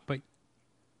on, but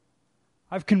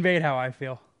I've conveyed how I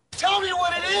feel. Tell me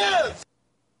what it is!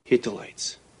 Hit the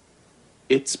lights.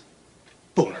 It's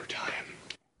boner time.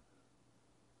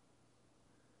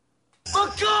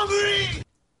 Montgomery!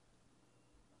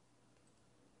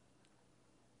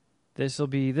 This will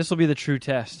be the true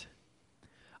test.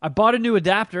 I bought a new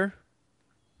adapter,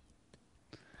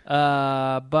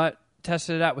 but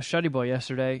tested it out with Shuddy Boy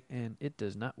yesterday, and it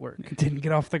does not work. It didn't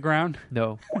get off the ground?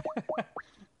 No.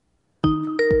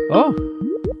 Oh,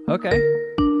 okay.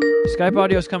 Skype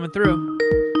audio's coming through.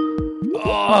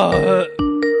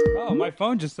 Oh, my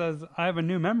phone just says I have a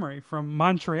new memory from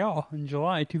Montreal in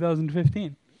July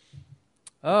 2015.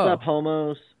 Oh. What's up,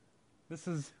 homos? This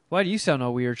is... Why do you sound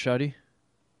all weird, Shuddy?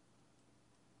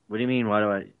 What do you mean? Why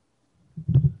do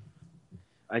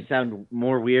I sound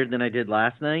more weird than I did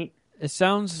last night? It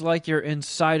sounds like you're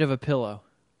inside of a pillow.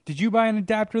 Did you buy an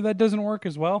adapter that doesn't work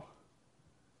as well?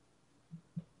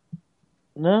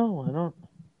 No, I don't.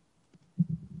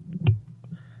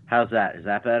 How's that? Is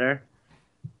that better?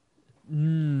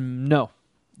 No.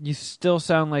 You still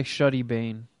sound like Shuddy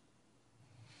Bane.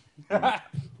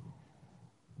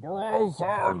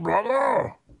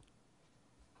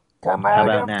 Come How out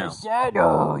about of now? the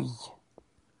shadows.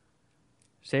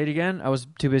 Say it again. I was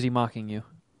too busy mocking you.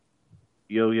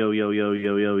 Yo, yo, yo, yo,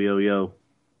 yo, yo, yo, yo.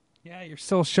 Yeah, you're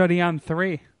still shutty on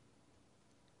 3.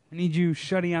 I need you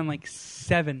shutty on like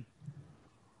 7.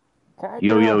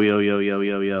 Yo, yo, yo, yo, yo,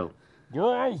 yo, yo. Do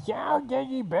I sound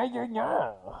any better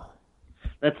now?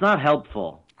 That's not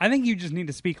helpful. I think you just need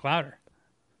to speak louder.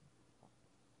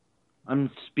 I'm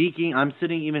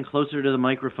sitting even closer to the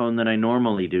microphone than I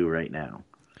normally do right now.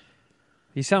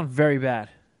 You sound very bad.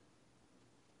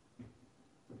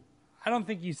 I don't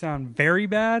think you sound very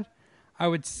bad. I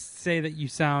would say that you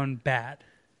sound bad.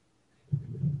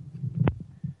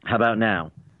 How about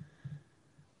now?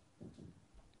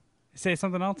 Say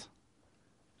something else?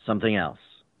 Something else.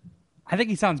 I think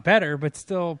he sounds better, but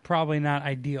still probably not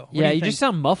ideal. What do Yeah, you think? just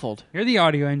sound muffled. You're the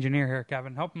audio engineer here,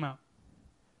 Kevin. Help him out.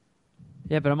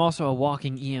 Yeah, but I'm also a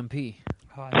walking EMP.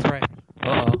 Oh, that's right.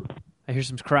 Uh-oh. I hear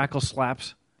some crackle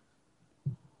slaps.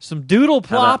 Some doodle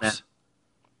How about plops.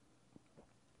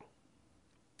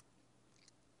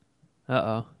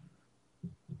 Uh-oh.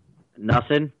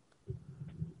 Nothing?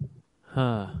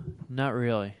 Huh. Not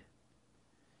really.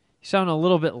 You sound a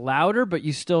little bit louder, but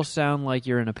you still sound like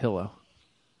you're in a pillow.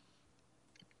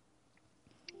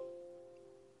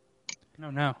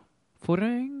 No.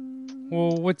 Footing.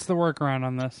 Well, what's the workaround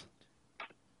on this?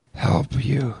 Help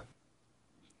you.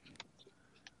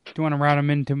 Do you want to route him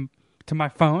into my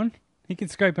phone? He can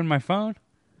Skype in my phone.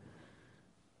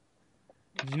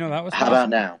 Did you know that was How possible? about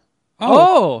now?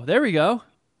 Oh, there we go.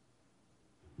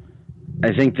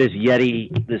 I think this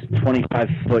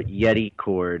 25-foot Yeti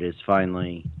cord is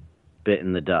finally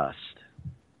bitten the dust.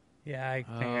 Yeah, I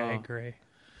think I agree.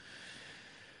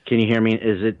 Can you hear me?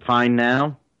 Is it fine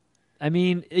now? I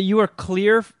mean, you were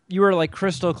clear. You were like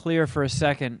crystal clear for a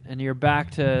second, and you're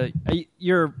back to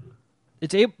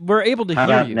we're able to How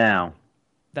hear about you now?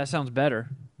 That sounds better.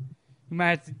 You might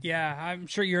have to, yeah, I'm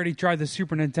sure you already tried the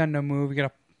Super Nintendo move. You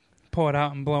gotta pull it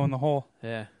out and blow in the hole.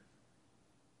 Yeah.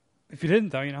 If you didn't,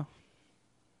 though, you know.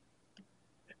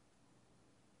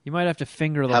 You might have to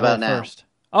finger the How hole about now? first.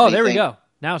 Oh, What do you there we think? go.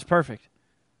 Now it's perfect.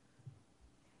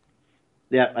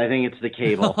 Yeah, I think it's the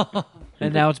cable.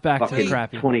 And now it's back to the Fucking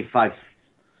crappy. 25.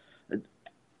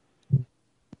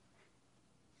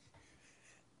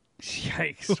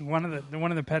 Yikes! one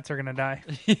of the pets are gonna die.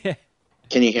 Yeah.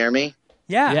 Can you hear me?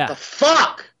 Yeah. Yeah. The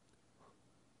fuck?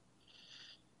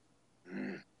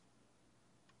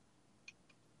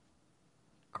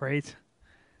 Great.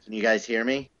 Can you guys hear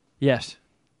me? Yes.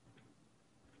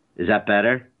 Is that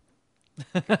better?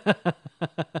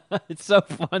 It's so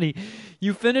funny.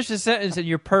 You finish a sentence and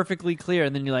you're perfectly clear,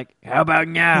 and then you're like, "How about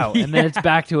now?" And then it's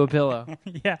back to a pillow.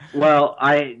 Yeah. Well,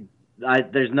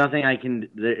 there's nothing I can.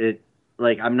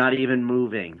 I'm not even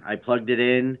moving. I plugged it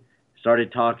in,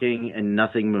 started talking, and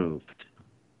nothing moved.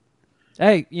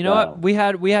 Hey, you know Wow.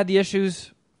 what? We had the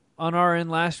issues on our end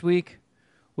last week.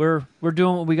 We're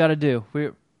doing what we got to do.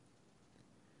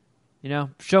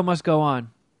 Show must go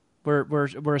on.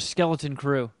 We're a skeleton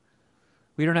crew.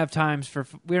 We don't have time for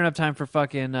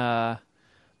fucking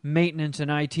maintenance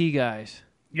and IT guys.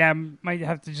 Yeah, might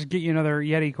have to just get you another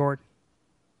Yeti cord.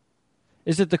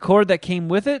 Is it the cord that came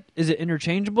with it? Is it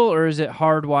interchangeable, or is it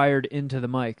hardwired into the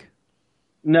mic?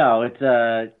 No,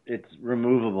 it's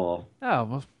removable. Oh,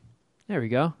 well, there we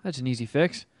go. That's an easy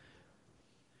fix.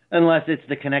 Unless it's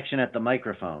the connection at the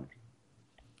microphone.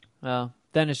 Well,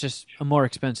 then it's just a more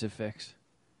expensive fix.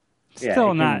 Yeah,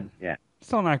 Still it not. can- yeah.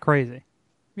 Still not crazy.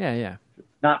 Yeah.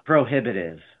 Not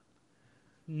prohibitive.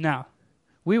 No.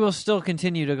 We will still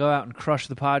continue to go out and crush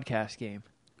the podcast game.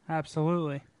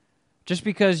 Absolutely. Just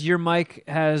because your mic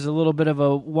has a little bit of a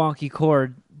wonky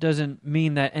cord doesn't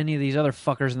mean that any of these other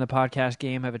fuckers in the podcast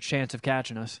game have a chance of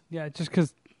catching us. Yeah, just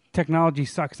because technology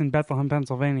sucks in Bethlehem,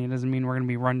 Pennsylvania, doesn't mean we're going to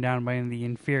be run down by any of the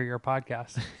inferior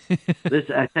podcasts. This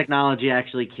technology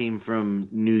actually came from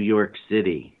New York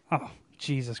City. Oh,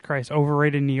 Jesus Christ.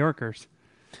 Overrated New Yorkers.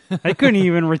 They couldn't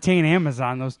even retain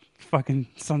Amazon, those fucking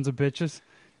sons of bitches.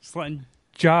 Just letting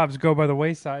jobs go by the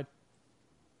wayside.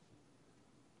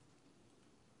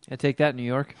 I take that, New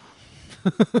York.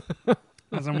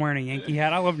 As I'm wearing a Yankee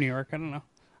hat. I love New York. I don't know.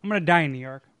 I'm going to die in New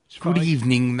York. Good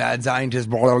evening, mad scientist.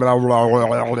 Blah, blah, blah, blah,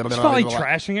 blah, blah, Just felt like blah.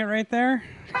 trashing it right there.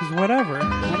 Because whatever.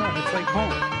 It's like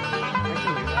home. I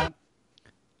can do that.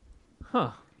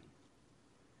 Huh.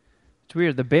 It's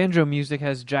weird. The banjo music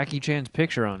has Jackie Chan's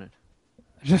picture on it.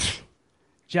 Just,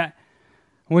 I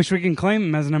wish we can claim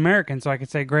him as an American so I could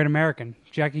say great American.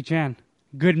 Jackie Chan.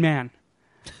 Good man.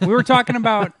 We were talking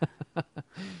about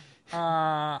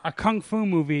a kung fu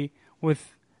movie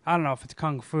with, I don't know if it's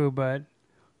kung fu, but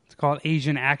it's called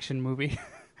Asian Action Movie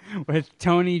with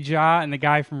Tony Jaa and the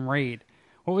guy from Raid.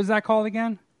 What was that called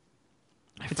again?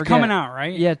 It's forget. coming out,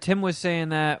 right? Yeah, Tim was saying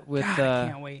that with. God,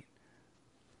 I can't wait.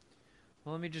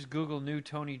 Well, let me just Google new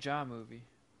Tony Jaa movie.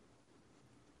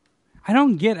 I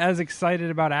don't get as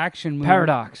excited about action movies.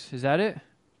 Paradox, is that it?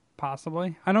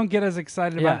 Possibly. I don't get as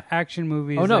excited Yeah. about action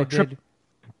movies. Oh, no, as I did.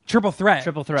 Triple Threat.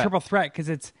 Triple Threat. Triple Threat, because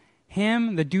it's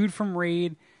him, the dude from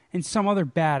Raid, and some other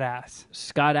badass.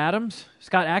 Scott Adams?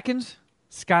 Scott Atkins?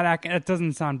 Scott Atkins. That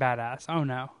doesn't sound badass. Oh,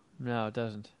 no. No, it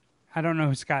doesn't. I don't know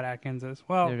who Scott Atkins is.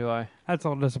 Well, Neither do I. that's a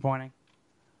little disappointing.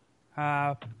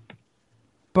 But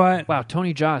Wow,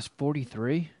 Tony Jaa is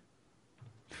 43?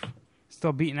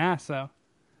 still beating ass, though.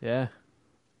 Yeah.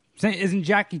 Isn't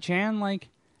Jackie Chan like...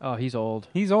 Oh, he's old.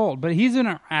 He's old, but he's in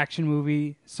an action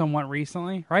movie somewhat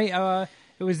recently, right?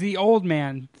 It was the Old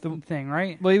Man thing,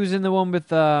 right? Well, he was in the one with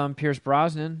Pierce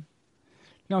Brosnan.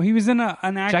 No, he was in an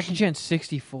action... Jackie Chan's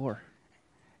 64.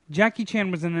 Jackie Chan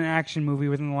was in an action movie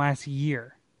within the last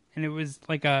year, and it was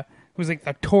like The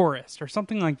Tourist or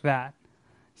something like that.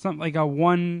 Something like a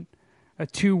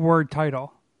 2-word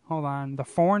title. Hold on. The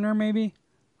Foreigner, maybe?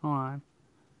 Hold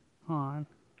on.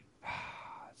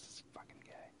 This is fucking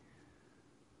gay.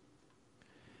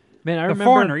 Man, I The remember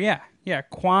Foreigner, yeah. Yeah,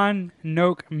 Kwan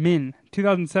Nok Min,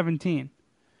 2017.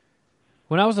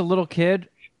 when I was a little kid,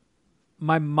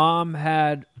 my mom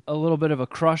had a little bit of a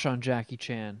crush on Jackie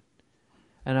Chan.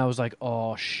 And I was like,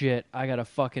 oh, shit, I got to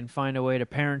fucking find a way to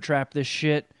parent trap this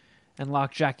shit and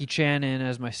lock Jackie Chan in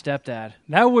as my stepdad.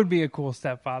 That would be a cool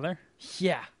stepfather.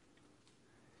 Yeah.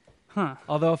 Huh.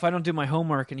 Although if I don't do my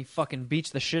homework and he fucking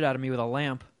beats the shit out of me with a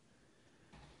lamp,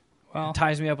 Well,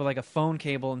 ties me up with like a phone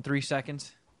cable in 3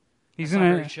 seconds. he's That's not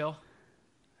gonna... very chill.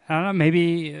 I don't know.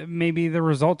 Maybe the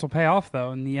results will pay off,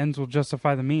 though, and the ends will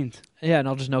justify the means. Yeah, and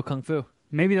I'll just know Kung Fu.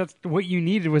 Maybe that's what you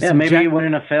needed was Yeah, some maybe you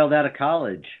wouldn't have failed out of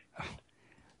college.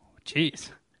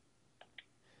 Jeez.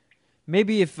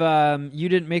 Maybe if you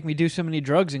didn't make me do so many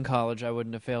drugs in college, I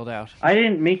wouldn't have failed out. I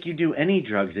didn't make you do any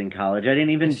drugs in college. I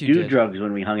didn't even Yes, you do did. drugs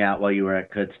when we hung out while you were at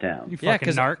Kutztown. You Yeah,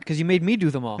 fucking narc. because you made me do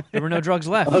them all. There were no drugs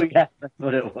left. Oh, yeah, that's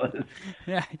what it was.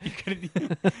 Yeah, you couldn't.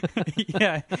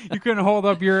 Yeah, you couldn't hold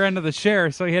up your end of the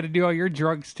share, so you had to do all your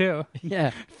drugs too. Yeah.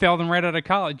 Failed them right out of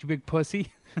college, you big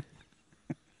pussy.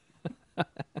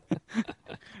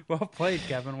 Well played,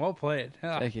 Kevin. Well played.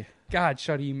 Oh, Thank you. God,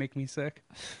 Shuddy, you make me sick.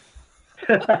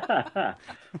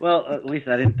 Well, at least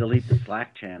I didn't delete the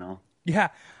Slack channel. Yeah,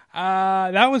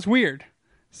 that was weird.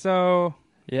 So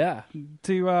Yeah.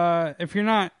 if you're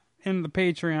not in the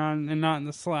Patreon and not in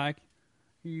the Slack,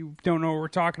 you don't know what we're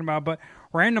talking about. But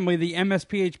randomly, the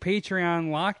MSPH Patreon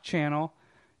lock channel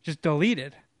just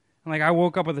deleted. And like I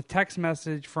woke up with a text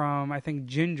message from I think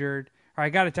Gingered, or I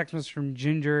got a text message from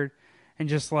Gingered, and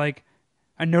just like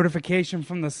a notification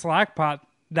from the Slack pot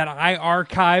that I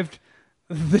archived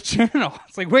the channel.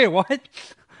 It's like, wait, what?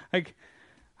 Like,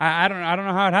 I don't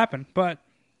know how it happened, but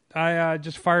I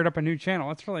just fired up a new channel.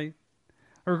 It's really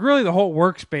the whole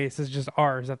workspace is just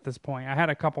ours at this point. I had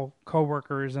a couple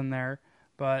coworkers in there,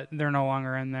 but they're no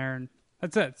longer in there, and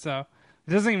that's it. So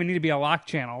it doesn't even need to be a lock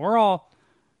channel. We're all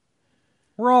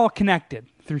connected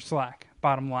through Slack.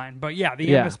 Bottom line, but yeah, the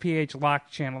MSPH lock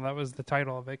channel, that was the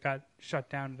title of it, got shut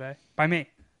down today by me.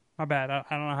 My bad. I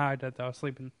don't know how I did that. I was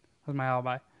sleeping. That was my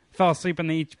alibi. Fell asleep in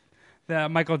the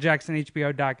Michael Jackson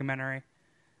HBO documentary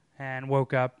and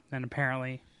woke up, and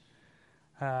apparently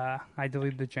I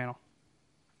deleted the channel.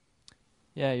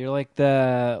 Yeah, you're like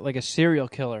a serial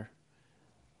killer.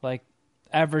 Like,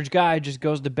 average guy just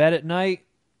goes to bed at night,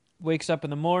 wakes up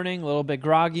in the morning, a little bit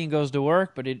groggy, and goes to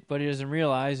work, but he doesn't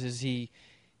realize is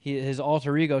his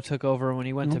alter ego took over when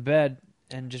he went to bed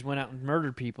and just went out and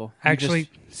murdered people. Actually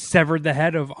severed the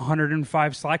head of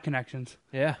 105 Slack connections.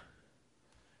 Yeah.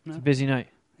 It's a busy night.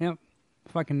 Yep.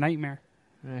 Fucking nightmare.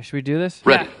 Should we do this?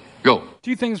 Ready, go.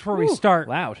 2 things before we start.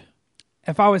 Loud.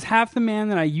 If I was half the man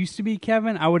that I used to be,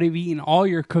 Kevin, I would have eaten all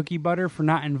your cookie butter for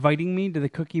not inviting me to the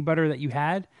cookie butter that you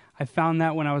had. I found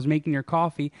that when I was making your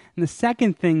coffee. And the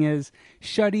second thing is,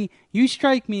 Shuddy, you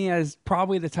strike me as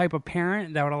probably the type of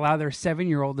parent that would allow their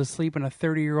 7-year-old to sleep in a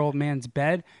 30-year-old man's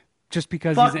bed just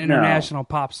because he's an international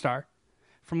pop star.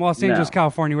 From Los Angeles,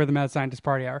 California, we're the Mad Scientist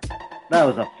Party Hour. That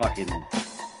was a fucking